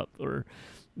hangs up, or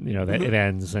you know that it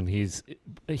ends, and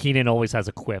Heenan always has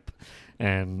a quip,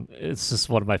 and it's just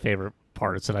one of my favorite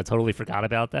parts, and I totally forgot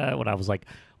about that when I was like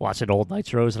watching old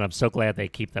Nitros, and I'm so glad they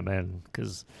keep them in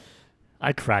because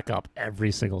I crack up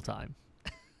every single time.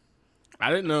 I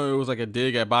didn't know it was like a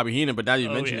dig at Bobby Heenan, but now you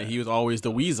Oh, mentioned yeah. it, he was always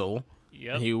the Weasel.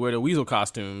 Yep. And he would wear the Weasel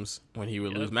costumes when he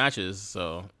would Yep. lose matches.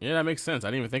 So, yeah, that makes sense. I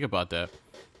didn't even think about that.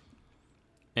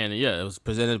 And, yeah, it was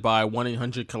presented by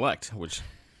 1-800-COLLECT, which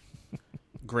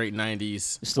great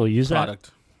 90s Still use product.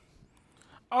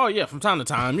 Oh, yeah, from time to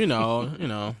time, you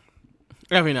know,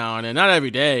 every now and then. Not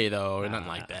every day, though, or nothing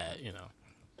like that, you know.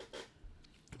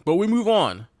 But we move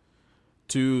on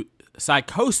to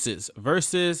Psychosis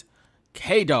versus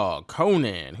K-Dog,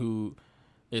 Conan, who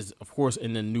is, of course,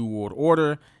 in the New World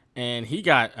Order. And he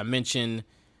got a mention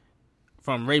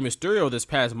from Rey Mysterio this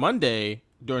past Monday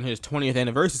during his 20th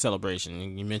anniversary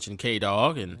celebration. You mentioned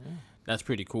K-Dog, and that's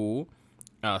pretty cool.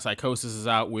 Psychosis is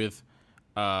out with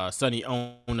Sonny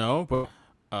Ono, but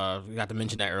we got to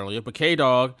mention that earlier. But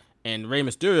K-Dog and Rey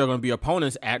Mysterio are going to be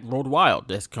opponents at Road Wild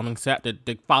this coming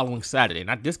the following Saturday.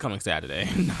 Not this coming Saturday.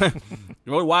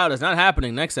 Road Wild is not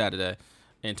happening next Saturday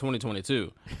in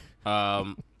 2022.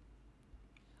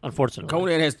 Unfortunately,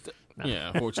 Conan has,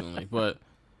 yeah, unfortunately, but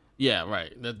yeah,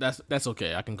 right. That's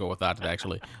okay. I can go without it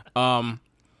actually.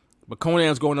 But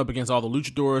Conan's going up against all the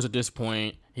luchadors at this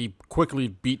point. He quickly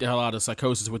beat the hell out of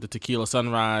Psychosis with the Tequila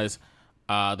Sunrise.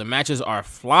 The matches are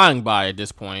flying by at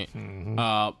this point.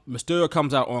 Mysterio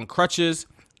comes out on crutches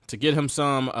to get him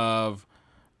some of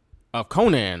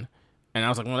Conan, and I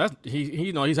was like, well,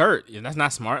 he's hurt. And that's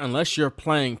not smart unless you're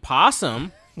playing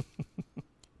possum.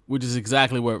 Which is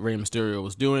exactly what Rey Mysterio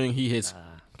was doing. He hits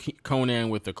Conan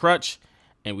with the crutch,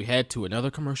 and we head to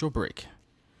another commercial break.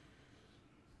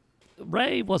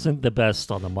 Ray wasn't the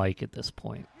best on the mic at this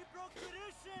point. You broke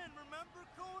tradition, remember,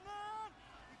 Conan?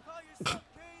 You call yourself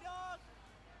K-Dog?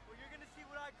 Well, you're gonna see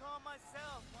what I call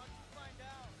myself. Why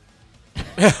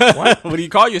don't you find out? What do you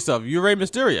call yourself? You're Rey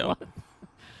Mysterio.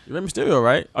 You're Rey Mysterio,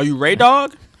 right? Are you Ray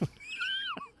Dog?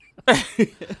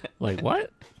 Like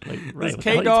what? Like Ray, It's what the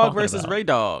hell are you K-Dog talking versus about? Ray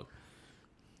Dog.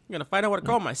 I'm going to find out what I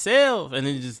call myself. And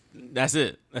then that's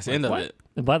it. That's the end of What? it.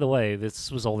 And by the way, this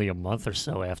was only a month or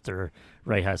so after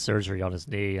Ray had surgery on his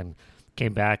knee and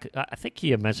came back. I think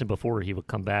he had mentioned before he would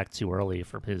come back too early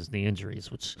from his knee injuries,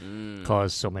 which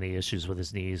caused so many issues with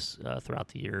his knees throughout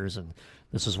the years. And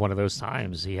this was one of those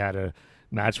times. He had a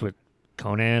match with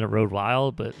Conan at Road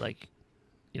Wild, but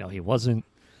he wasn't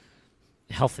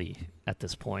healthy at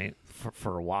this point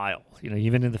for a while.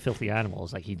 Even in the Filthy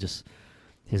Animals, he just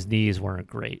his knees weren't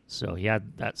great. So he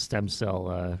had that stem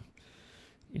cell,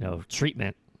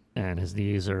 treatment, and his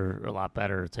knees are a lot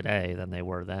better today than they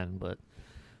were then. But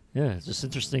yeah, it's just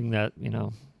interesting that,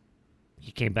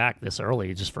 he came back this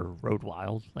early just for Road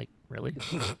Wild. Like, really?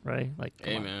 Right? Like,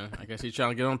 hey, man, I guess he's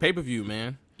trying to get on pay-per-view,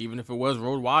 man. Even if it was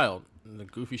Road Wild, the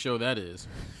goofy show that is.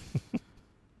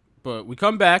 But we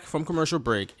come back from commercial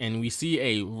break, and we see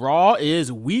a Raw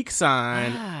is weak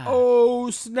sign. Oh,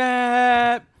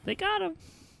 snap. They got him.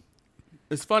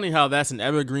 It's funny how that's an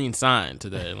evergreen sign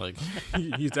today. Like,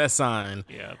 use that sign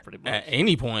Yeah, pretty much. at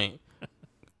any point.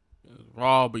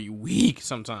 Raw be weak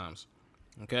sometimes.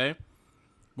 Okay?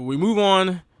 But we move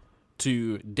on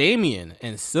to Damien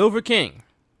and Silver King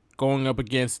going up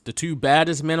against the two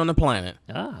baddest men on the planet,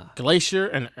 Glacier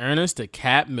and Ernest the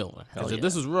Cat Miller. Because if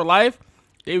this was real life,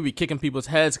 they would be kicking people's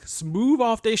heads smooth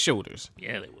off their shoulders.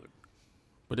 Yeah, they would.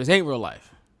 But this ain't real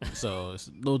life. So it's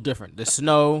a little different. The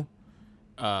snow,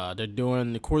 they're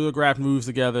doing the choreographed moves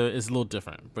together. It's a little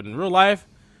different. But in real life,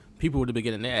 people would be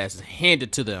getting their asses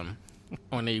handed to them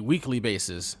on a weekly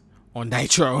basis on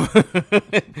Nitro.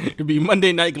 It'd be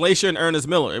Monday Night Glacier and Ernest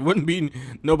Miller. It wouldn't be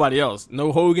nobody else.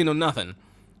 No Hogan or nothing.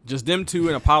 Just them two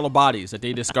and a pile of bodies that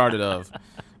they discarded of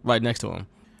right next to them.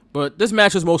 But this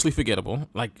match was mostly forgettable,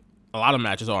 like a lot of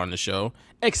matches are on the show,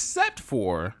 except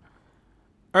for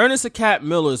Ernest the Cat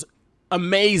Miller's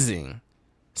amazing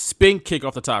spin kick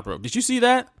off the top rope. Did you see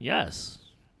that? Yes.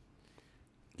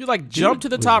 You jumped to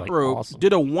the top rope, awesome.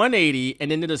 did a 180,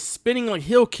 and then did a spinning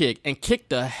heel kick and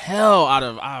kicked the hell out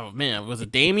of, oh man, was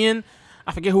it Damien?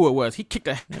 I forget who it was. He kicked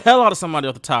the hell out of somebody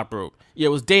off the top rope. Yeah,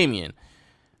 it was Damien.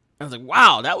 I was like,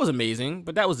 wow, that was amazing,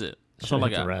 but that was it. That's all I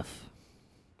got. The ref.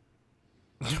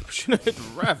 Should have hit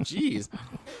the ref. Jeez.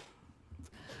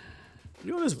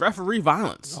 You know this referee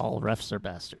violence. All refs are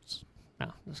bastards.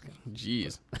 No, just kidding.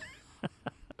 Jeez.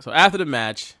 So after the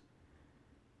match,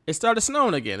 it started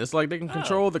snowing again. It's like they can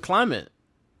control the climate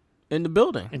in the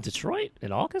building. In Detroit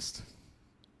in August?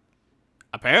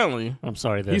 Apparently. I'm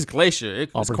sorry. He's Glacier.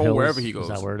 It's Auburn cold Hills, wherever he goes. Is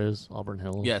that where it is? Auburn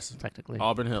Hills? Yes. Technically.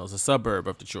 Auburn Hills, a suburb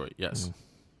of Detroit. Yes.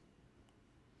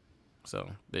 So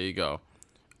there you go.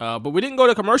 But we didn't go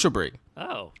to commercial break.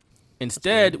 Oh.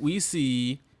 Instead, we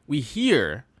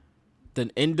hear the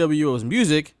NWO's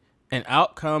music, and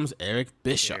out comes Eric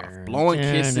Bischoff blowing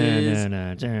kisses.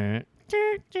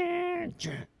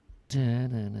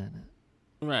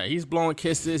 Right, he's blowing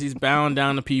kisses. He's bowing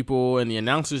down to people, and the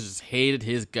announcers just hated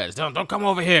his guts. Don't come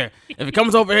over here. If it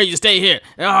comes over here, you stay here.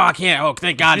 Oh, I can't. Oh,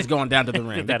 thank God he's going down to the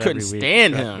ring. They couldn't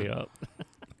stand him.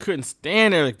 Couldn't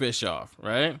stand Eric Bischoff,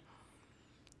 right?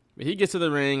 But he gets to the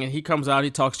ring, and he comes out.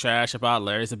 He talks trash about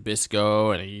Larry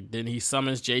Zbyszko, and then he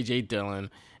summons J.J.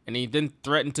 Dillon, and he then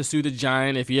threatened to sue the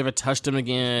Giant if he ever touched him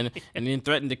again, and then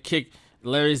threatened to kick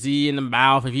Larry Z in the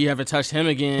mouth if he ever touched him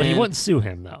again. But he wouldn't sue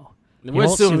him, though. He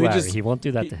won't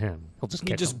do that to him. He'll just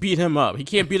kick him. Beat him up. He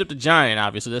can't beat up the Giant,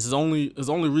 obviously. That's his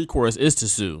only recourse is to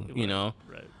sue, you know?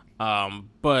 Right.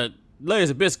 But Larry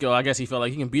Zbyszko, I guess he felt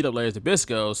like he can beat up Larry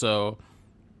Zbyszko, so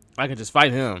I can just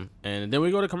fight him. And then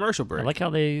we go to commercial break. I like how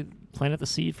they planted the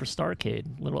seed for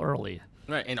Starrcade a little early.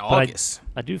 Right, in August.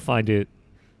 I do find it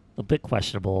a bit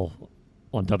questionable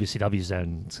on WCW's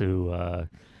end to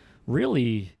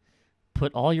really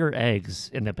put all your eggs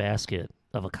in the basket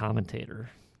of a commentator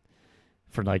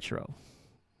for Nitro.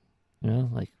 You know,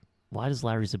 like, why does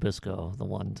Larry Zbyszko the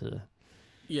one to?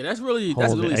 Yeah, that's really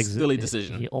a silly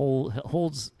decision. He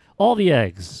holds all the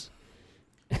eggs.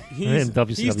 He's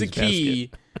the key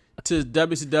basket. to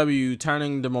WCW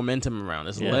turning the momentum around.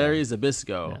 It's Larry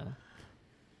Zbyszko.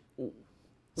 Yeah.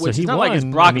 Which so he not won. like it's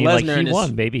Brock Lesnar. He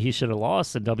won. Maybe he should have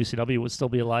lost, and WCW would still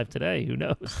be alive today. Who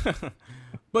knows?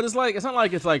 But it's not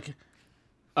like it's like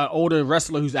an older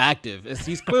wrestler who's active.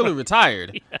 He's clearly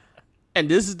retired. Yeah. And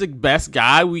this is the best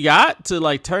guy we got to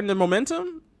like turn the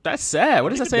momentum? That's sad.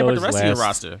 What does that say about the rest of your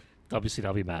roster?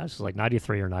 WCW match was like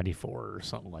 93 or 94 or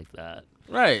something like that.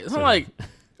 Right. It's not like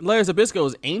Larry Zbyszko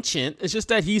is ancient. It's just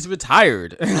that he's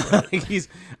retired. Like he's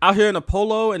out here in a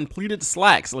polo and pleated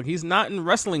slacks. Like he's not in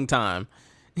wrestling time.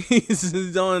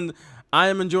 He's on I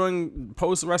am enjoying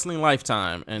post-wrestling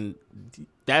lifetime. And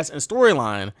that's in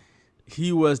storyline.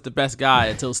 He was the best guy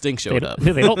until Sting showed up.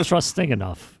 They don't trust Sting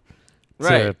enough.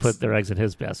 Right. To put their eggs in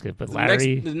his basket. But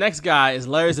Larry... The next guy is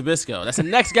Larry Zbyszko. That's the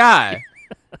next guy.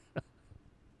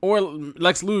 Or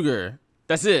Lex Luger.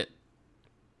 That's it.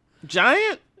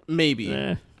 Giant?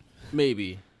 Maybe.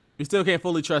 Maybe. We still can't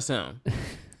fully trust him.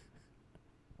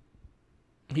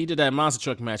 He did that monster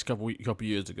truck match a couple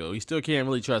years ago. You still can't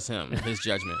really trust him, his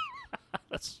judgment.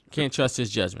 Can't trust his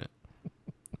judgment.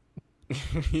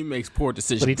 He makes poor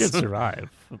decisions. But he did survive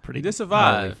a pretty He did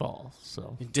survive. gnarly fall.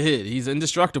 So He did. He's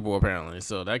indestructible apparently,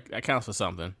 so that counts for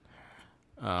something.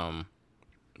 But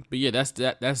yeah, that's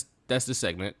the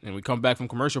segment, and we come back from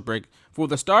commercial break for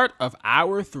the start of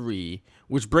hour 3,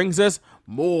 which brings us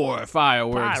more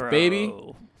fireworks, baby.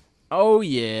 Oh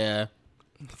yeah.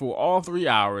 For all 3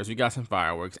 hours, we got some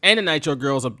fireworks. And the Nitro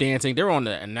girls up dancing. They're on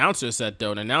the announcer set,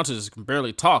 though. The announcers can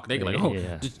barely talk. They're like, oh,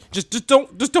 Yeah. just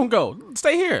don't go.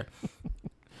 Stay here.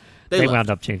 They wound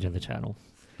up changing the channel.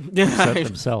 Set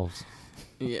themselves.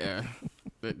 Yeah.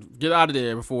 Get out of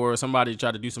there before somebody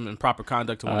tried to do some improper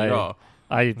conduct to one of y'all.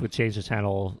 I would change the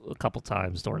channel a couple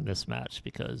times during this match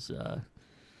because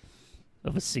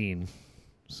of a scene.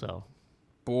 So,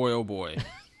 Boy, oh boy.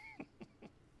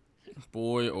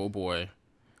 Boy, oh boy.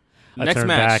 I Next turn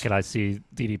match. back and I see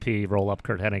DDP roll up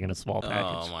Kurt Hennig in a small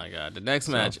package. Oh my God! The next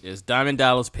match is Diamond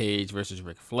Dallas Page versus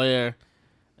Ric Flair.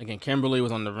 Again, Kimberly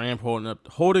was on the ramp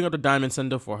holding up the diamond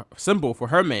symbol for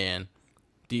her man,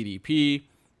 DDP.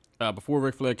 Before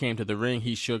Ric Flair came to the ring,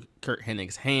 he shook Kurt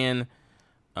Hennig's hand.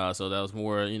 So that was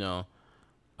more,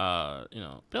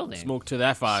 Building. smoke to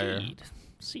that fire.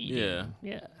 Seed.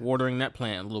 Yeah. Watering that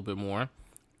plant a little bit more.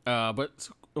 But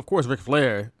of course, Ric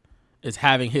Flair is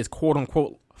having his quote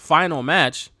unquote final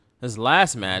match, his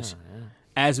last match,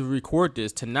 as we record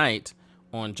this tonight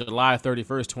on July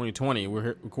 31st, 2020.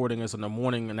 We're recording this in the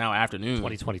morning and now afternoon.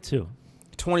 2022.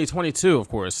 2022, of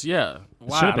course. Yeah.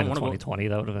 Wow. Should have been in 2020.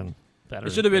 That would have been better.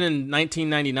 It should have been in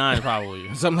 1999,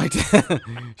 probably. Something like that.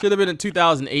 Should have been in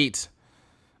 2008.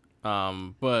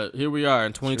 But here we are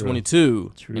in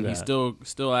 2022. True and that. he's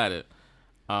still at it.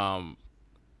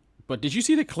 But did you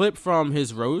see the clip from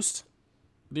his roast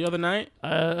the other night?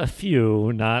 A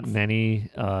few, not many.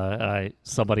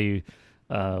 Somebody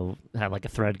had like a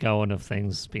thread going of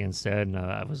things being said, and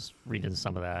I was reading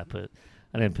some of that, but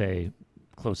I didn't pay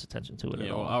close attention to it at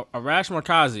all. Well, Arash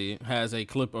Markazi has a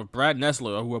clip of Brad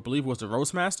Nessler, who I believe was the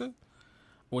roast master,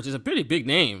 which is a pretty big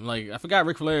name. Like, I forgot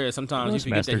Ric Flair. Sometimes you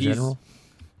forget that he's General?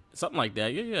 something like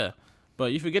that. Yeah.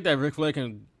 But you forget that Ric Flair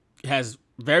has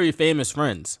very famous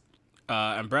friends.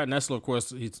 And Brad Nessler, of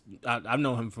course, I've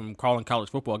known him from calling college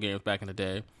football games back in the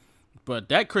day. But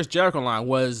that Chris Jericho line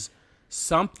was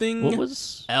something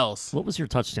else. What was your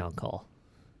touchdown call?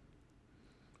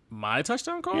 My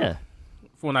touchdown call? Yeah.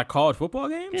 For when I called football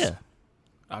games? Yeah.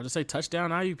 I'll just say touchdown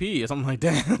IUP or something like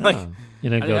that. Like, You I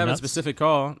didn't didn't go have a nuts? specific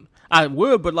call. I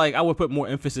would, but like I would put more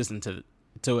emphasis into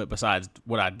it besides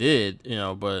what I did,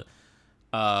 but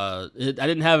I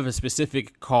didn't have a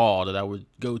specific call that I would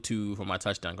go to for my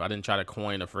touchdown call. I didn't try to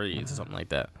coin a phrase or something like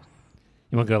that.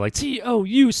 You want to go like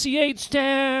TOUCH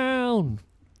down?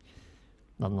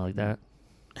 Nothing like that.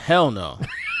 Hell no.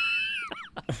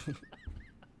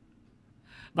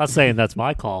 Not saying that's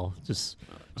my call. Just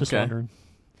Okay. wondering.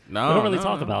 No, We don't really no,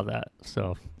 talk no. about that.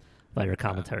 So, about your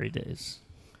commentary days.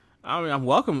 I mean, I'm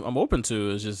welcome. I'm open to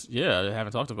it. It's just, I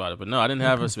haven't talked about it. But no, I didn't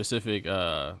have a specific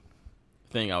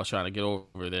thing I was trying to get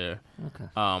over there.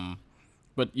 Okay.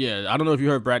 But yeah, I don't know if you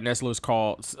heard Brad Nessler's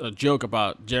call a joke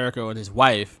about Jericho and his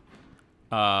wife,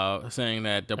 saying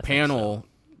that the panel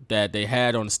that they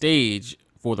had on stage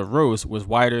for the roast was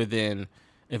whiter than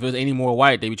if it was any more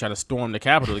white, they'd be trying to storm the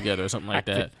Capitol together or something like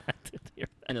that. I did hear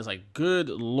that. And it's like, good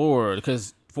Lord.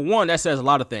 Because for one, that says a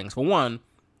lot of things. For one,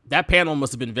 that panel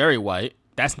must have been very white.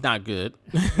 That's not good.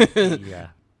 Yeah.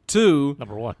 Two,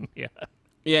 Number one. Yeah.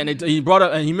 yeah, and he brought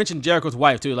up, and he mentioned Jericho's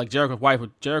wife too. Like Jericho's wife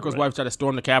tried to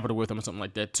storm the Capitol with him or something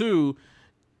like that. Two,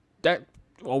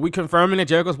 are we confirming that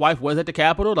Jericho's wife was at the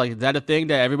Capitol? Like, is that a thing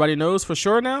that everybody knows for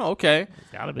sure now? Okay.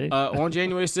 It's gotta be. On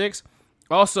January 6th.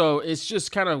 Also, it's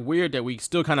just kind of weird that we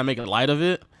still kind of make light of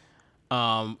it.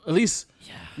 At least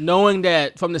knowing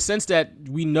that, from the sense that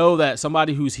we know that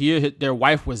somebody who's here, their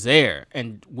wife was there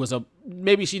and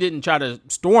maybe she didn't try to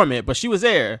storm it, but she was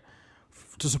there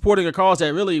to supporting a cause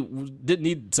that really didn't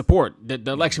need support. The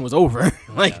election was over.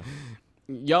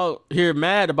 Y'all here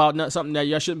mad about something that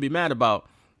y'all shouldn't be mad about.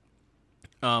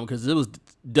 Because it was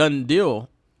done deal.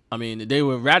 I mean, they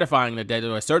were ratifying that day, they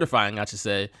were certifying, I should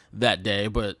say, that day,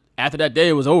 but after that day,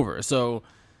 it was over. So,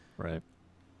 Right.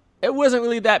 it wasn't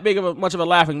really that big of much of a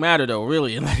laughing matter, though.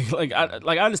 Really,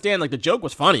 I understand. Like, the joke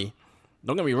was funny.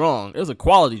 Don't get me wrong; it was a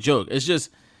quality joke. It's just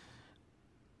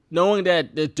knowing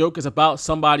that the joke is about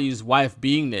somebody's wife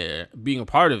being there, being a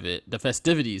part of it, the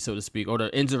festivities, so to speak, or the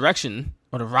insurrection,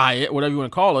 or the riot, whatever you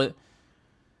want to call it.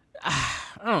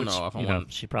 I don't know if I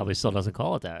want. She probably still doesn't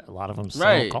call it that. A lot of them still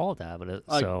Right. call it that, but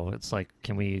so it's like,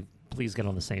 can we please get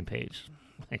on the same page?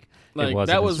 Like Like, it was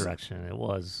that an was- insurrection. It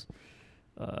was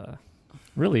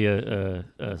really a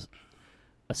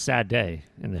a sad day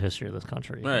in the history of this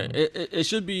country. Right. It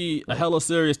should be a hella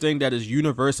serious thing that is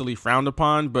universally frowned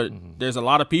upon, but there's a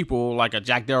lot of people like a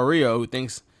Jack Del Rio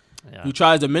who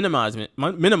tries to minimize it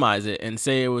and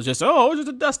say it was just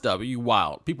a dust up. You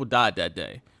wild. People died that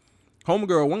day. One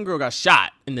girl got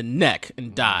shot in the neck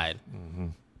and died.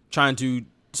 Trying to,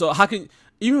 so how can,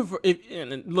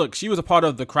 look, she was a part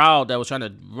of the crowd that was trying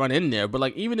to run in there, but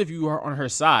like, even if you are on her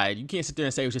side, you can't sit there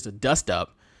and say it was just a dust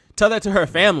up. Tell that to her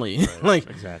family. Right,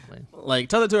 exactly. Like,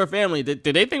 tell that to her family. Did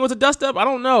they think it was a dust up? I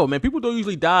don't know, man. People don't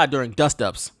usually die during dust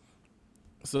ups.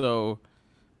 So,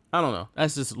 I don't know.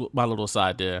 That's just my little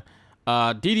side there.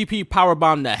 DDP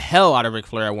powerbombed the hell out of Ric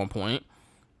Flair at one point.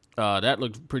 That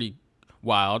looked pretty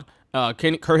wild. Kurt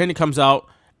Hennig comes out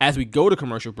as we go to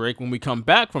commercial break. When we come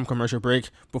back from commercial break,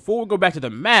 before we go back to the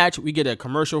match, we get a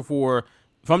commercial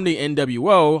from the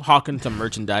NWO hawking some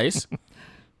merchandise.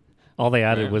 All they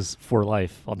added was "For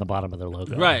Life" on the bottom of their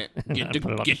logo. Right. Get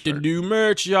the new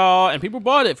merch, y'all. And people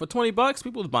bought it for $20.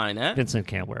 People was buying that. Vincent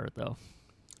can't wear it, though.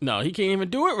 No, he can't even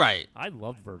do it right. I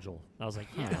love Virgil. I was like,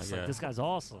 this guy's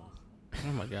awesome.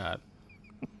 Oh, my God.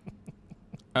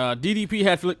 DDP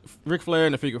had Ric Flair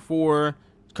in the figure 4.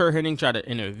 Kurt Hennig tried to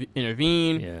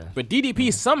intervene. But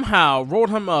DDP somehow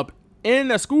rolled him up in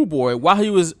a schoolboy while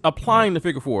he was applying the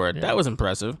figure 4. That was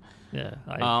impressive. Yeah,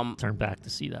 I turned back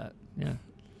to see that. Yeah.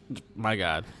 My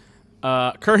God.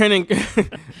 Kurt Hennig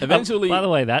eventually... By the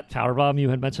way, that powerbomb you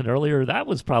had mentioned earlier, that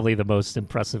was probably the most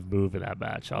impressive move in that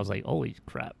match. I was like, holy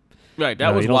crap. Right,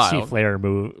 that was wild. You don't see Flair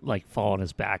fall on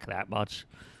his back that much.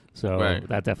 So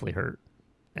that definitely hurt.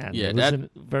 And it was a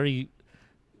very,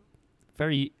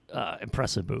 very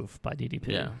impressive move by DDP.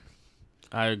 Yeah,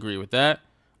 I agree with that.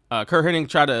 Kurt Hennig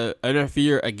tried to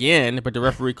interfere again, but the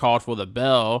referee called for the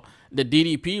bell. The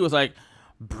DDP was like,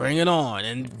 bring it on,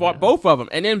 and fought both of them,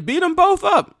 and then beat them both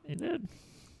up. He did.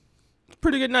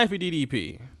 Pretty good night for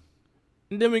DDP.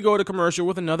 And then we go to commercial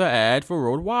with another ad for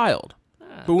Road Wild.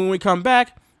 But when we come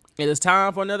back, it is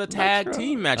time for another tag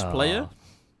team match, player.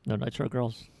 No Nitro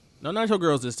girls? No Nitro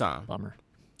girls this time. Bummer.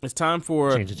 It's time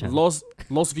for Los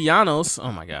Villanos.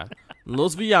 Oh, my God.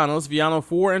 Los Villanos, Villano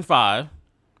 4 and 5,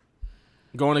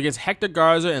 going against Hector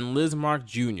Garza and Liz Mark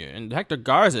Jr. And Hector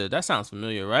Garza, that sounds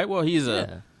familiar, right? Well, he's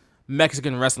a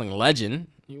Mexican wrestling legend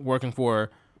working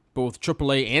for both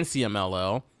AAA and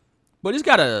CMLL. But he's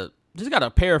got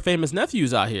a pair of famous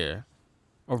nephews out here.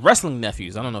 Or wrestling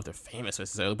nephews. I don't know if they're famous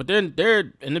necessarily, but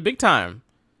they're in the big time.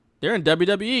 They're in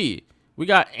WWE. We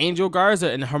got Angel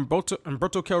Garza and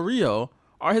Humberto Del Rio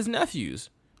are his nephews.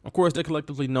 Of course, they're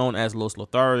collectively known as Los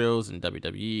Lotharios in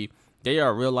WWE. They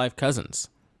are real-life cousins.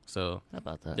 So, how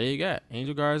about that? There you got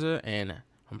Angel Garza and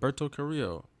Humberto Del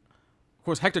Rio. Of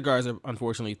course, Hector Garza,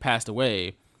 unfortunately, passed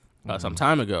away some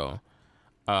time ago.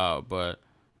 But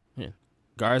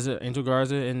Angel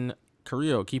Garza and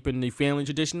Carrillo keeping the family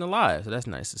tradition alive. So that's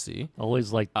nice to see.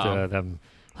 Always liked them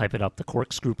hyping up the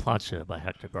corkscrew plancha by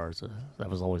Hector Garza.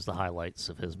 That was always the highlights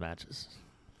of his matches.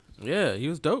 Yeah, he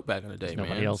was dope back in the day, man.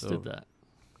 Nobody else did that.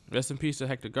 Rest in peace to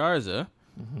Hector Garza.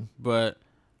 But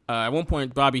at one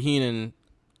point, Bobby Heenan,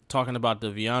 talking about the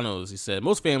Villanos, he said,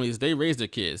 most families, they raise their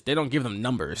kids. They don't give them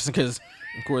numbers because,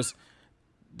 of course,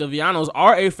 the Villanos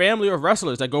are a family of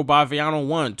wrestlers that go by Villano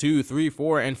 1, 2, 3,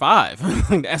 4, and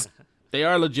 5. They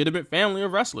are a legitimate family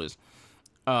of wrestlers.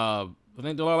 I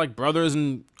think they're all like brothers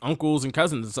and uncles and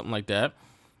cousins and something like that.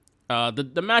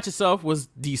 The match itself was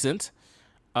decent.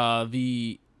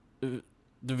 The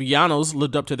Villanos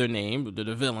lived up to their name,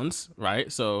 the villains,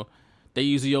 right? So they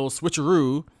use the old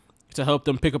switcheroo to help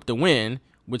them pick up the win,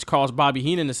 which caused Bobby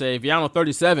Heenan to say Villano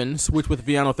 37 switch with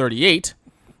Villano 38,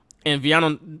 and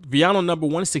Villano number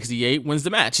 168 wins the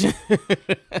match.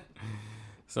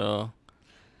 So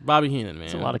Bobby Heenan, man,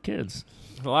 it's a lot of kids,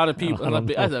 a lot of people.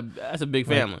 That's a big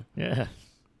family. Yeah,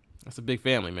 that's a big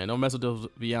family, man. Don't mess with those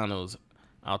Villanos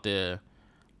out there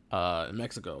in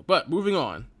Mexico. But moving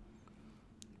on.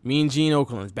 Mean Gene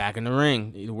Okerlund's back in the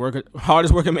ring. He's the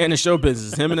hardest working man in show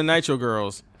business. Him and the Nitro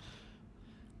girls.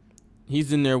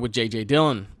 He's in there with J.J.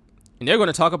 Dillon. And they're going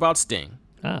to talk about Sting.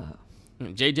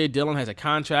 J.J. Dillon has a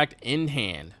contract in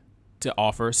hand to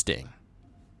offer Sting.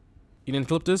 You didn't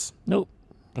clip this? Nope.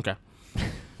 Okay.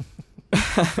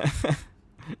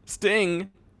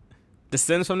 Sting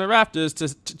descends from the rafters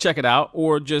to check it out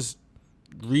or just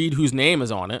read whose name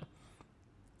is on it.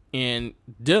 And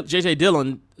J.J.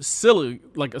 Dillon,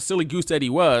 like a silly goose that he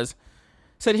was,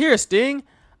 said, here, Sting,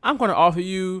 I'm going to offer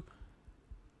you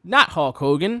not Hulk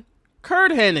Hogan,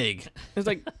 Kurt Hennig. It's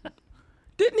like,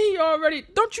 didn't he already?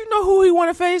 Don't you know who he want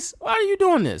to face? Why are you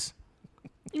doing this?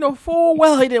 You know full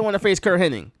well he didn't want to face Kurt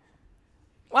Hennig.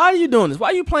 Why are you doing this? Why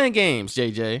are you playing games,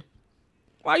 JJ?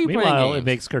 Why are you playing Meanwhile, games? it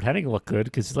makes Kurt Hennig look good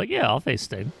because he's like, yeah, I'll face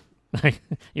Sting.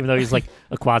 Even though he's like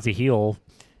a quasi heel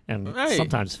and Right.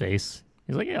 sometimes face.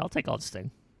 He's like, yeah, I'll take on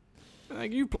Sting.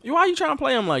 Like why are you trying to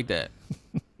play him like that?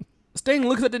 Sting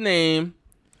looks at the name.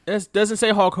 It doesn't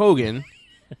say Hulk Hogan.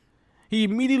 He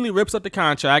immediately rips up the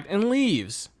contract and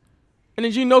leaves. And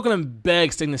then Gene Okerlund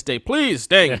begs Sting to stay. Please,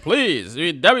 Sting, please.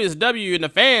 WCW and the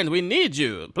fans, we need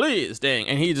you. Please, Sting.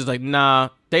 And he's just like, nah,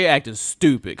 they acting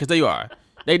stupid. Because they are.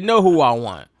 They know who I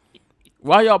want.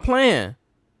 Why y'all playing?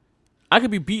 I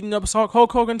could be beating up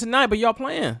Hulk Hogan tonight, but y'all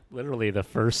playing. Literally, the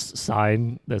first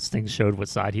sign that Sting showed what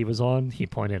side he was on, he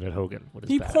pointed at Hogan. With his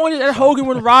He bat. pointed at Hogan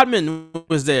when Rodman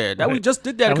was there. That we Right. just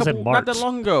did that, That was a in couple not that March.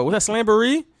 long ago. Was that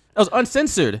Slamboree? That was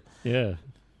uncensored. Yeah.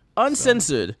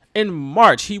 Uncensored. In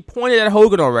March, he pointed at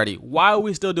Hogan already. Why are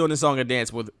we still doing this song and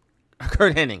dance with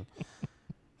Kurt Hennig?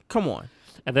 Come on.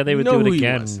 And then they You would know do who it he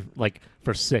again, was. like,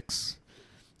 for 6.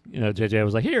 JJ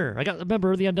was like, here, I got a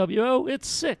member of the NWO. It's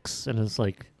 6. And it's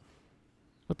like,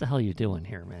 what the hell are you doing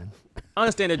here, man? I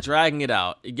understand they're dragging it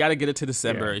out. You got to get it to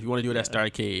December Yeah. if you want to do it at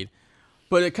Starrcade.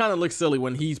 But it kind of looks silly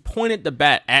when he's pointed the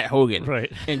bat at Hogan.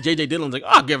 Right. And J.J. Dillon's like,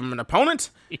 I'll give him an opponent.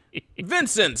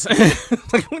 Vincent.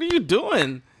 Like, what are you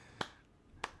doing?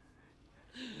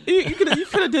 You could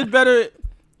have did better.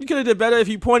 You could have did better if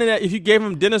you gave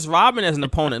him Dennis Rodman as an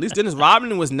opponent. At least Dennis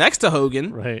Rodman was next to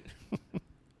Hogan. Right.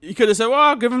 You could have said, well,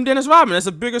 I'll give him Dennis Rodman. That's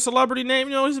a bigger celebrity name.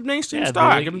 He's a mainstream star.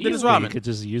 like, Give him Dennis easily Rodman. You could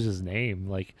just use his name.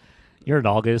 Like, you're in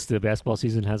August. The basketball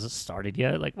season hasn't started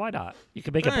yet. Like, why not? You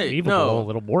can make it Right, believable, no. a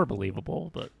little more believable.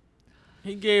 But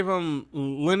He gave him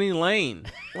Lenny Lane.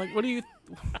 Like, what are you...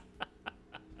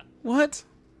 What?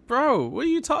 Bro, what are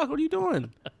you talking? What are you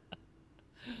doing?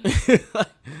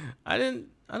 I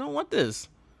don't want this.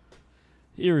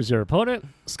 here's your opponent,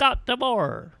 Scott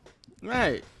D'Amore.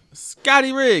 Right.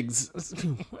 Scotty Riggs.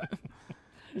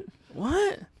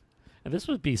 What? And this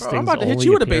would be Bro, Sting's I'm about to hit only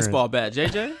you with a appearance. baseball bat,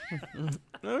 JJ.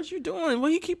 What you doing? Why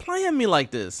you keep playing me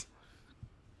like this?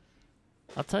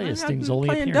 I'll tell you, I've Sting's been only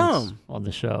playing appearance dumb. on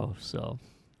the show. So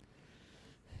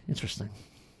interesting.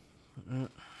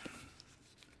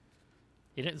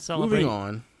 He didn't celebrate. Moving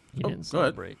on. He Oh, didn't go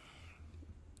ahead. celebrate.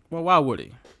 Well, why would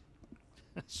he?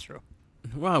 That's true.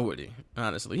 Why would he?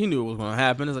 Honestly, he knew it was going to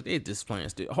happen. It's like, they just playing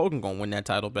stupid. Hogan going to win that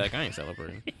title back. I ain't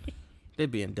celebrating. They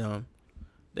being dumb.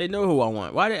 They know who I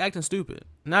want. Why they acting stupid?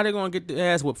 Now they're going to get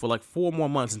their ass whooped for like 4 more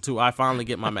months until I finally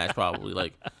get my match, probably.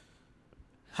 Like,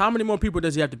 how many more people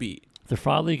does he have to beat? They're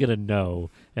probably gonna know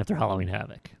after Halloween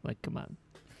Havoc. Like, come on.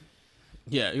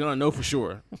 Yeah, you're going to know for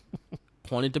sure.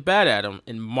 Pointed the bat at him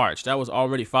in March. That was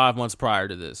already 5 months prior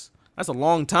to this. That's a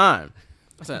long time.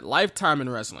 That's a lifetime in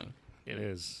wrestling. It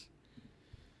is.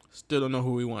 Still don't know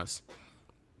who he wants.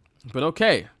 But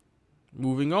okay,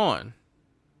 moving on.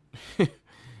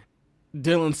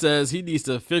 Dylan says he needs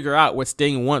to figure out what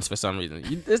Sting wants for some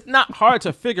reason. It's not hard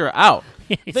to figure out.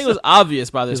 I think it was obvious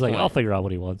by this He's like, point. I'll figure out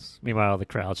what he wants. Meanwhile, the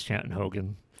crowd's chanting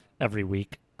Hogan every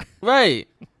week. Right.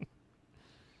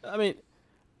 I mean,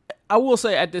 I will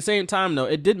say at the same time, though,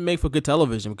 it didn't make for good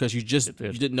television because you did.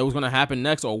 didn't know what was going to happen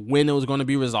next or when it was going to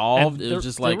be resolved. And It was there-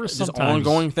 just there like were this sometimes-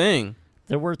 ongoing thing.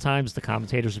 There were times the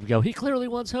commentators would go, he clearly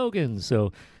wants Hogan.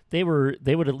 So they would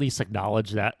at least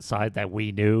acknowledge that side that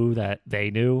we knew, that they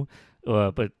knew.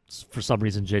 But for some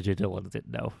reason, J.J. Dillon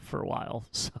didn't know for a while.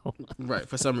 So, Right,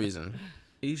 for some reason.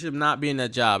 He should not be in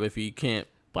that job if he can't.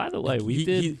 by the way,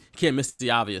 He can't miss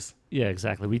the obvious. Yeah,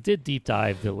 exactly. We did deep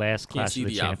dive the last Clash see of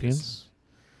the the obvious.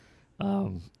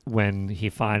 Champions. When he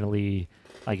finally,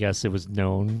 I guess it was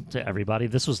known to everybody.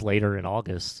 This was later in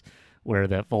August, where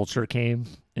that vulture came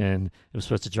and it was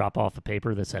supposed to drop off a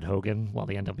paper that said Hogan while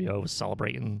the NWO was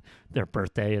celebrating their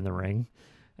birthday in the ring.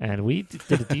 And we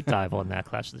did a deep dive on that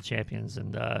Clash of the Champions.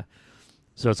 And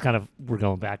so it's kind of, we're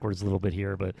going backwards a little bit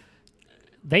here, but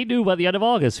they knew by the end of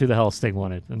August who the hell Sting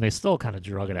wanted. And they still kind of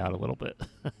drug it out a little bit.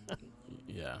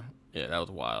 Yeah, that was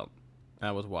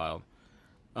wild.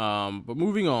 But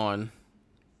moving on,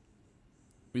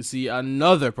 we see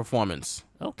another performance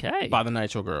Okay. by the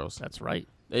Nitro Girls. That's right.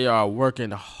 They are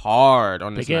working hard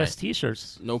on this Big ass night.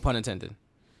 t-shirts. No pun intended.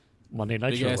 Monday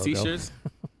Night Big Show ass logo. t-shirts.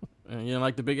 You don't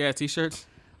like the big ass t-shirts?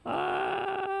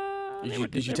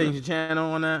 Did you change the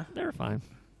channel on that? They were fine.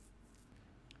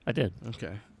 I did.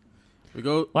 Okay. We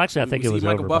go. Well, actually, I think we it was see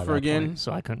Michael over by Buffer that again. point,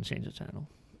 so I couldn't change the channel.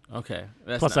 Okay.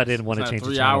 That's Plus, I nice. didn't want to It's not a change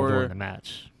the channel 3-hour during the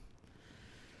match.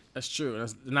 That's true.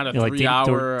 That's not a You know, like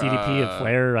 3-hour. DDP and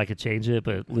Flair, I could change it,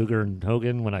 but Luger and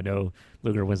Hogan, when I know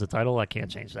Luger wins the title, I can't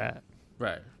change that.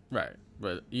 Right.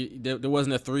 But there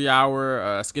wasn't a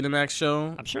 3-hour Skinamax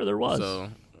show. I'm sure there was, So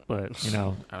but you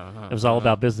know, I don't know. it was all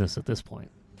about business at this point.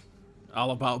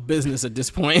 All about business at this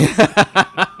point.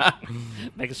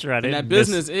 Making sure I didn't that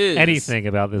business miss is anything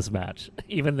about this match,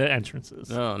 even the entrances.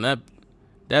 No, and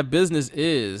that business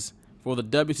is for the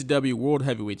WCW World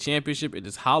Heavyweight Championship. It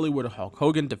is Hollywood Hulk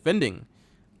Hogan defending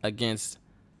against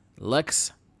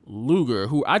Lex Luger,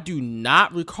 who I do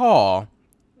not recall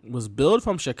was billed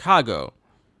from Chicago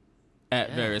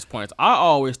at various points. I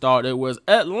always thought it was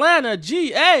Atlanta,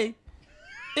 GA.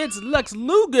 It's Lex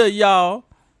Luger, y'all.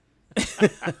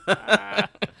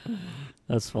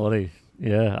 That's funny.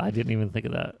 Yeah, I didn't even think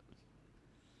of that.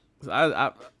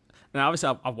 And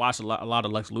obviously I've watched a lot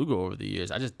of Lex Luger over the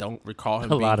years. I just don't recall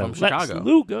him A being lot from of Chicago. Lex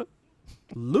Luger.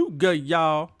 Luger,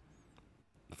 y'all.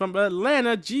 From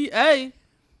Atlanta, GA.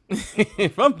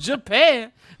 From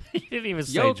Japan. He didn't even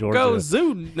say Georgia.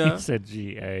 Yokozuna. He said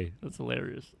GA. That's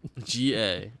hilarious.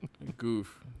 GA.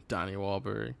 Goof. Donnie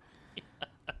Wahlberg.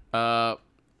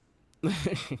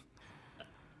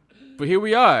 But here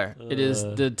we are. It is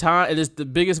the time. It is the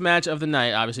biggest match of the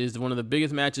night. Obviously, it's one of the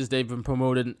biggest matches they've been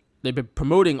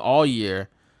promoting all year.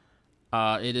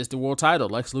 It is the world title.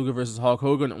 Lex Luger versus Hulk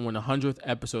Hogan on the 100th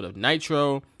episode of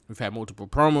Nitro. We've had multiple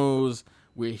promos.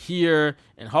 We're here,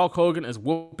 and Hulk Hogan is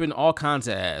whooping all kinds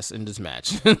of ass in this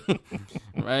match.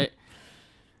 Right?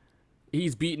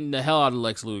 He's beating the hell out of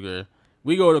Lex Luger.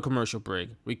 We go to commercial break.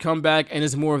 We come back, and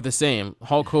it's more of the same.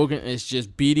 Hulk Hogan is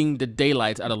just beating the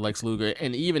daylights out of Lex Luger,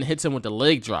 and even hits him with the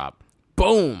leg drop.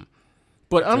 Boom.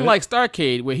 But unlike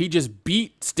Starrcade, where he just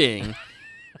beat Sting,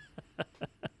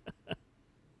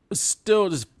 still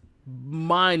just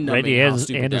mind-numbing Randy how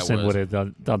stupid Anderson that would was.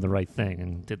 have done the right thing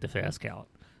and did the fast count,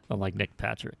 unlike Nick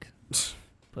Patrick.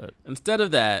 But Instead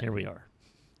of that, here we are.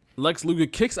 Lex Luger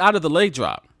kicks out of the leg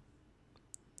drop,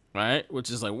 right? Which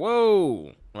is like,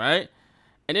 whoa, right?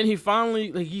 And then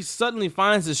he suddenly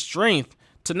finds the strength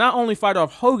to not only fight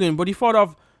off Hogan, but he fought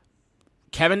off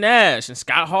Kevin Nash and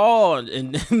Scott Hall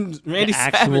and Randy The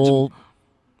actual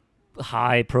Savage.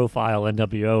 high-profile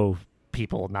NWO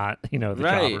people, not the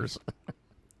Right. jobbers.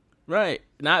 Right.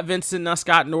 Not Vincent, not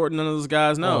Scott Norton, none of those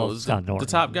guys. No, Oh, it's Scott the Norton.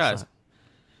 top guys.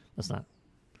 Let's not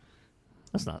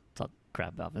talk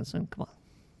crap about Vincent. Come on.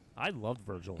 I loved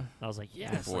Virgil. I was like,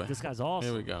 yes, boy. this guy's awesome.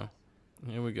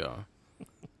 Here we go.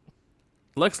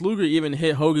 Lex Luger even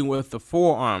hit Hogan with the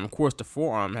forearm. Of course, the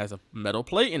forearm has a metal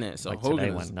plate in it, so Like Hogan today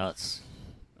is went nuts.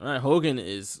 right. Hogan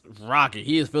is rocking.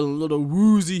 He is feeling a little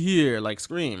woozy here, like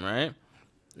Scream, right?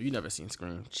 You never seen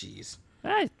Scream? Jeez,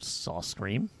 I saw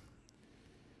Scream.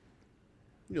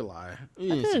 you lie. You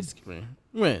didn't see did. Scream.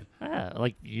 When?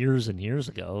 Like years and years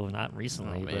ago, not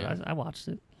recently, Oh, but man. I watched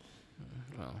it.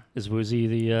 Well, Is Woozy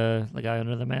the guy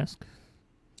under the mask?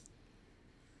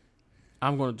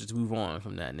 I'm going to just move on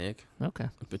from that, Nick. Okay.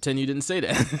 Pretend you didn't say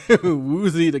that.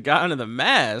 Woozy, the guy under the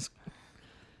mask.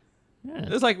 Yeah.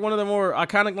 It's like one of the more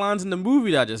iconic lines in the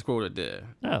movie that I just quoted there.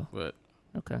 Oh, But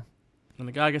okay. when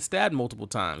the guy gets stabbed multiple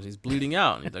times, he's bleeding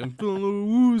out. And he's like, I'm feeling a little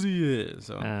woozy here.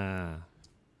 So, at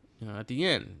the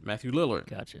end, Matthew Lillard.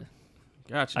 Gotcha.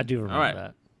 Gotcha. I do remember All right.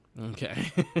 that.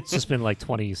 Okay. It's just been like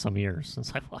 20-some years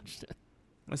since I watched it.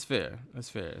 That's fair.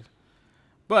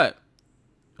 But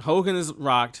Hogan is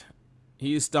rocked.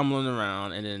 He's stumbling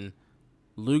around. And then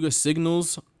Luger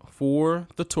signals for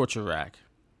the torture rack.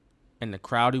 And the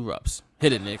crowd erupts.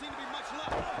 Hit it, Nick. Seem to be much left.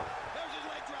 There's his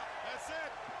leg drop.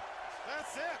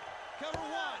 That's it. Cover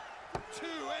 1, 2,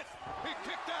 he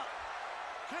kicked out.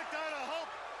 Kicked out of Hulk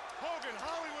Hogan.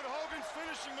 Hollywood Hogan's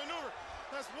finishing maneuver.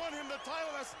 That's won him the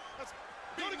title. That's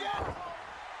Do it beaten. again.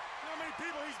 You know how many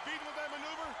people he's beaten with that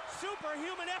maneuver?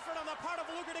 Superhuman effort on the part of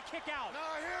Luger to kick out.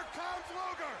 Now here comes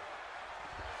Luger.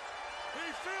 He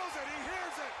feels it. He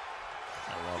hears it.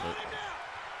 I love it. Got him down.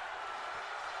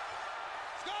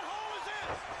 Scott Hall is in.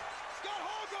 Scott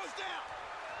Hall goes down.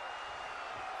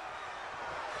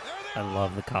 There they I are.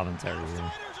 love the commentary here.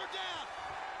 Outsiders are down.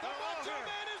 The Macho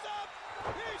Man is up.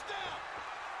 He's down.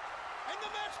 And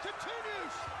the match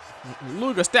continues.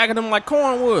 Luger stacking them like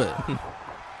cornwood. Luger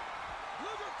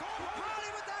caught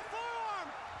Crowley with that forearm.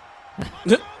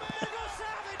 Macho Man.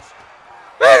 Savage.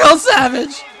 There goes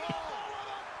Savage.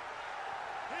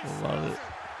 I love it.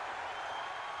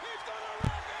 He's gonna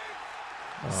wreck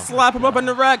him. Oh, Slap him up in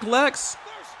the rack, Lex.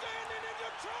 They're standing in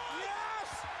Detroit. Yes.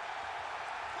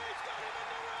 He's got him in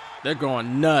the rack. They're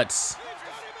going nuts. He's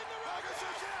got him in the rack. Look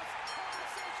at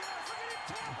him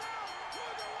tap out.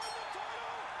 Luger won the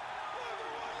title. Luger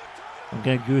won the title. I'm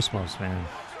getting goosebumps, man. Luger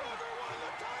won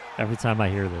the title. Every time I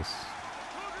hear this.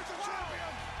 Luger's a champion.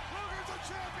 Luger's a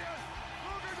champion.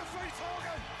 Luger defeats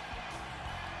Hogan.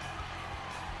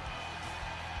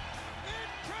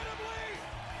 Incredibly,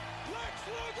 Lex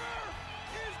Luger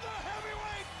is the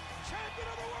heavyweight champion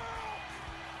of the world.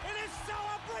 It is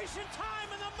celebration time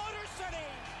in the Motor City.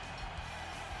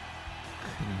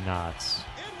 not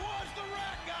It was the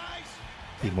rack, guys.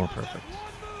 be It more was that perfect.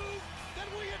 one move that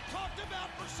we had talked about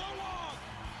for so long.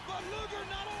 But Luger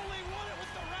not only won it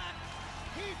with the rack,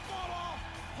 he fought off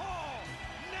Hall,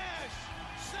 Nash,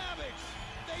 Savage.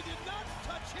 They did not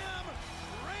touch him.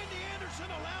 Randy Anderson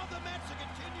allowed the match to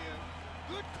continue.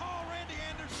 Good call, Randy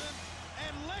Anderson.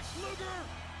 And Lex Luger,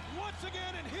 once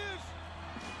again in his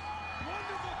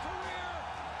wonderful career,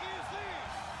 is the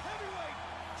heavyweight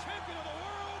champion of the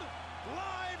world,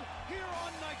 live here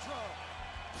on Nitro.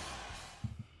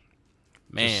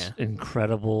 Man, Just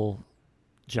incredible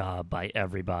job by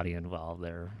everybody involved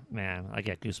there. Man, I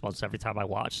get goosebumps every time I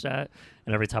watch that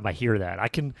and every time I hear that. I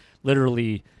can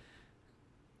literally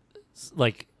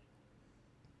like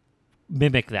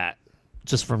mimic that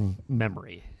just from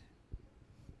memory.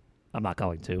 I'm not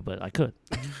going to, but I could.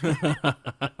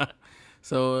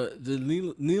 so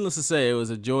needless to say, it was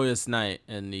a joyous night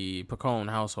in the Pacone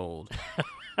household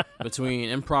between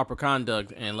improper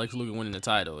conduct and Lex Luger winning the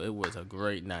title. It was a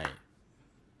great night.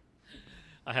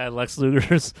 I had Lex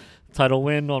Luger's title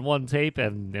win on one tape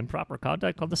and improper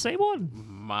conduct on the same one.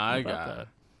 My How about God. that?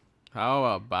 How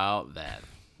about that?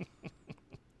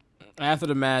 After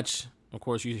the match, of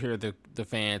course, you hear the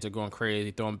fans are going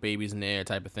crazy, throwing babies in the air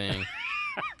type of thing.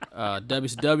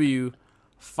 WCW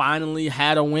finally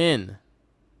had a win.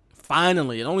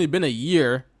 Finally. It only been a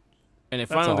year, and it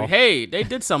finally, all. like, hey, they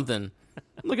did something.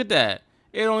 Look at that.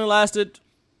 It only lasted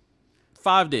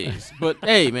 5 days. But,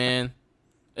 hey, man,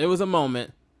 it was a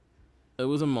moment. It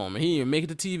was a moment. He didn't even make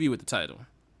it to TV with the title,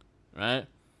 right?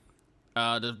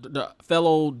 The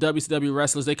fellow WCW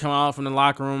wrestlers, they come out from the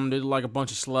locker room. They're like a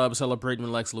bunch of slubs celebrating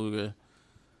with Lex Luger.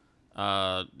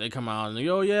 They come out and they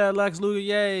go, oh, yeah, Lex Luger,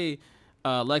 yay.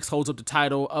 Lex holds up the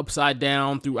title upside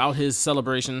down throughout his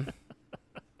celebration.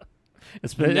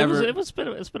 It's been it's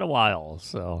been a while,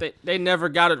 so They never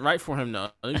got it right for him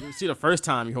though. You see, the first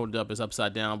time you hold it up is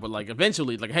upside down, but like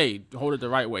eventually, like, hey, hold it the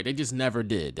right way. They just never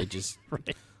did. They just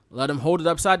right. let him hold it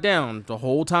upside down the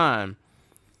whole time.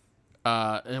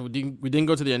 And we didn't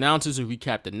go to the announcers who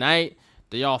recapped the night.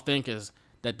 They all think is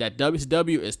that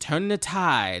WCW is turning the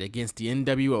tide against the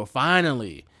NWO.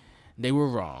 Finally, they were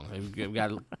wrong. We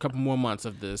got a couple more months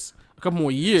of this, a couple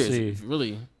more years,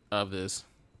 really, of this.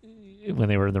 When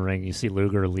they were in the ring, you see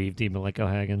Luger leave Dean Malenko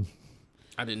hanging.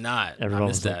 I did not. Everyone I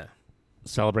missed was that.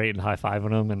 Celebrating,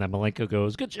 high-fiving him, and then Malenko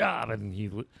goes, good job, and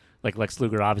he, like, Lex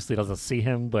Luger obviously doesn't see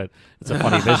him, but it's a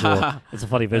funny visual. It's a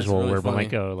funny visual really where funny.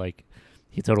 Malenko, like,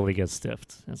 he totally gets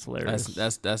stiffed. It's hilarious.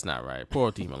 That's not right. Poor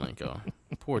Dean Malenko.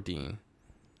 Poor Dean.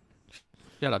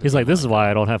 Shout out to He's Dean like, this is Malenko. why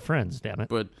I don't have friends, damn it.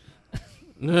 But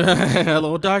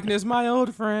hello, darkness, my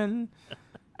old friend.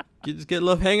 Just get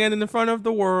love hanging in the front of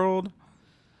the world.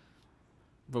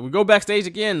 But we go backstage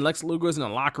again. Lex Luger's in the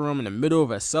locker room in the middle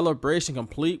of a celebration,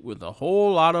 complete with a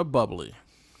whole lot of bubbly.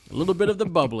 A little bit of the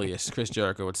bubbly, as Chris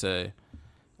Jericho would say.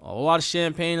 A whole lot of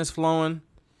champagne is flowing.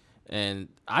 And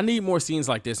I need more scenes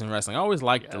like this in wrestling. I always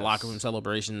liked the locker room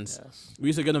celebrations. Yes. We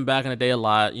used to get them back in the day a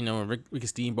lot. You know, when Ricky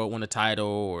Steamboat won the title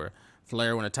or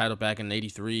Flair won a title back in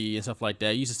 '83 and stuff like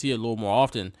that. You used to see it a little more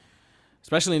often,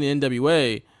 especially in the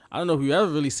NWA. I don't know if you've ever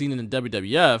really seen it in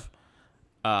WWF,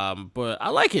 but I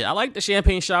like it. I like the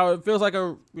champagne shower. It feels like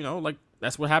like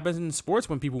that's what happens in sports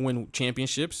when people win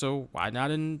championships. So why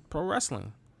not in pro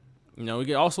wrestling? You know, it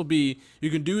can also be, you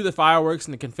can do the fireworks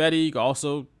and the confetti. You can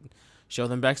also show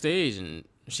them backstage and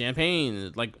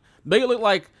champagne. Like, make it look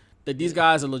like that these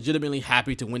guys are legitimately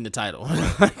happy to win the title.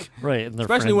 Like, Right. And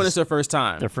especially when it's their first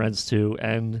time. They're friends too.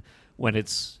 And when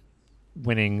it's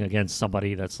winning against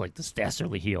somebody that's like this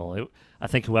dastardly heel, I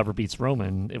think whoever beats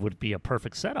Roman, it would be a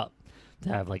perfect setup to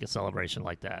have like a celebration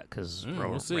like that, because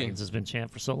we'll see. Reigns has been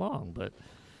champ for so long. But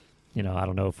I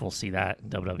don't know if we'll see that in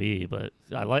WWE. But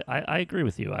I agree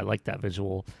with you. I like that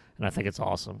visual, and I think it's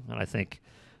awesome. And I think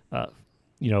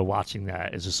watching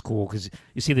that is just cool, because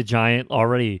you see the Giant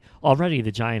already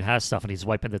the Giant has stuff and he's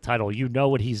wiping the title. You know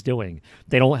what he's doing.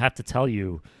 They don't have to tell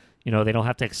you. They don't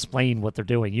have to explain what they're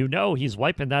doing. He's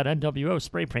wiping that NWO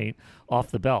spray paint off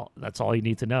the belt. That's all you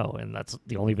need to know, and that's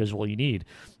the only visual you need.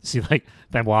 You see, like,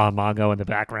 Benoit and Mongo in the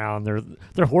background.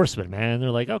 They're horsemen, man.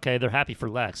 They're like, okay, they're happy for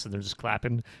Lex, and they're just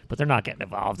clapping, but they're not getting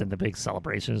involved in the big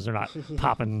celebrations. They're not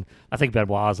popping. I think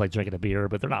Benoit's like drinking a beer,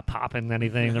 but they're not popping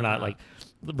anything. They're not like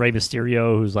Rey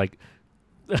Mysterio, who's like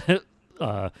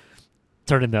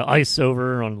turning the ice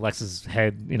over on Lex's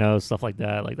head, stuff like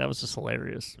that. Like, that was just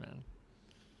hilarious, man.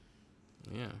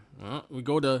 Yeah. Well, we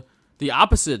go to the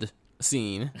opposite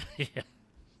scene. Yeah.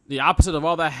 The opposite of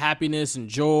all that happiness and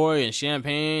joy and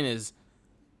champagne is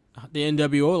the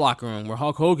NWO locker room where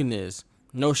Hulk Hogan is.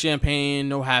 No champagne,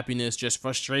 no happiness, just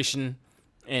frustration.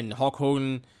 And Hulk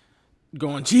Hogan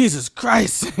going, Jesus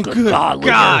Christ, good God,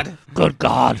 God, Luger. Good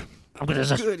God. I'm gonna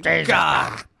just good Jesus.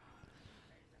 God,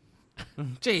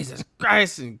 Jesus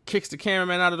Christ, and kicks the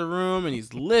cameraman out of the room, and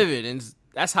he's livid, and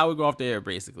that's how we go off the air,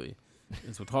 basically.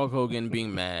 It's with Hulk Hogan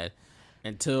being mad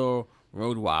until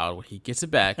Road Wild, where he gets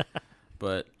it back.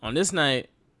 But on this night,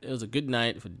 it was a good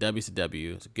night for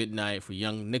WCW. It was a good night for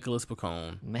young Nicholas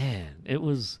Pacone. Man, it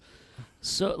was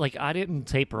so, like, I didn't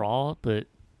tape Raw, but,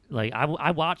 like,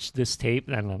 I watched this tape,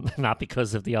 and not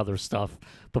because of the other stuff,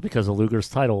 but because of Luger's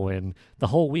title win the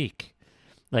whole week.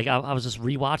 Like, I was just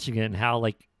rewatching it and how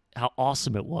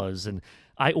awesome it was. And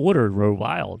I ordered Road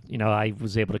Wild. You know, I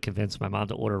was able to convince my mom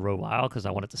to order Road Wild because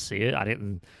I wanted to see it. I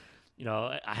didn't, you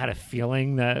know, I had a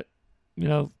feeling that, you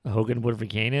know, Hogan would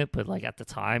regain it, but like at the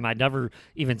time, I'd never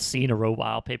even seen a Road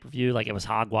Wild pay-per-view. Like, it was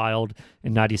Hog Wild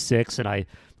in '96, and I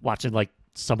watching like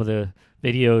some of the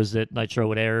videos that Nitro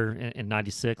would air in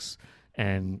 '96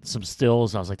 and some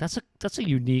stills. I was like, that's a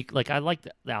unique, like, I like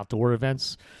the outdoor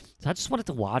events. So I just wanted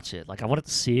to watch it. Like, I wanted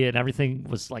to see it, and everything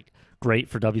was like great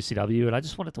for WCW, and I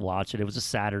just wanted to watch it. It was a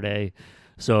Saturday,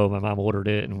 so my mom ordered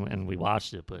it, and we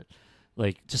watched it. But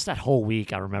like, just that whole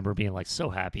week, I remember being like so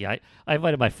happy. I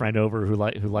invited my friend over who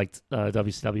liked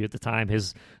WCW at the time.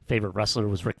 His favorite wrestler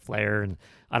was Ric Flair, and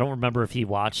I don't remember if he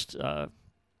watched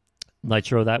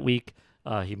Nitro that week.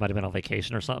 He might have been on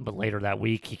vacation or something, but later that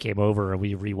week he came over and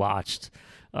we rewatched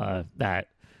that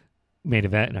main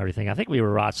event and everything. I think we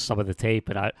were watching some of the tape,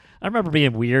 and I remember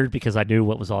being weird because I knew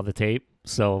what was on the tape,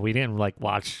 so we didn't like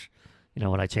watch, you know,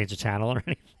 when I changed the channel or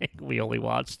anything. We only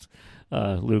watched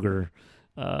Luger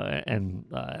and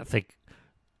I think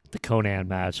the Conan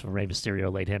match when Rey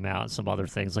Mysterio laid him out, and some other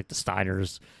things like the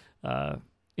Steiners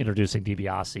introducing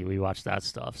DiBiase. We watched that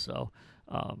stuff. So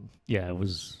yeah, it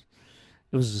was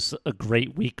just a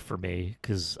great week for me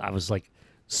because I was like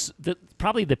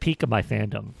probably the peak of my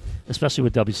fandom, especially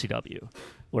with WCW,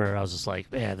 where I was just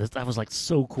like, man, that was like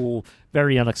so cool,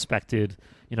 very unexpected.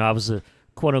 You know, I was a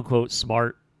quote unquote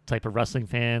smart type of wrestling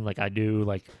fan. Like, I knew,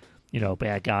 like, you know,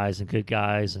 bad guys and good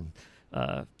guys, and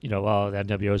you know, oh, the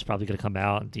NWO is probably going to come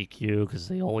out and DQ because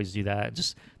they always do that.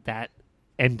 Just that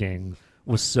ending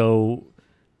was so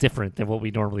different than what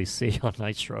we normally see on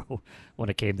Nitro when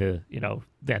it came to, you know,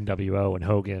 the NWO and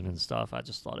Hogan and stuff. I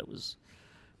just thought it was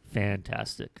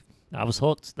fantastic. I was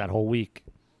hooked that whole week.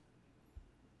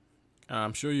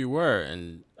 I'm sure you were,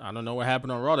 and I don't know what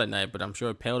happened on Raw that night, but I'm sure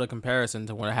it paled in comparison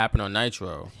to what happened on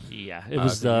Nitro. Yeah, it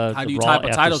was how do you Raw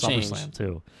type a title after change? SummerSlam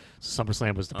too.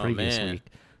 SummerSlam was the previous week,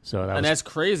 so that's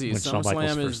crazy. when Shawn SummerSlam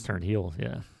Michaels is first turned heel.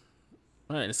 Yeah,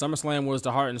 right. And SummerSlam was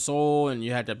the Heart and Soul, and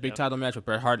you had that big title match with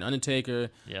Bret Hart and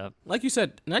Undertaker. Yeah, like you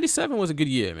said, '97 was a good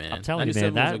year, man. I'm telling you,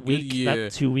 man, that week,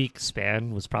 that 2 week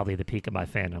span was probably the peak of my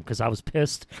fandom because I was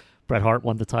pissed Bret Hart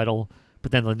won the title,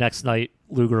 but then the next night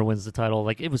Luger wins the title.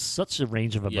 Like, it was such a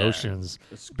range of emotions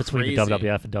between the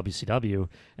WWF and WCW,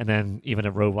 and then even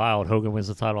at Road Wild, Hogan wins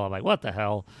the title. I'm like, what the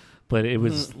hell? But it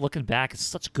was, looking back, it's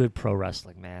such good pro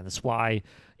wrestling, man. That's why,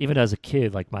 even as a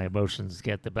kid, like, my emotions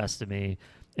get the best of me,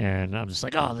 and I'm just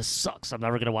like, oh, this sucks. I'm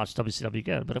never going to watch WCW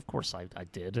again. But of course I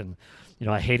did. And, you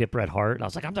know, I hated Bret Hart, and I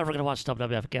was like, I'm never going to watch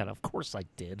WWF again. Of course I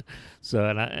did. So,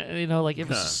 and you know, like, it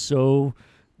was so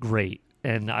great.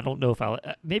 And I don't know if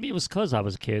maybe it was because I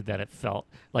was a kid that it felt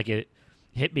like it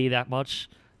hit me that much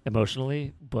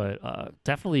emotionally, but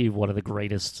definitely one of the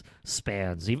greatest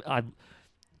spans.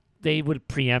 They would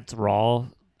preempt Raw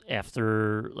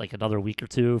after like another week or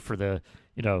two for the,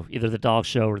 you know, either the dog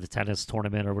show or the tennis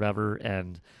tournament or whatever.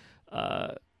 And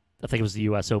I think it was the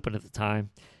U.S. Open at the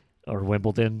time, or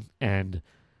Wimbledon. And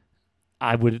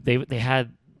they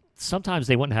had, sometimes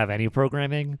they wouldn't have any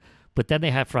programming, but then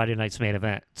they had Friday night's main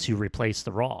event to replace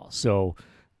the Raw. So,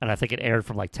 and I think it aired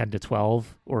from like 10 to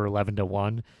 12 or 11 to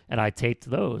 1. And I taped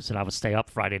those, and I would stay up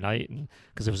Friday night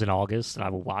because it was in August, and I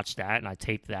would watch that, and I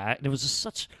taped that. And it was just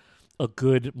such a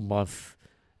good month.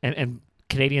 And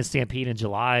Canadian Stampede in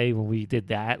July, when we did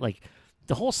that, like,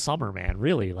 the whole summer, man,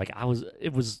 really, like,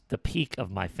 it was the peak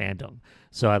of my fandom.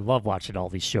 So I love watching all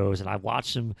these shows, and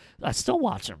I still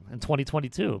watch them in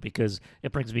 2022 because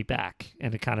it brings me back,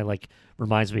 and it kind of like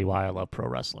reminds me why I love pro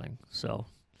wrestling. So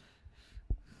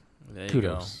there you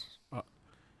kudos. Go.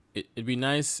 It'd be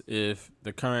nice if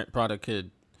the current product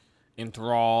could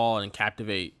enthrall and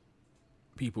captivate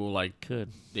people like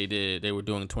they were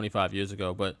doing 25 years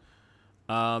ago. But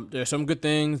there's some good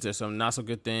things, there's some not so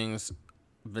good things.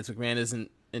 Vince McMahon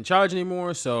isn't in charge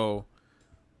anymore, so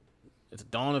it's a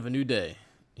dawn of a new day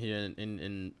here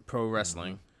in pro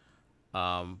wrestling.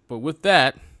 But with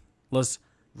that, let's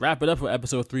wrap it up for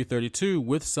episode 332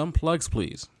 with some plugs,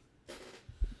 please.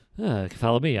 You can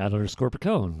follow me at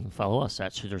 _Pacone. Follow us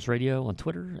at Shooters Radio on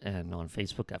Twitter and on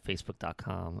Facebook at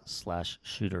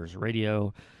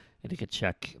facebook.com/ShootersRadio. And you can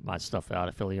check my stuff out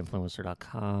at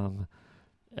phillyinfluencer.com.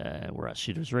 We're at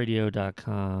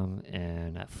shootersradio.com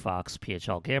and at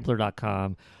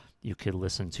foxphlgambler.com. You could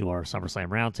listen to our SummerSlam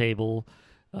Roundtable,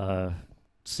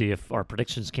 see if our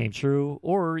predictions came true,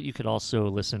 or you could also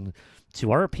listen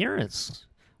to our appearance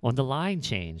on the Line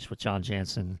Change with John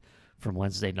Jansen from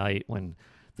Wednesday night, when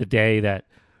the day that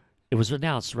it was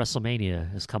announced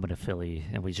WrestleMania is coming to Philly,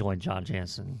 and we joined John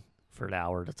Jansen for an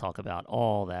hour to talk about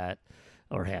all that,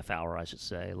 or half hour, I should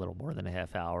say, a little more than a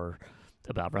half hour,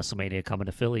 about WrestleMania coming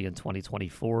to Philly in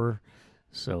 2024.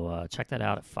 So check that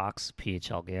out at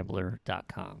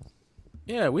foxphlgambler.com.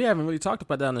 Yeah, we haven't really talked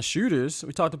about that on the Shooters.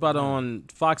 We talked about it on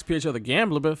Fox PHL The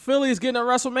Gambler, but Philly's getting a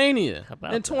WrestleMania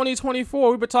in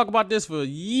 2024. We've been talking about this for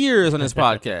years on this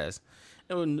podcast.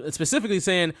 And specifically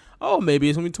saying, oh, maybe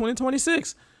it's going to be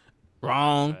 2026.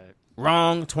 Wrong.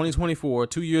 2024,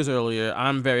 2 years earlier.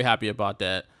 I'm very happy about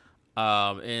that.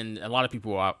 And a lot of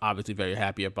people are obviously very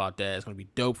happy about that. It's going to be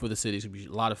dope for the city. It's going to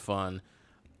be a lot of fun.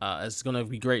 It's going to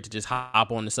be great to just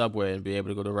hop on the subway and be able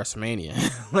to go to WrestleMania,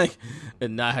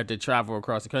 and not have to travel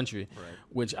across the country. Right.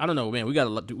 Which, I don't know, man. We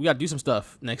got to do some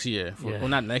stuff next year. Well,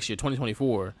 not next year,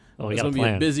 2024. It's going to be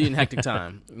a busy and hectic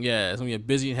time. Yeah, it's going to be a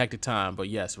busy and hectic time. But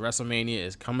yes, WrestleMania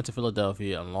is coming to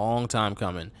Philadelphia. A long time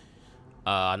coming.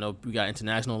 I know we got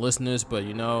international listeners, but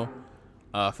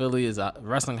Philly is a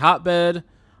wrestling hotbed.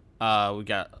 We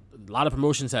got a lot of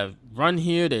promotions have run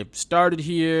here. They've started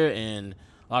here, and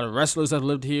a lot of wrestlers have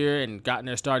lived here and gotten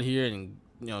their start here, and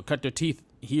cut their teeth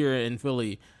here in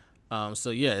Philly.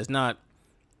 So yeah,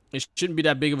 it shouldn't be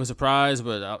that big of a surprise,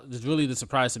 but really the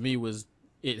surprise to me was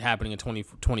it happening in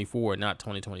 2024, not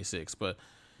 2026. But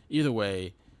either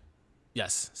way,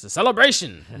 yes, it's a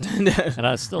celebration. And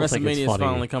I still think it's funny. WrestleMania is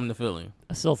finally coming to Philly.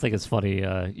 I still think it's funny.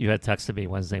 You had texted me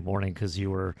Wednesday morning because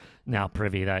you were now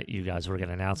privy that you guys were going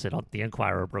to announce it. The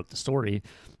Inquirer broke the story,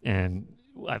 and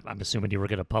I'm assuming you were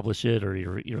going to publish it, or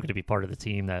you're going to be part of the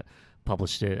team that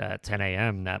published it at 10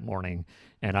 a.m. that morning.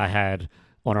 And I had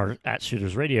on our at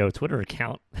Shooters Radio Twitter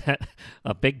account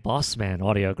a Big Boss Man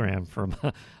audiogram from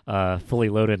Fully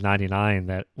Loaded 99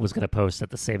 that was going to post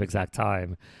at the same exact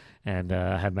time. And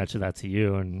I had mentioned that to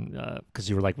you, and because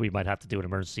you were like, we might have to do an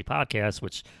emergency podcast,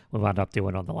 which we wound up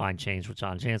doing on the Line Change with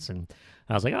John Jansen. And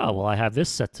I was like, oh, well, I have this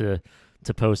set to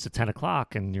post at 10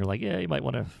 o'clock. And you're like, yeah, you might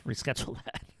want to reschedule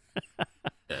that.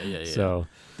 Yeah. So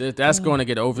that's going to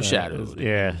get overshadowed.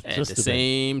 At the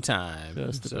same time.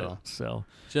 Just a bit. So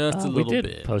just a little bit.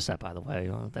 We did post that, by the way,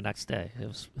 the next day. It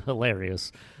was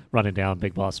hilarious, running down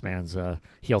Big Boss Man's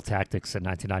heel tactics in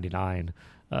 1999,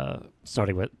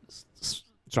 starting with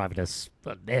driving a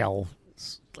nail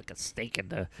like a stake in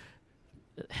the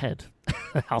head,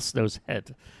 Al Snow's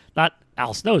head, not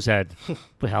Al Snow's head,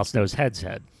 but Al Snow's head's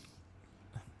head.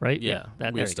 Right? Yeah,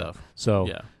 that weird stuff. So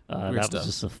yeah. That was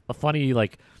just a funny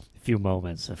few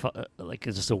moments.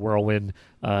 It's just a whirlwind.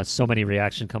 So many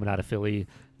reaction coming out of Philly,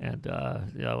 and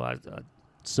I'm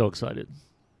so excited.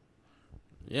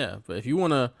 Yeah, but if you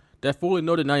want that Fully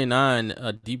Loaded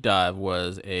 99 deep dive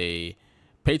was a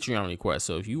Patreon request.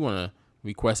 So if you want to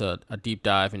request a deep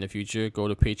dive in the future, go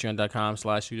to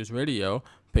patreon.com/ShootersRadio,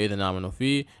 pay the nominal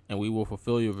fee, and we will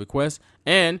fulfill your request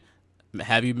and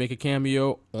have you make a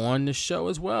cameo on the show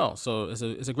as well. So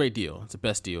it's a great deal. It's the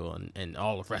best deal in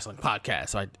all of wrestling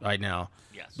podcasts right now.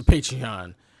 Yes. The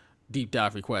Patreon deep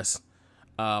dive requests.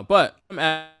 But I'm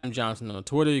Adam Johnson on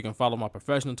Twitter. You can follow my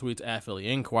professional tweets at Philly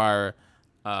Inquirer.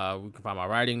 We can find my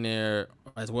writing there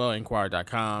as well,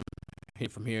 Inquirer.com.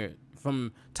 Hit from here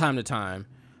from time to time.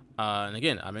 And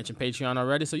again, I mentioned Patreon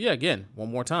already. So yeah, again, one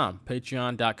more time,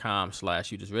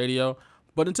 patreon.com/ShootersRadio.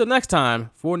 But until next time,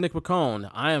 for Nick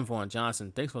Pacone, I am Vaughn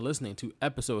Johnson. Thanks for listening to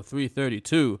episode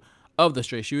 332 of The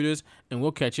Straight Shooters, and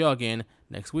we'll catch y'all again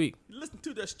next week. Listen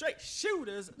to The Straight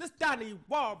Shooters. This Donnie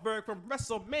Wahlberg from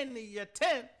WrestleMania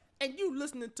 10, and you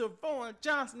listening to Vaughn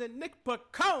Johnson and Nick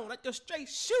Pacone at The Straight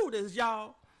Shooters,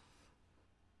 y'all.